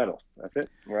 there's no medal. That's it.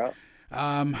 We're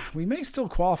out. We may still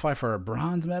qualify for a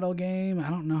bronze medal game. I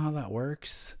don't know how that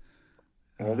works.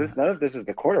 Well, none of this is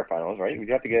the quarterfinals, right? We'd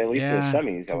have to get at least to the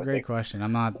semis. That's a great question.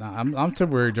 I'm too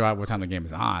worried about what time the game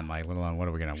is on. Like, let alone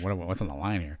what's on the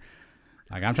line here.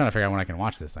 Like, I'm trying to figure out when I can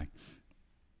watch this thing.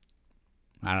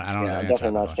 I don't know. I'm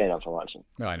definitely not staying up to watch it.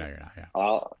 No, I know you're not. Yeah.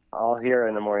 I'll hear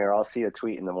in the morning, or I'll see a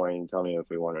tweet in the morning and tell me if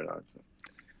we won or not. So.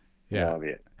 Yeah. That'll be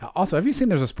it. Also, have you seen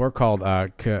there's a sport called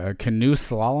canoe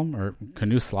slalom or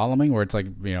canoe slaloming, where it's like,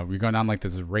 you're going down like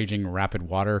this raging rapid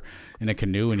water in a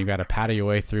canoe, and you got to paddle your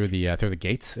way through the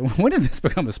gates. When did this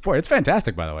become a sport? It's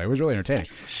fantastic, by the way. It was really entertaining.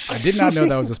 I did not know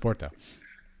that was a sport, though.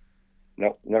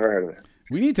 Nope, never heard of it.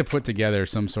 We need to put together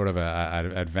some sort of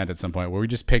a event at some point where we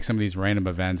just pick some of these random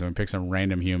events and we pick some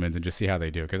random humans and just see how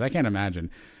they do. Because I can't imagine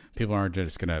people aren't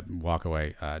just going to walk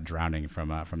away drowning from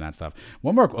that stuff.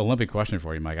 One more Olympic question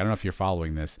for you, Mike. I don't know if you're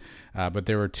following this, but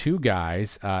there were two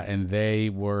guys, and they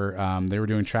were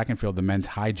doing track and field, the men's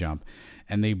high jump,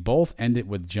 and they both ended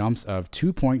with jumps of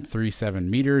 2.37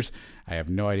 meters. I have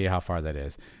no idea how far that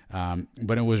is,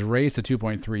 but it was raised to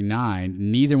 2.39.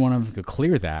 Neither one of them could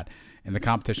clear that, and the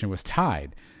competition was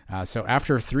tied. So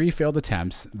after 3 failed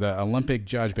attempts, the Olympic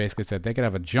judge basically said they could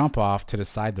have a jump off to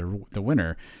decide the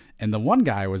winner. And the one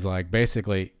guy was like,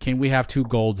 basically, can we have 2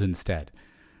 golds instead?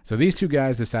 So these two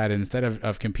guys decided, instead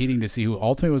of competing to see who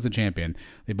ultimately was the champion,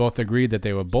 they both agreed that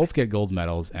they would both get gold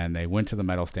medals, and they went to the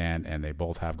medal stand, and they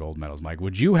both have gold medals. Mike,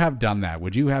 would you have done that?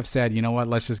 Would you have said, you know what,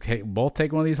 let's just both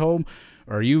take one of these home?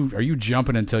 Or are you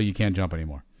jumping until you can't jump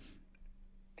anymore?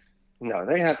 No,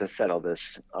 they have to settle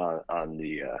this on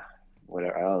the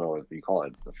whatever, I don't know what you call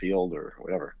it, the field or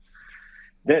whatever.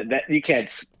 That you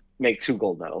can't make 2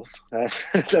 gold medals. That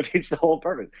defeats the whole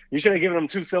purpose. You should have given them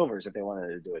 2 silvers if they wanted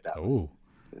to do it that way.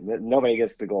 Nobody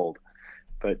gets the gold.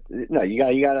 But no, you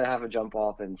got to have a jump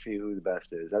off and see who the best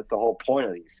is. That's the whole point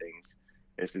of these things,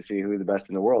 is to see who the best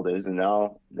in the world is. And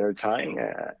now they're tying.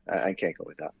 I can't go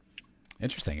with that.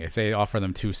 Interesting. If they offer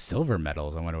them 2 silver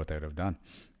medals, I wonder what they would have done.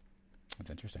 That's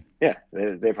interesting. Yeah,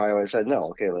 they probably would have said no.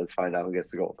 Okay, let's find out who gets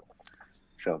the gold.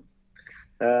 So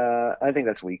I think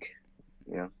that's weak.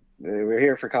 We're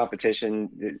here for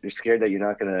competition. You're scared that you're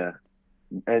not going to,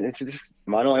 and it's just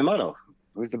mano a mano.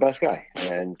 Who's the best guy?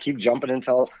 And keep jumping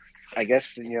until, I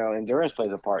guess, endurance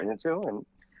plays a part in it too. And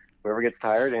whoever gets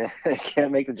tired and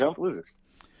can't make the jump loses.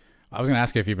 I was going to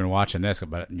ask you if you've been watching this,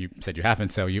 but you said you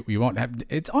haven't, so you won't have.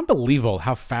 It's unbelievable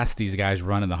how fast these guys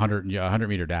run in the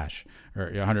 100-meter dash or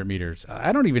 100 meters.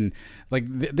 I don't even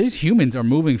these humans are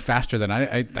moving faster than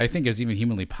I think is even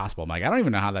humanly possible. Mike, I don't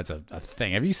even know how that's a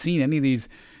thing. Have you seen any of these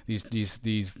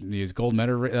gold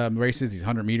medal races, these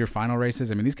 100-meter final races?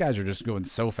 I mean, these guys are just going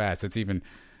so fast. It's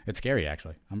scary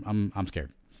actually. I'm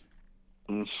scared.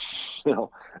 No.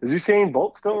 Is Usain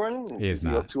Bolt still running? He is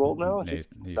not. Too old now? He's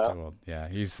too old. Yeah,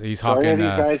 he's hawking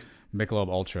Michelob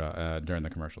Ultra during the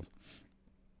commercials.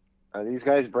 Are these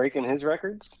guys breaking his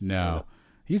records? No.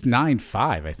 He's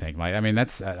 9'5", I think. I mean,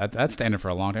 that's standing for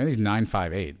a long time. He's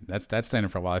 9'5'8". That's standing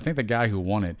for a while. I think the guy who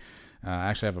won it,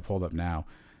 actually I have it pulled up now.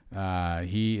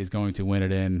 He is going to win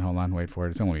it in. Hold on, wait for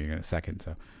it. It's only in a second.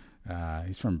 So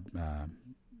he's from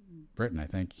Britain, I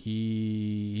think.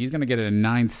 He's going to get it in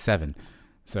 9'7".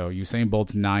 So Usain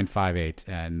Bolt's 9'5'8",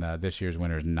 and this year's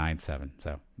winner is 9'7".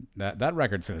 So that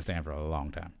record's going to stand for a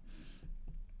long time.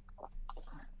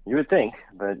 You would think,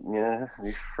 but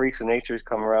these freaks of nature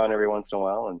come around every once in a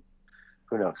while, and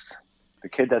who knows? The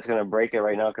kid that's going to break it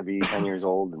right now could be 10 years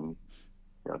old, and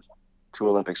 2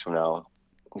 Olympics from now,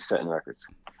 he's setting records.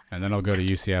 And then I'll go to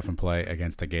UCF and play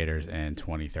against the Gators in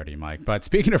 2030, Mike. But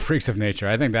speaking of freaks of nature,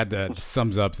 I think that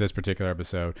sums up this particular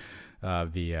episode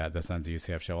of the Sons of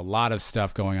UCF show. A lot of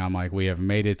stuff going on, Mike. We have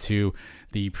made it to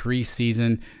the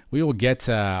preseason. We will get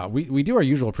we do our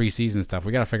usual preseason stuff.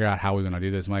 We got to figure out how we're going to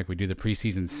do this, Mike. We do the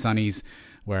preseason Sunnies,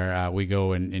 where we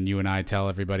go and you and I tell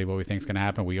everybody what we think is going to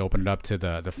happen. We open it up to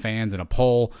the fans in a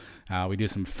poll. We do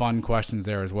some fun questions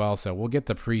there as well. So we'll get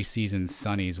the preseason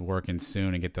Sunnies working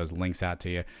soon and get those links out to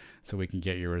you so we can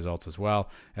get your results as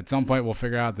well. At some point, we'll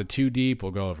figure out the 2 deep.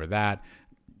 We'll go over that.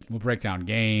 We'll break down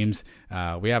games.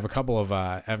 We have a couple of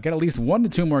I've got at least 1 to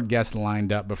 2 more guests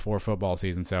lined up before football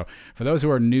season. So for those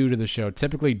who are new to the show,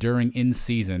 typically during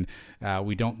in-season,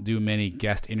 we don't do many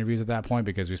guest interviews at that point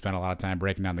because we spend a lot of time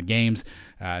breaking down the games.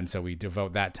 And so we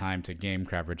devote that time to game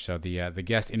coverage. So the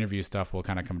guest interview stuff will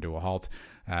kind of come to a halt,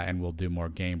 and we'll do more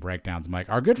game breakdowns. Mike,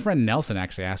 our good friend Nelson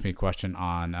actually asked me a question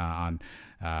on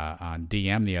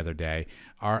DM the other day.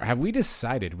 Have we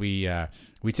decided we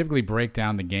typically break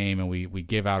down the game and we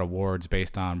give out awards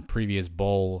based on previous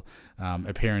bowl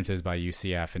appearances by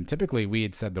UCF. And typically we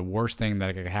had said the worst thing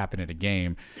that could happen at a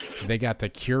game, they got the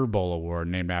Cure Bowl award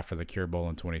named after the Cure Bowl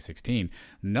in 2016.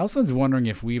 Nelson's wondering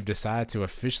if we've decided to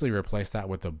officially replace that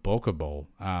with the Boca Bowl.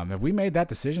 Have we made that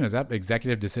decision? Has that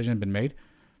executive decision been made?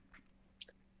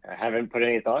 I haven't put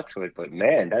any thought to it, but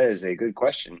man, that is a good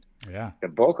question. Yeah. The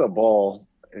Boca Bowl,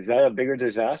 is that a bigger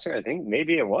disaster? I think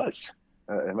maybe it was.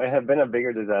 It might have been a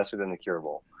bigger disaster than the Cure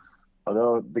Bowl.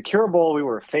 Although the Cure Bowl, we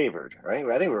were favored, right?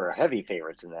 I think we were heavy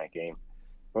favorites in that game.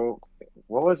 Well,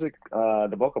 what was it?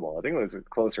 The Boca Bowl. I think it was a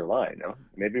closer line. No,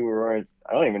 maybe we weren't.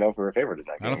 I don't even know if we were favored in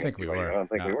that game. I don't think we were. I don't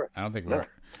think we were. I don't think we were.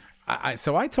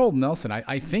 So I told Nelson,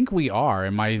 I think we are,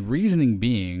 and my reasoning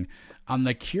being, on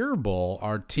the Cure Bowl,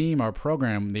 our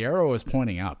program, the arrow was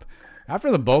pointing up.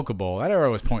 After the Boca Bowl, that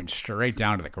arrow was pointing straight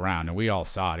down to the ground, and we all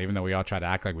saw it. Even though we all tried to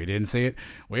act like we didn't see it,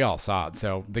 we all saw it.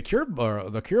 So the Cure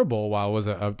Bowl, while it was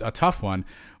a tough one,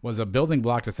 was a building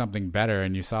block to something better,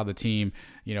 and you saw the team,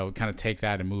 kind of take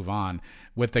that and move on.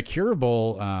 With the Cure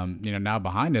Bowl, now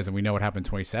behind us, and we know what happened in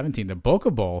 2017, the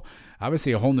Boca Bowl,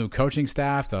 obviously a whole new coaching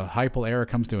staff. The Heupel era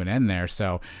comes to an end there,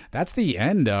 so that's the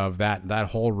end of that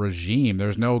whole regime.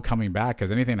 There's no coming back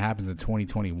because anything that happens in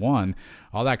 2021,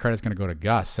 all that credit's going to go to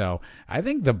Gus. So I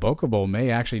think the Boca Bowl may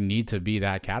actually need to be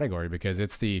that category because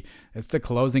it's the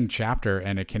closing chapter,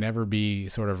 and it can never be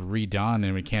sort of redone,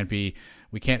 and we can't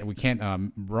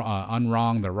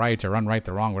unwrong the right or unright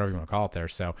the wrong, whatever you want to call it there.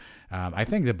 So I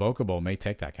think the Boca Bowl may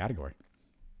take that category.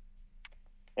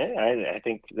 Yeah, I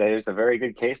think there's a very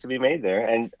good case to be made there.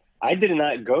 And I did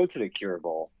not go to the Cure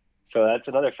Bowl, so that's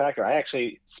another factor. I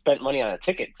actually spent money on a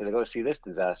ticket to go see this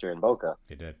disaster in Boca.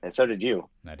 You did. And so did you.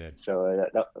 I did. So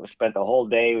we spent the whole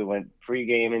day. We went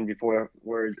pre-gaming before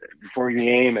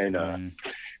game, and that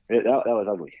was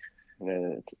ugly.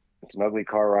 And it's an ugly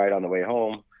car ride on the way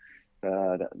home.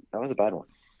 That was a bad one.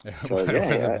 So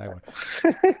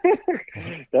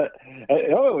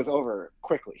it was over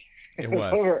quickly. It was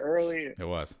over early. It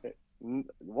was.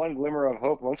 One glimmer of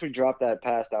hope. Once we dropped that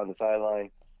pass down the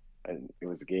sideline, and it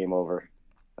was the game over.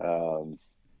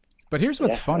 But here's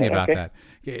what's funny about that.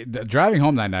 Driving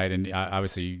home that night, and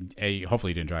obviously, A,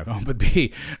 hopefully you didn't drive home, but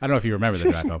B, I don't know if you remember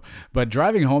the drive home, but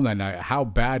driving home that night, how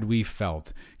bad we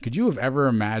felt. Could you have ever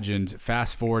imagined,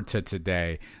 fast forward to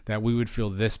today, that we would feel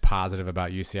this positive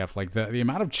about UCF? Like the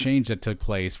amount of change that took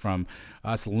place from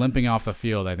us limping off the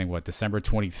field, I think, December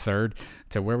 23rd,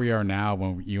 to where we are now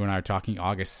when you and I are talking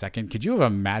August 2nd. Could you have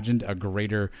imagined a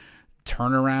greater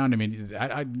turnaround? I mean,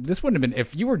 this wouldn't have been,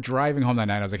 if you were driving home that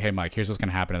night, I was like, hey, Mike, here's what's going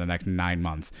to happen in the next 9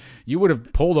 months. You would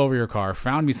have pulled over your car,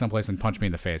 found me someplace, and punched me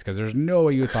in the face, because there's no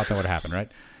way you thought that would happen, right?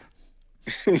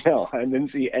 No, I didn't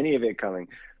see any of it coming,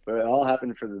 but it all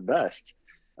happened for the best.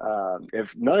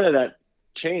 If none of that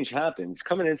change happens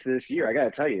coming into this year, I got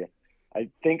to tell you, I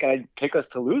think I'd pick us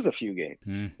to lose a few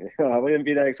games. I wouldn't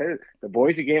be that excited. The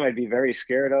Boise game, I'd be very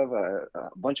scared of. A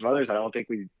bunch of others, I don't think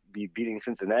we'd be beating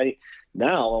Cincinnati.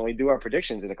 Now, when we do our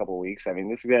predictions in a couple of weeks, I mean,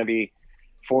 this is going to be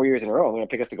 4 years in a row. I'm going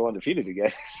to pick us to go undefeated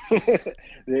again.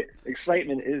 The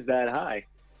excitement is that high,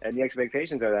 and the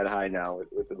expectations are that high now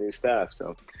with the new staff.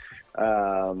 So,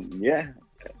 I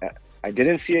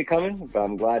didn't see it coming, but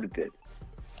I'm glad it did.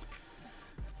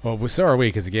 Well, so are we,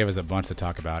 because it gave us a bunch to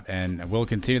talk about, and we'll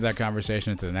continue that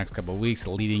conversation into the next couple of weeks,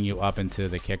 leading you up into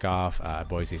the kickoff at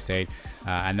Boise State,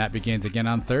 and that begins again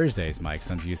on Thursdays. Mike,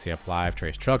 Sons of UCF Live,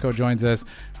 Trace Trelko joins us,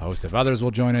 a host of others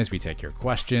will join us. We take your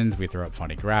questions, we throw up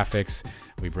funny graphics,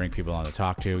 we bring people on to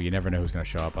talk to. You never know who's going to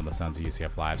show up on the Sons of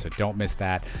UCF Live, so don't miss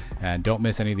that, and don't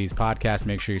miss any of these podcasts.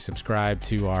 Make sure you subscribe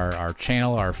to our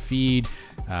channel, our feed,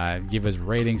 give us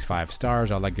ratings, 5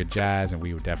 stars, all that good jazz, and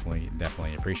we would definitely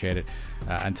appreciate it.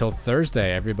 Until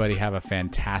Thursday, everybody have a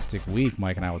fantastic week.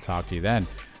 Mike and I will talk to you then.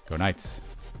 Go Knights.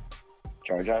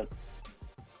 Charge on.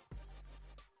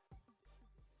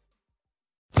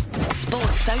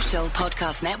 Sports Social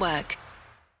Podcast Network.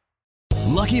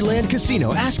 Lucky Land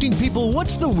Casino, asking people,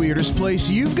 what's the weirdest place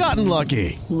you've gotten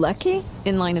lucky? Lucky?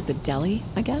 In line at the deli,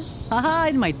 I guess? Aha,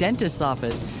 in my dentist's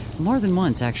office. More than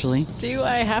once, actually. Do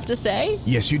I have to say?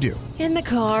 Yes, you do. In the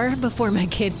car before my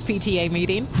kids' PTA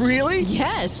meeting. Really?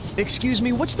 Yes. Excuse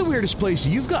me, what's the weirdest place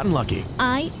you've gotten lucky?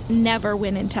 I never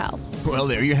win and tell. Well,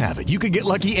 there you have it. You can get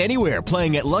lucky anywhere,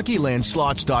 playing at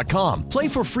LuckyLandSlots.com. Play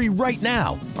for free right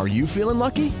now. Are you feeling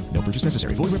lucky? No purchase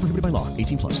necessary. Void where prohibited by law.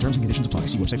 18+. Terms and conditions apply.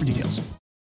 See website for details.